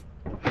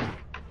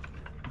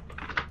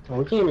 Oh,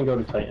 we can't even go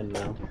to Titan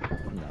now.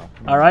 No.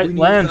 All right, We need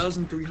land.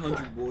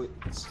 1,300 boys.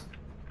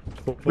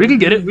 We can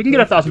get it. We can get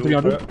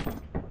 1,300.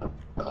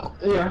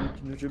 Yeah.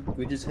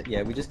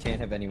 We just can't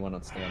have anyone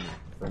on stand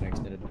for an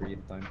extended period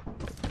of time.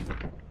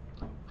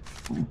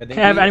 I think Can't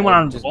have we anyone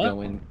all on just what?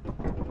 Go in.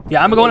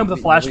 Yeah, I'm going in with a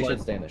We flashlight.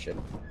 should stay in the ship.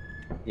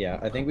 Yeah,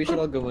 I think we should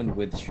all go in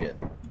with shit.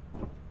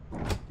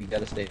 We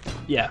gotta stay.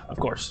 Yeah, of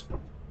course.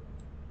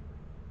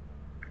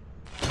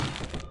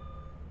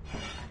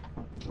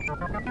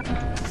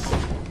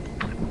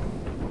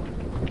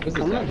 What's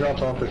I'm this gonna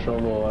drop off the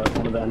shovel at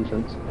one of the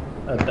entrance.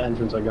 At the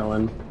entrance I go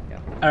in.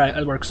 All right,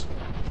 that works.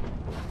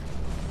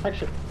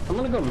 Actually, I'm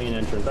gonna go main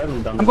entrance. I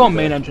haven't done. I'm going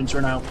main entrance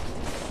right now.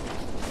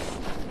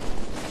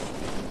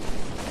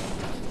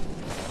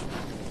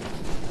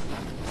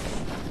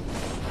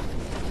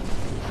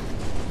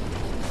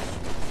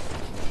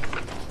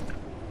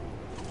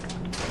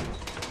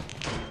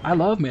 I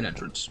love main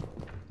entrance.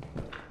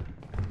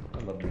 I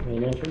love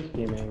main entrance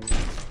gaming.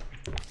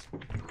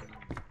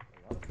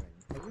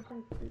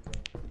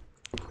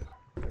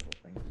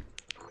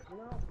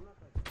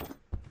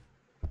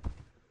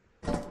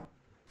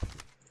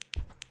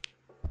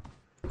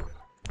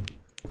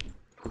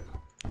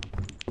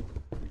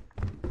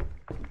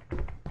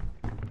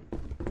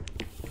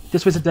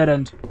 This was a dead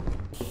end.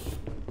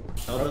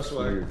 Oh, this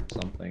way. Or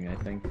something, I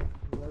think.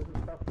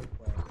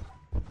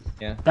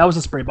 Yeah. That was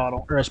a spray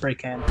bottle or a spray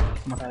can. On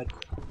my head.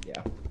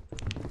 Yeah.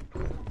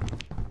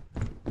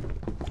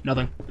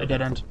 Nothing. A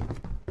dead end.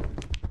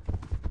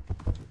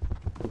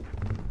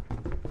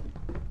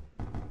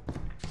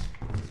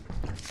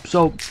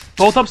 So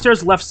both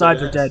upstairs left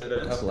sides are dead.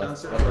 Up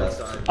left. Up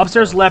left.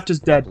 Upstairs left is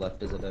dead. Up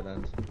left is a dead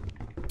end.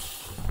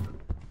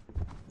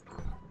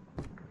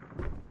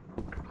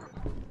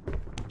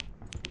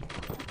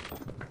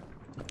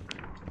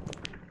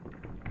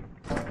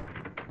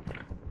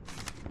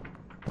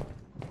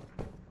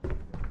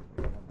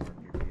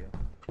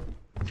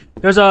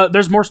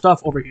 There's more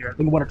stuff over here. I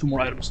think 1 or 2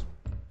 more items.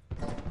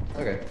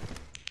 Okay.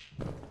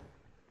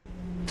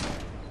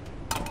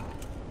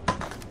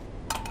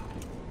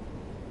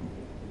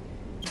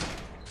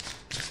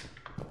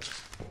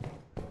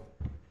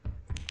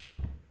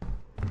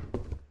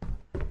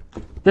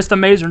 This the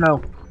maze or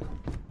no?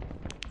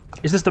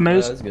 Is this the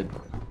maze? That's good.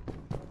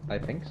 I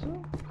think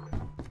so.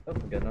 Oh,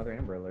 we got another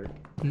Amber Alert.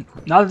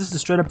 Now this is a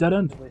straight up dead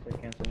end. Please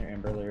cancel your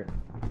Amber Alert.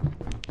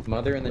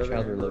 Mother and the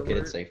child were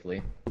located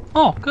safely.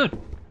 Oh, good.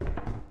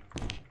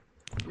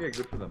 Yeah,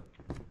 good for them.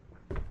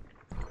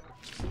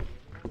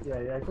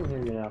 Yeah, I can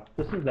hear you now.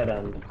 This is dead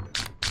end.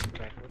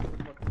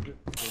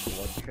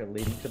 Blood trail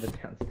leading to the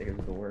downstairs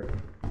door.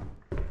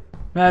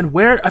 Man,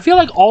 where? I feel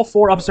like all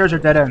 4 upstairs are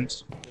dead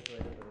ends.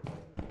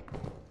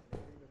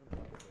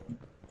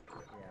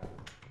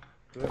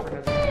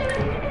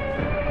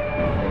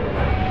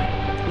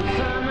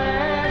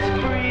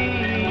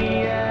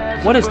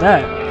 What is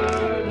that?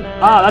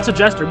 Ah, that's a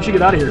jester. We should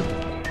get out of here.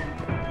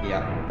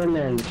 Yeah. Go in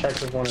there and check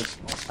if one is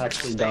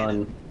actually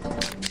done.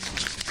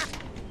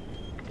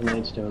 The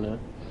mate's doing it.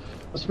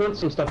 Let's bring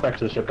some stuff back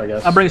to the ship, I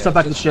guess. I'm bringing stuff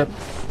back to the ship.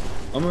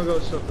 I'm gonna go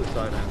stuff the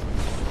side end.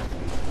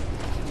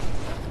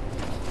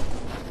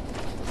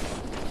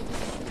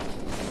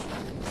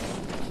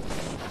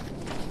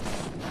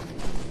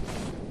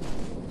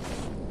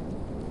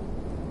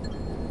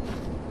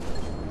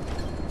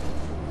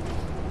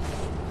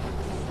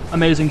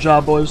 Amazing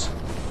job, boys.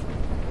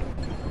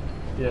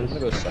 Yeah, I'm gonna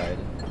go side.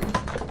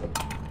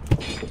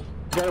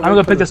 I'm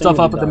gonna pick this stuff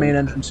up at the main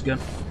entrance again.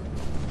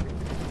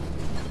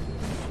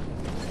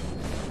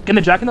 Can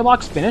the Jack in the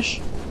Box finish?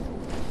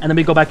 And then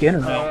we go back in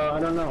or no? I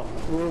don't know.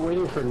 We're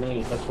waiting for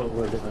Nate. That's what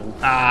we're doing.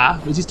 Ah,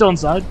 is he still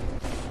inside?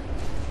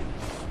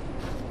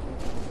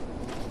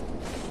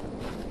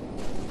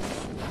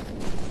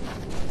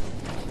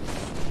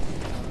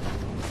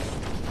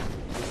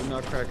 There's a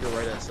nutcracker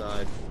right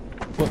outside.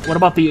 What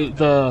about the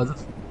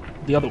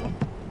other one?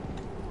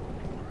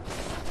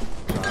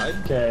 Side?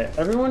 Okay,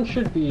 everyone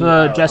should be.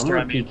 The jester,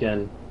 I'm gonna peek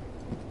in.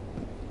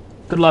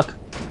 Good luck.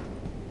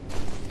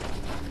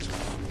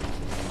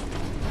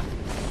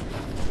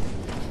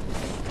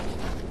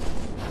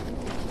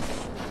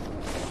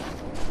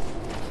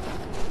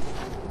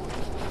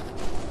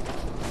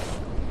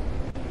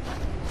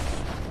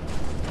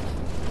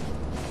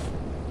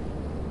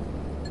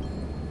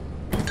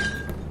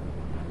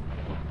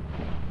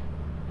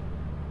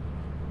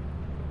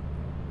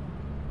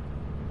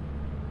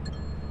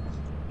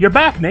 You're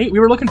back, Nate. We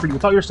were looking for you. We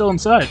thought you were still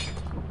inside.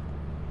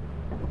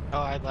 Oh,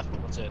 I left.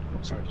 What's it?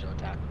 Sorry to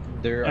attack.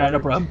 There Yeah, are no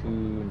problem.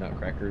 2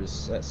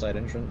 nutcrackers at side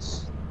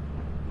entrance.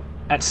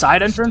 At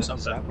side entrance? I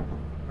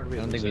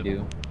don't think we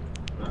do.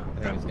 I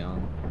think he's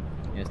gone.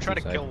 Yeah, it's Try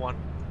to side. kill one.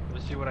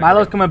 Let's see what I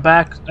Milo's can coming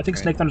back. I think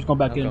Right. Snake Thunder's going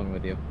back I'm in. going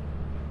with you.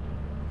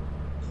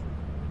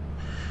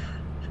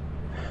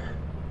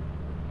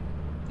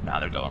 Nah,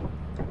 they're going.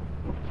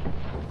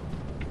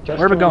 Jester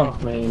Where are we going?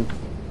 off main.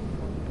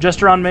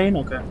 Jester on main?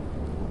 Okay.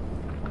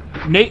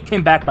 Nate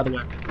came back, by the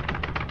way.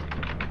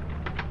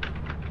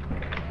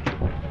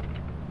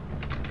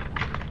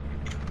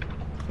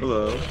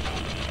 Hello.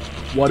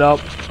 What up?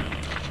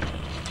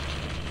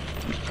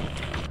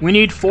 We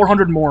need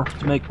 400 more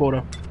to make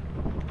quota.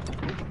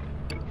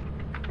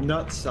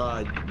 Nut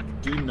side.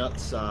 Do nut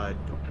side.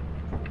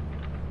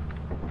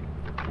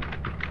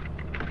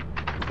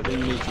 I think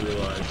you need to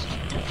realize.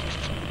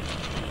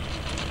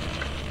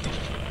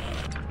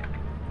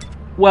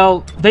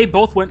 Well, they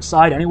both went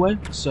side anyway,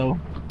 so...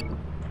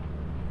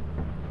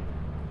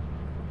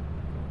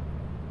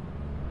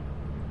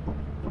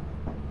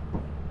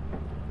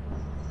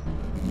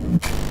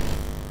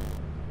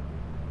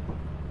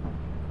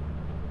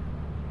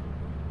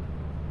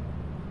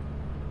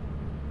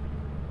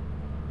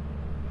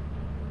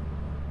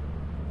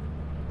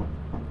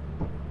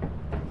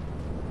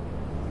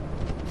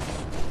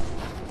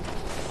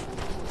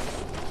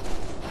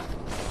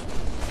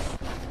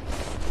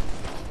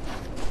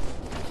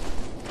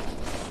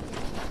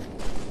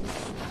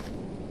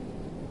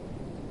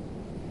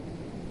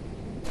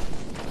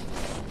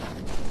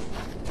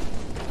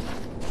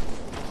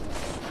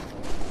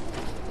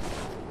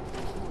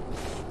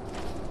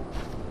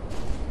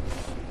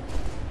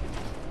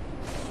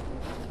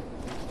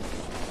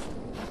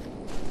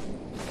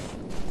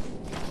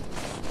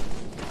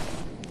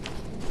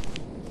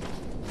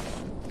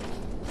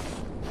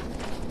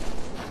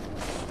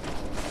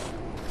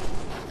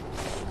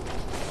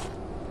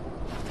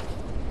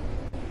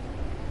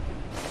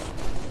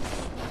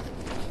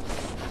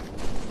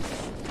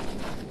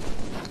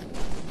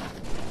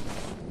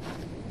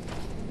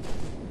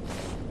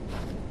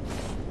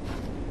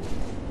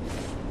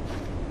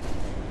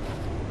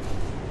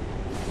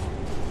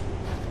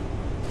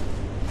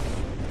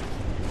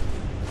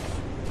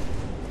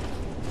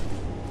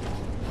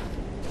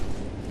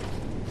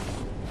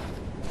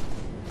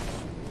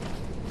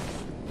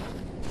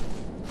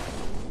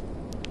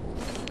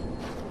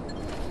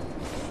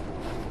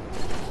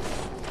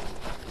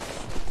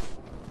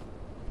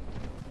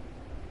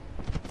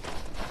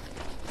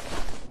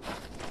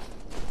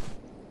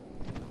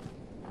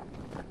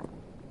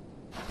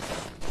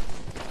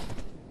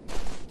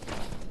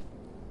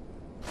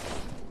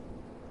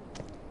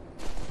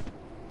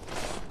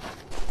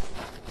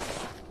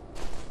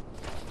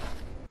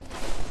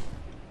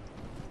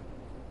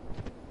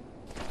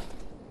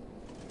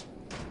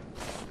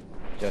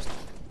 Just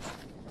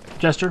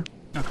Jester?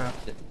 Okay.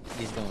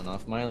 He's going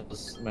off.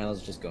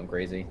 Miles just going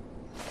crazy.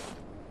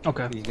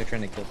 Okay. He's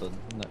trying to kill the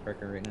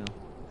nutcracker right now.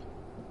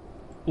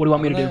 What do you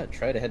want me to do?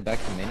 Try to head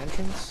back to main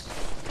entrance?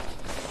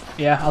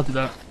 Yeah, I'll do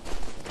that.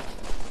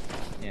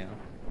 Yeah.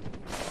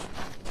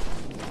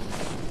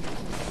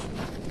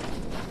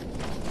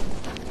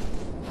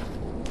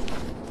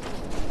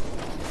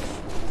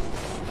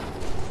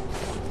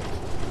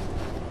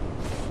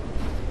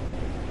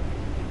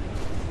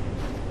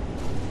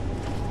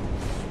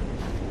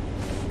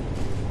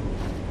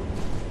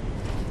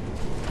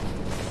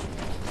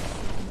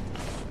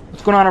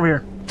 What's going on over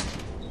here?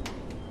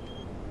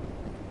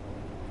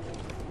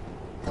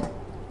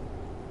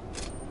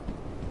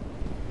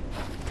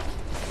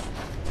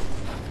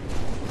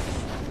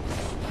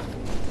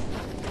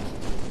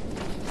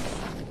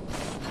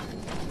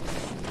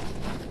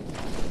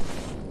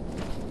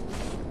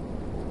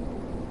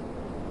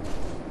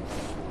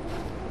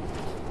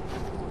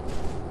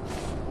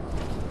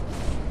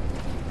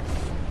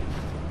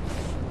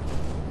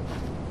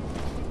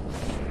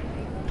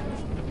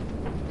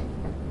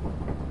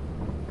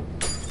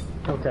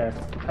 Okay,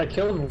 I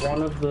killed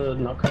one of the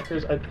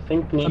nutcrackers. I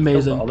think Nate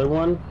Amazing. killed the other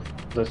one.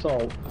 I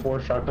saw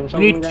 4 shotgun shells.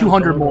 We need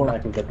 200 more. Go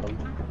back and get them.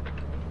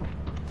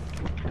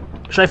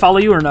 Should I follow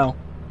you or no?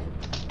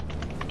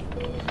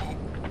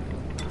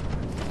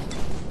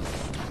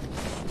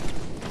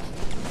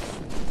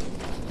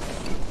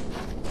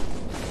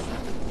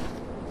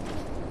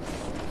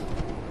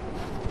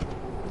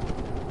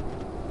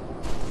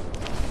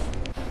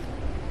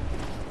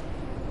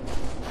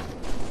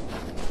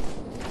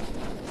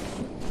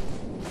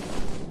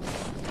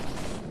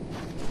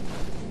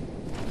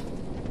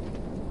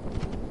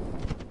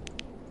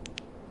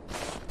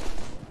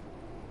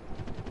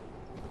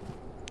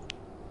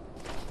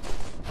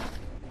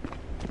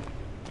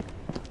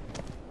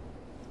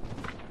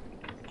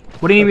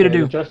 What do you need me to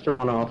do? The Jester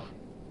went off.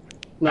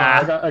 No,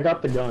 I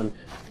got the gun.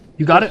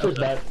 You got it? There's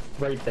that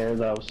right there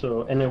though.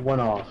 So and it went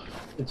off.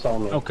 It saw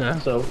me. Okay.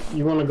 So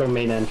you want to go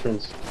main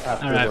entrance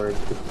afterward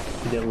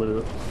to get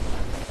loot.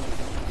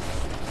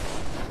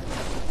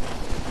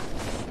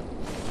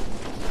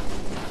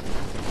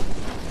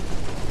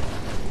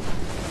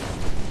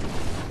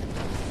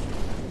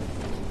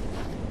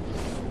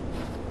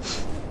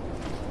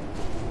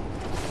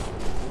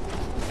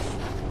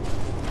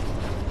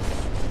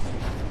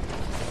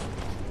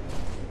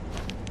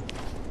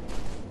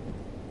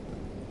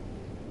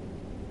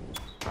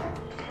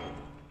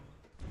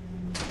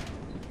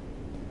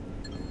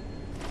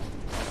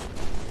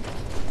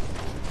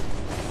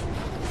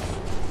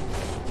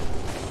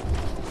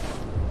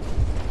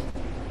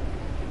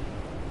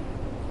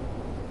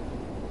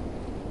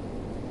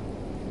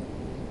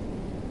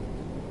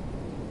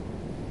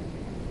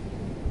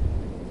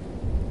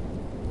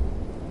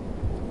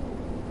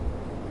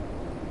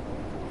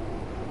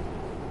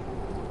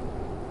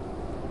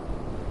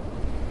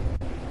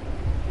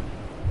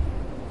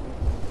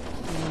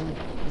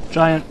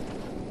 Giant.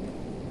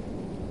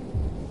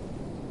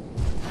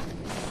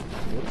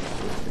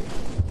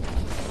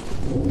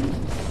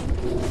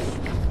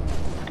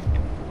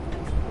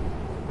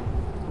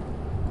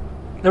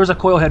 There was a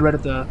coil head right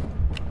at the...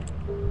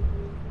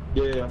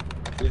 Yeah.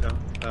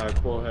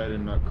 Coil head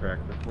and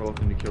nutcracker. We're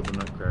looking to kill the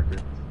nutcracker.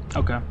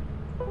 Okay.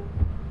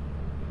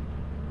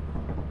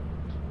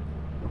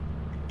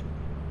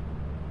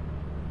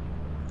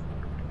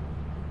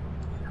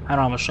 I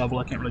don't have a shovel,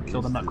 I can't really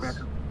kill the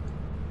nutcracker.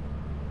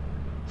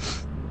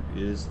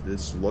 Is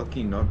this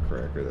lucky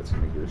nutcracker that's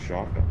gonna get a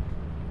shotgun?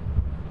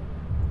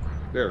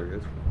 There he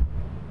is.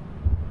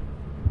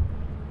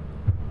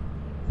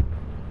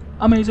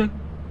 Amazing.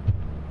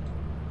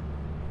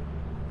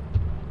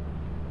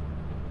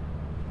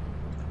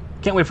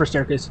 Can't wait for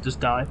Staircase to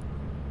just die.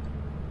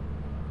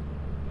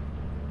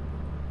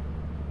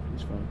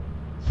 He's fine.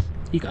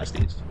 He got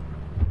these.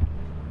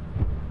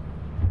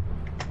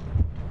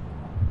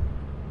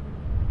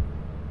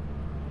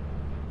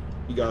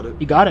 You got it.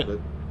 You got it.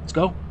 Let's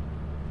go.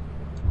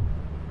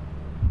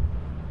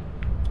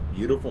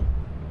 Beautiful.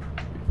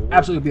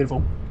 Absolutely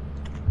beautiful.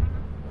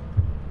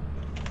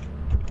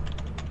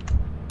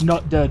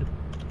 Not dead.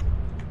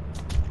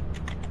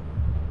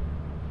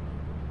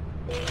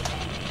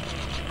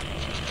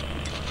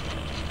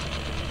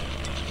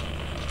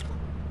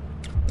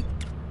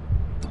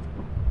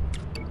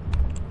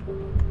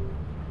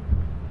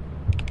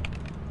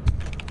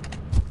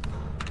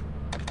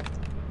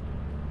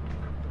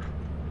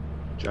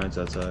 Giant's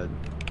outside.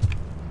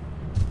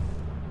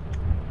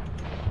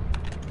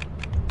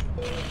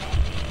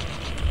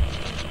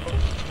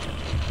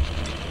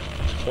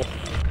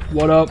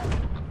 What up?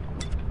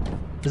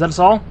 Is that us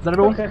all? Is that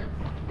everyone? Okay.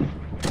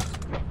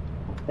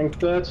 I think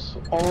that's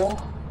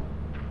all.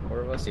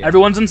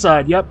 Everyone's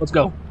inside. Yep, let's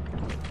go.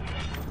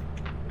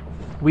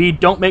 We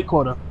don't make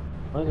quota.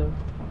 Okay.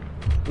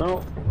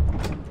 No.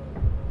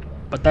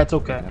 But that's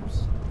okay.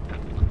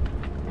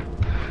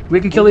 We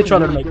can kill each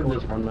other to make quota.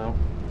 This one now.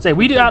 Say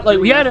we did not like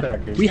we had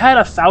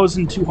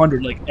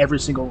 1,200 like every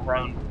single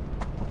round.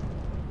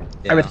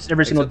 every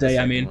single except the day. I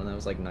second mean, one, that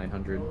was like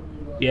 900.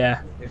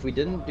 yeah, If we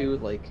didn't do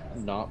like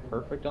not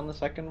perfect on the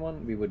second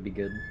one, we would be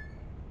good.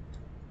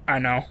 I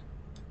know.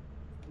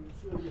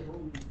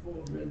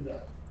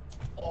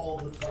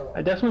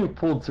 I definitely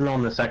pulled through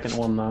on the second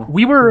one though.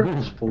 We were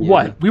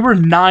Yeah. We were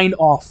 9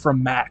 off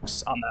from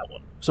max on that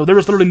one. So there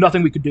was literally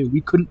nothing we could do.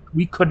 We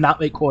could not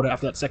make quota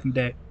after that second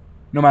day,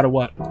 no matter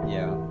what.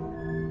 Yeah.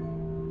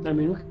 I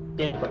mean,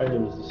 yeah, for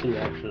items to see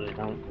actually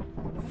how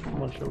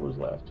much it was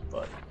left,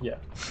 but yeah.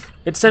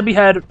 It said we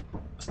had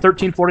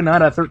 1349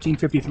 out of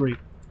 1353.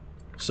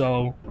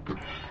 So.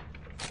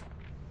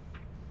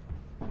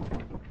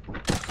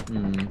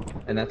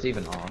 And that's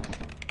even off.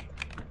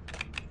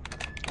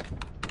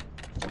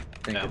 I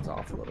think it's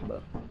off a little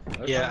bit.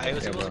 Okay. Yeah, I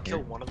was able to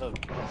kill one of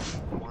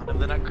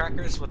the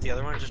nutcrackers, but the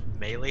other one just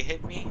melee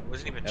hit me. It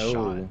wasn't even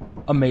shot.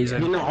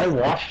 Amazing. You know, I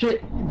watched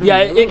it. Yeah,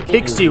 it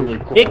kicks you. Really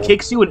cool. It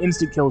kicks you and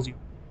instant kills you.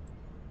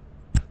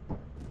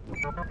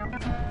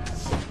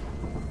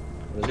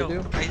 What does it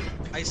do?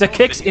 I The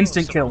kicks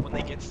instant kill. When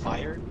they get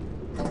fired,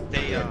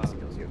 they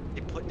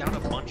put down a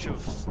bunch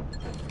of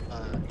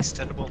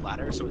extendable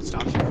ladders so it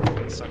stops you from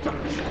getting stuck on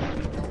the ship.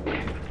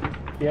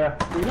 Yeah,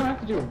 you don't have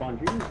to do a bunch.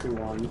 You can just do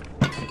one.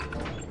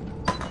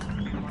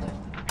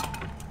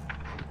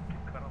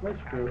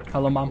 That's true.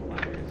 Hello, Mom.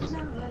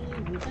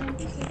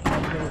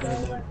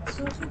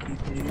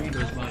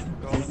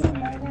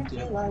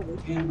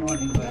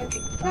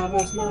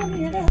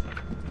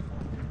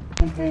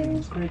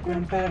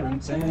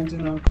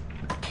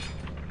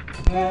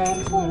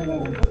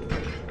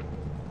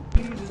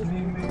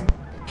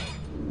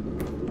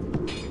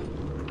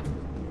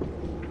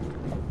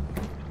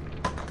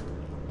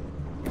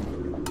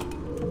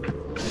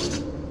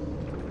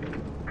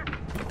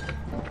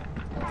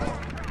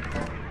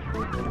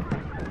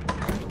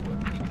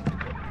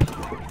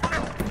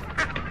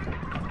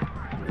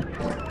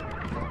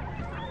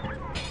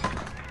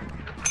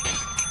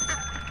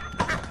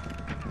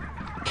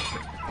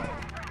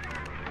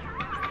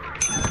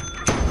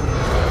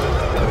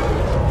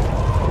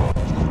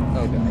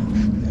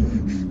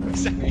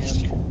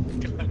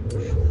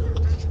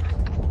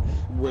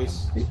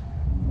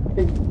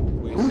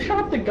 Who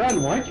shot the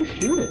gun? Why'd you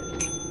shoot it?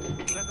 That'd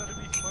be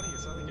funny.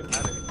 It's not like it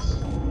matters.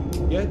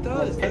 Yeah, it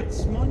does.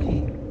 That's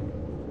money.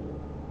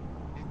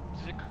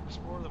 Does it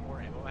cost more the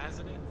more ammo it has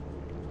in it?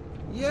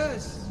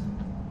 Yes.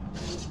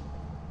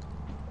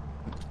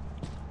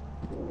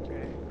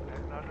 Okay, I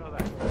did not know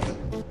that.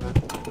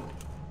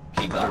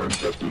 Keep our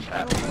objectives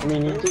happy. I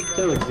mean, you did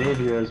kill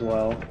Xavier as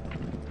well.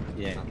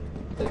 Yeah.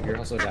 Xavier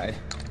also died.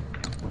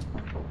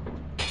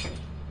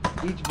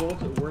 Each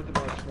bolt is worth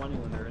about 20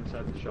 when they're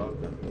inside the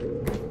shotgun.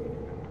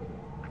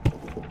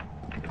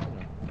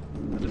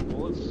 Are the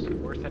bullets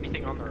worth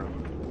anything on their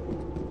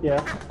own? Yeah.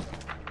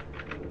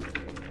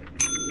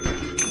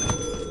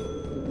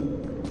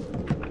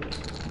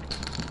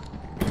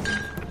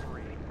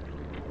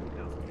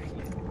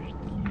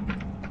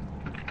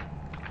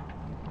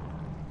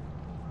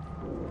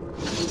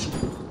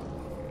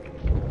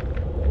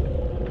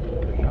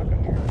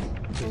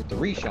 There's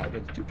 3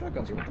 shotguns, 2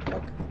 shotguns here, what the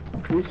fuck?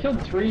 We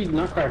killed 3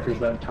 nutcrackers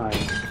that time.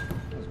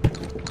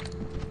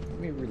 Let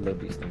me reload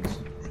these things.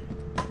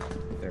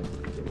 There.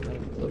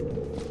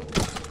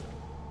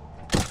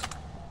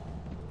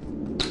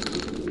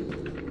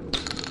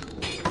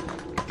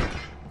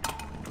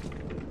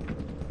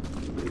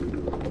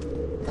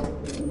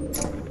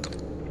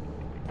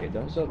 Okay,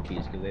 don't sell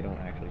keys because they don't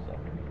actually sell.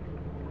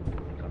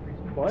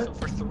 What? So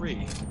for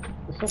 3.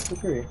 It's not for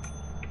 3.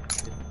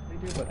 They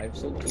do, but I've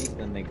sold keys,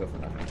 then they go for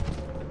nothing.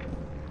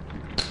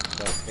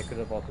 So they could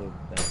have also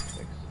been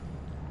 6.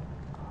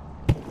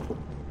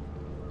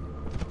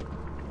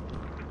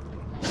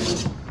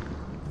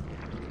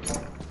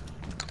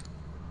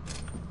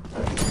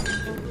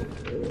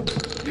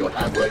 Your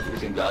hard work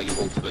is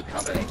invaluable to the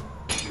company.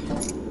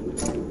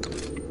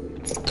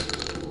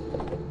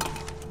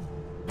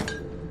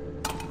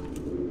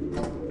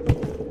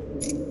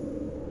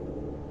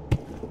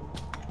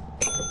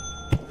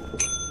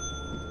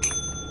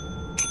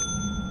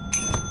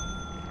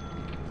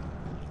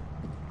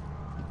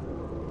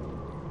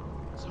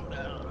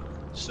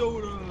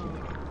 Soda!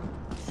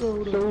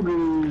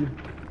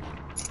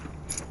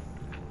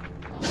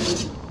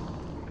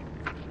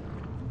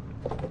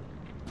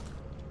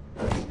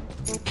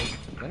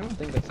 I don't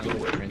think that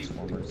sounds like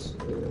Transformers.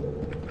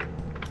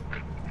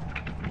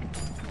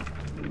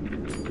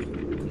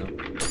 No.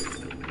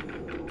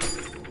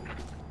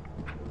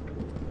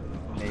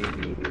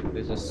 Maybe.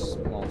 There's a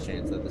small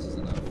chance that this is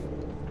enough.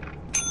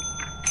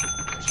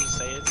 Should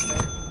say it's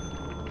there.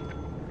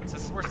 It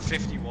says it's worth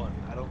 51.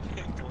 I don't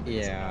think.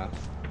 Yeah.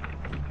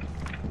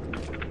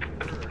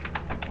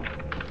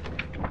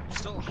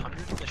 Still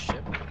 100 in the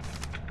ship.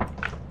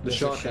 The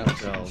shotgun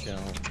shells.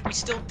 We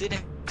still did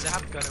have a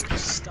zap gun. It was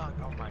just stuck.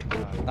 Oh my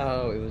god.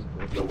 Oh, it was.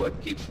 Your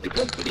work keeps the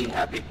company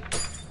happy.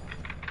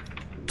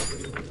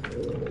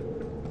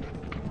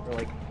 We're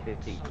like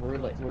 50.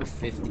 We're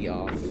 50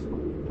 off.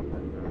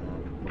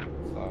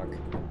 Fuck.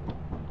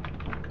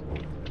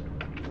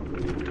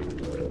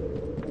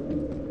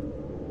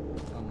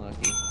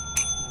 Unlucky.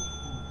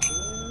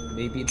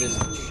 maybe this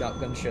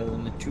shotgun shell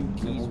and the 2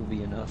 keys will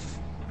be enough.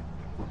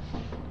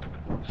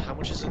 How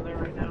much is in there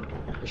right now?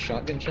 The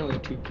shotgun shell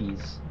and 2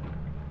 keys.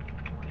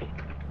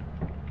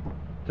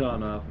 Still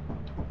enough.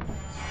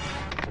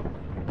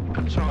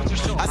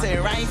 I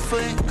said right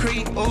foot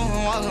creep,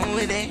 oh, walking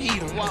with that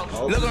heater.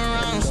 Look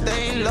around,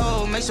 stay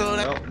low, make sure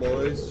that.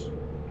 Well, boys,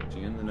 see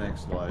you in the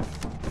next life.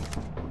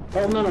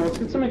 Oh no, let's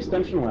get some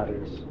extension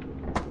ladders.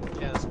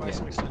 Yeah, let's buy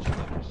some extension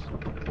ladders.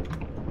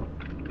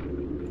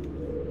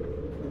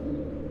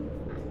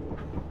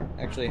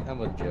 Actually, I'm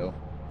with Joe.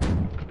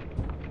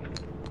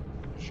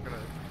 Just gonna...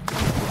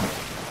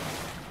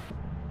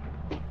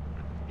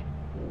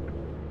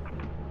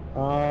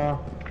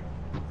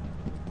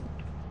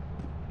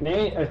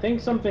 Nate, I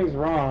think something's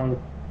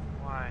wrong.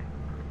 Why?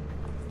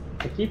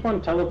 I keep on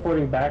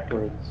teleporting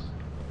backwards.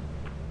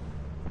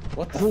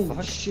 What the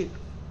fuck? Shit.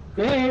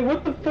 Nate,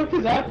 what the fuck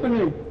is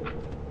happening?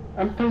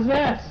 I'm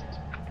possessed.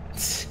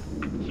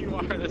 You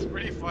are, that's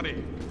pretty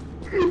funny.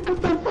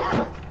 What the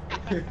fuck?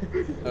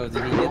 Oh,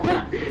 did he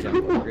get the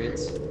jump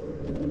upgrades?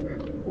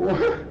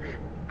 What?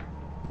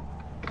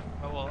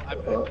 Oh well,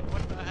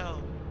 what the hell?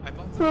 I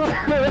bought some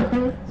extension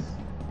ladders.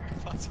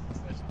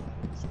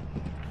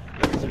 I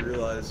just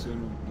realized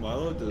soon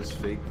Milo does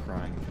fake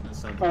crying. That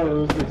sounds Oh, it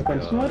was the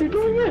extension ladder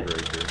doing it?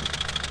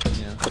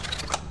 Yeah.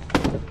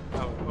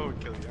 I would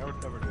kill you. I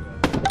would never do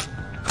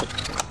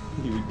that.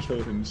 He would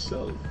kill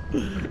himself.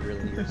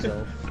 Really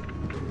yourself.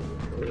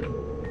 Boy.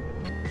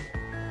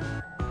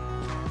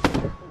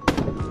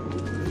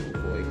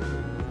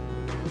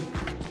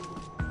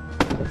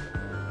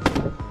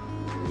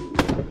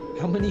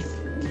 How many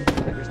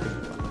ladders did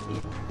you buy?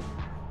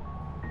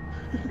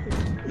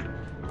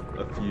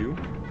 A few?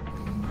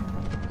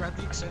 Grab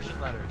the extension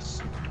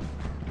ladders.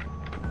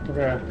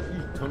 Okay.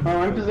 Oh,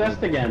 I'm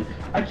possessed again.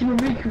 I can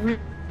recreate.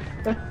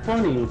 That's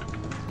funny.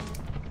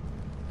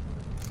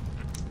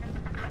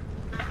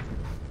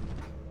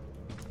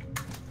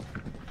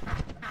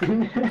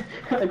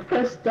 I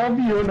press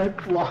W and I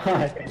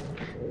fly.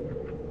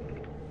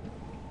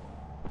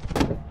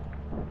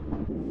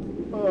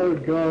 Oh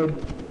god.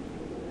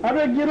 How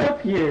did I get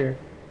up here?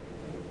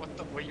 What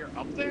the? Wait, you're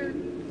up there?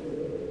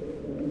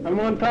 I'm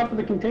on top of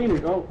the container.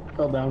 Oh,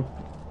 fell down.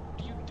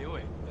 What are you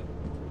doing?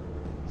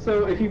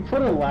 So if you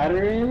put a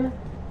ladder in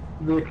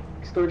the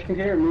storage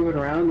container, move it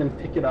around, and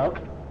pick it up,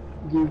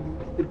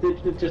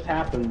 it just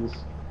happens.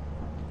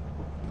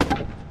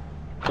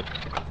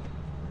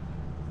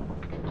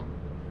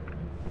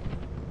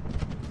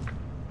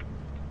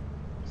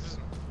 This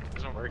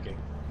isn't working.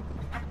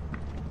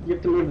 You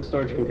have to move the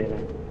storage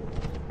container.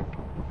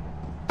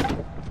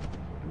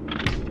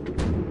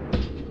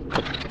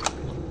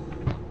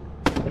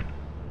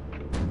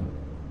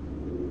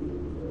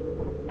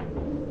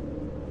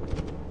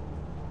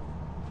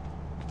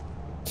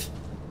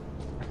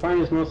 I find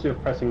it's mostly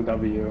with pressing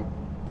W.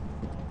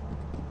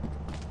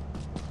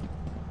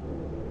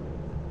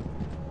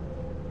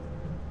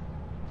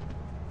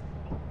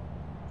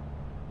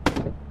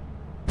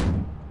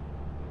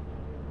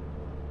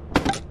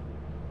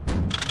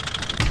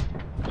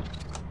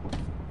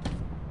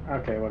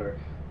 Okay, whatever.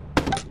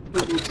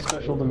 It's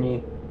special to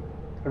me.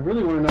 I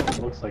really want to know what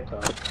it looks like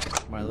though.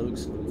 Milo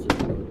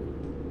exclusive mode.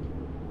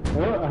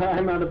 Oh,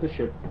 I'm out of the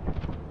ship.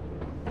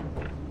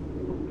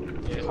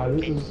 God,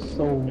 this is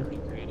so...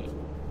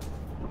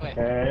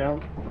 Okay, I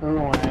don't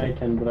know why I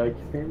can, but I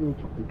can't.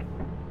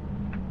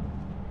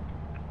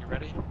 You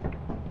ready?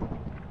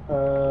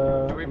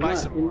 Can we buy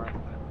some more?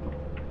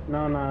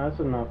 No, that's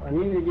enough. I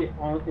need to get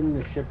on in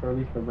the ship, or at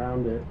least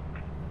around it.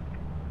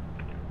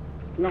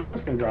 No, I'm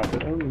just gonna drop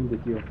it. I don't need to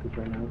deal with this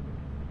right now.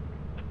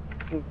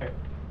 Okay.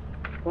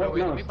 Well,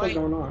 no, it's still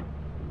going on.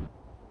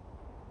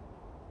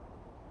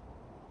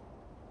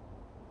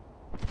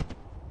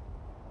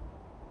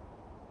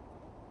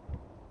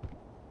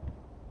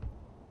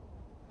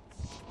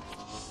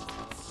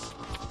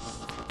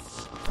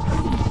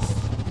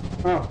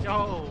 Oh.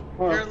 Yo,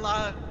 you're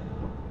alive.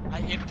 I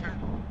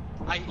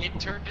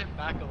interned him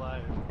back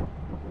alive.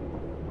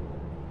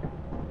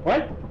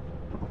 What?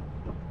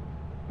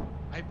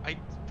 I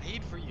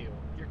paid for you.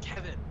 You're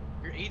Kevin.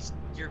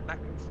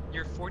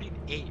 You're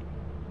 48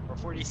 or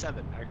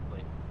 47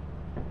 actually.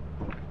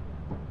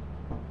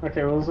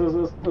 Okay, well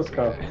let's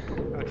go.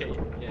 Okay,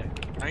 yeah.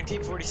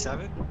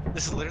 1947.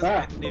 This is literally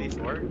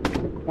 1984.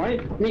 Why?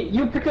 Nate,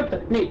 pick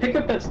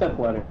up that step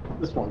ladder.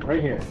 This one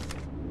right here.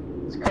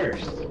 It's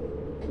cursed.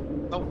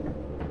 Oh.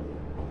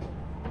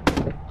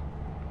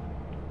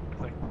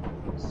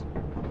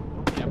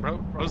 Yeah,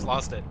 bro's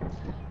lost it.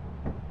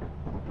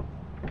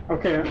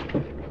 Okay.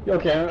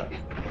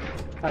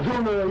 I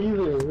don't know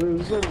either. It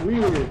was so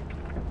weird.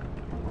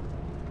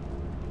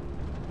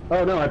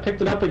 Oh no, I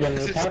picked it up again.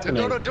 It's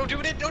happening. No, don't do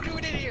it. Don't do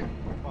it in here.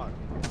 Fuck.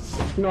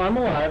 No, I'm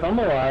alive.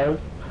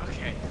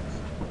 Okay.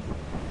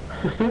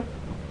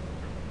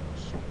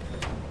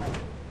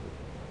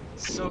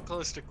 So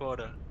close to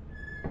quota.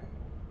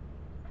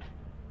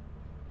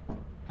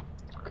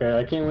 Okay,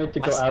 I can't wait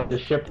to go out of the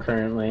ship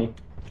currently.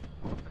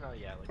 Oh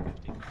yeah, like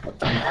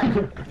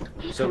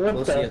 50. So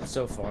close yet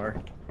so far.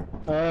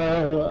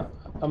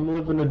 I'm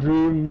living a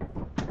dream.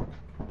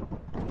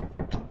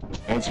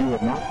 As you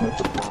have not met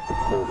the profit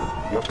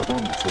quota, your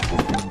performance has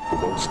been deemed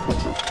below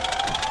standard.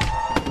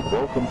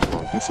 Welcome to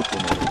our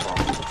disciplinary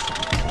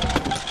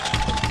process.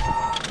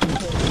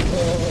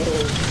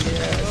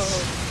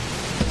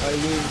 I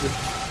lived.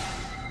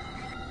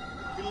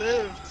 We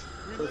lived.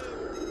 We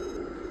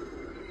lived.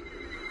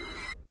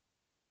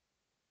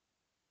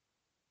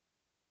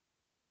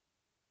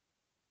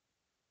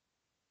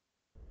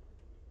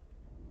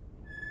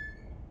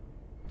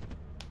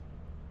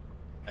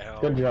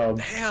 Good job.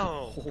 Damn.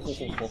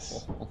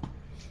 Jeez.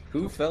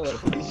 Who fell out?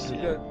 Who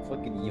got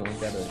fucking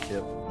yoinked out of the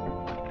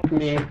ship?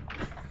 Me.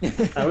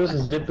 I was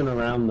just dipping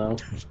around though.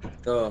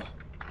 Oh.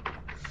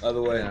 By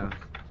the way, Yeah.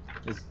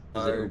 I Is it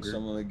hired ogre?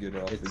 someone to get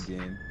off It's- the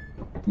game.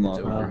 Come on.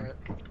 over.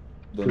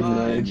 Good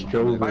night,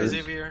 Joe. Bye,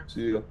 Xavier.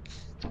 See ya.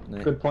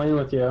 Good playing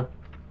with you.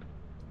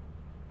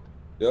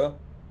 Yeah.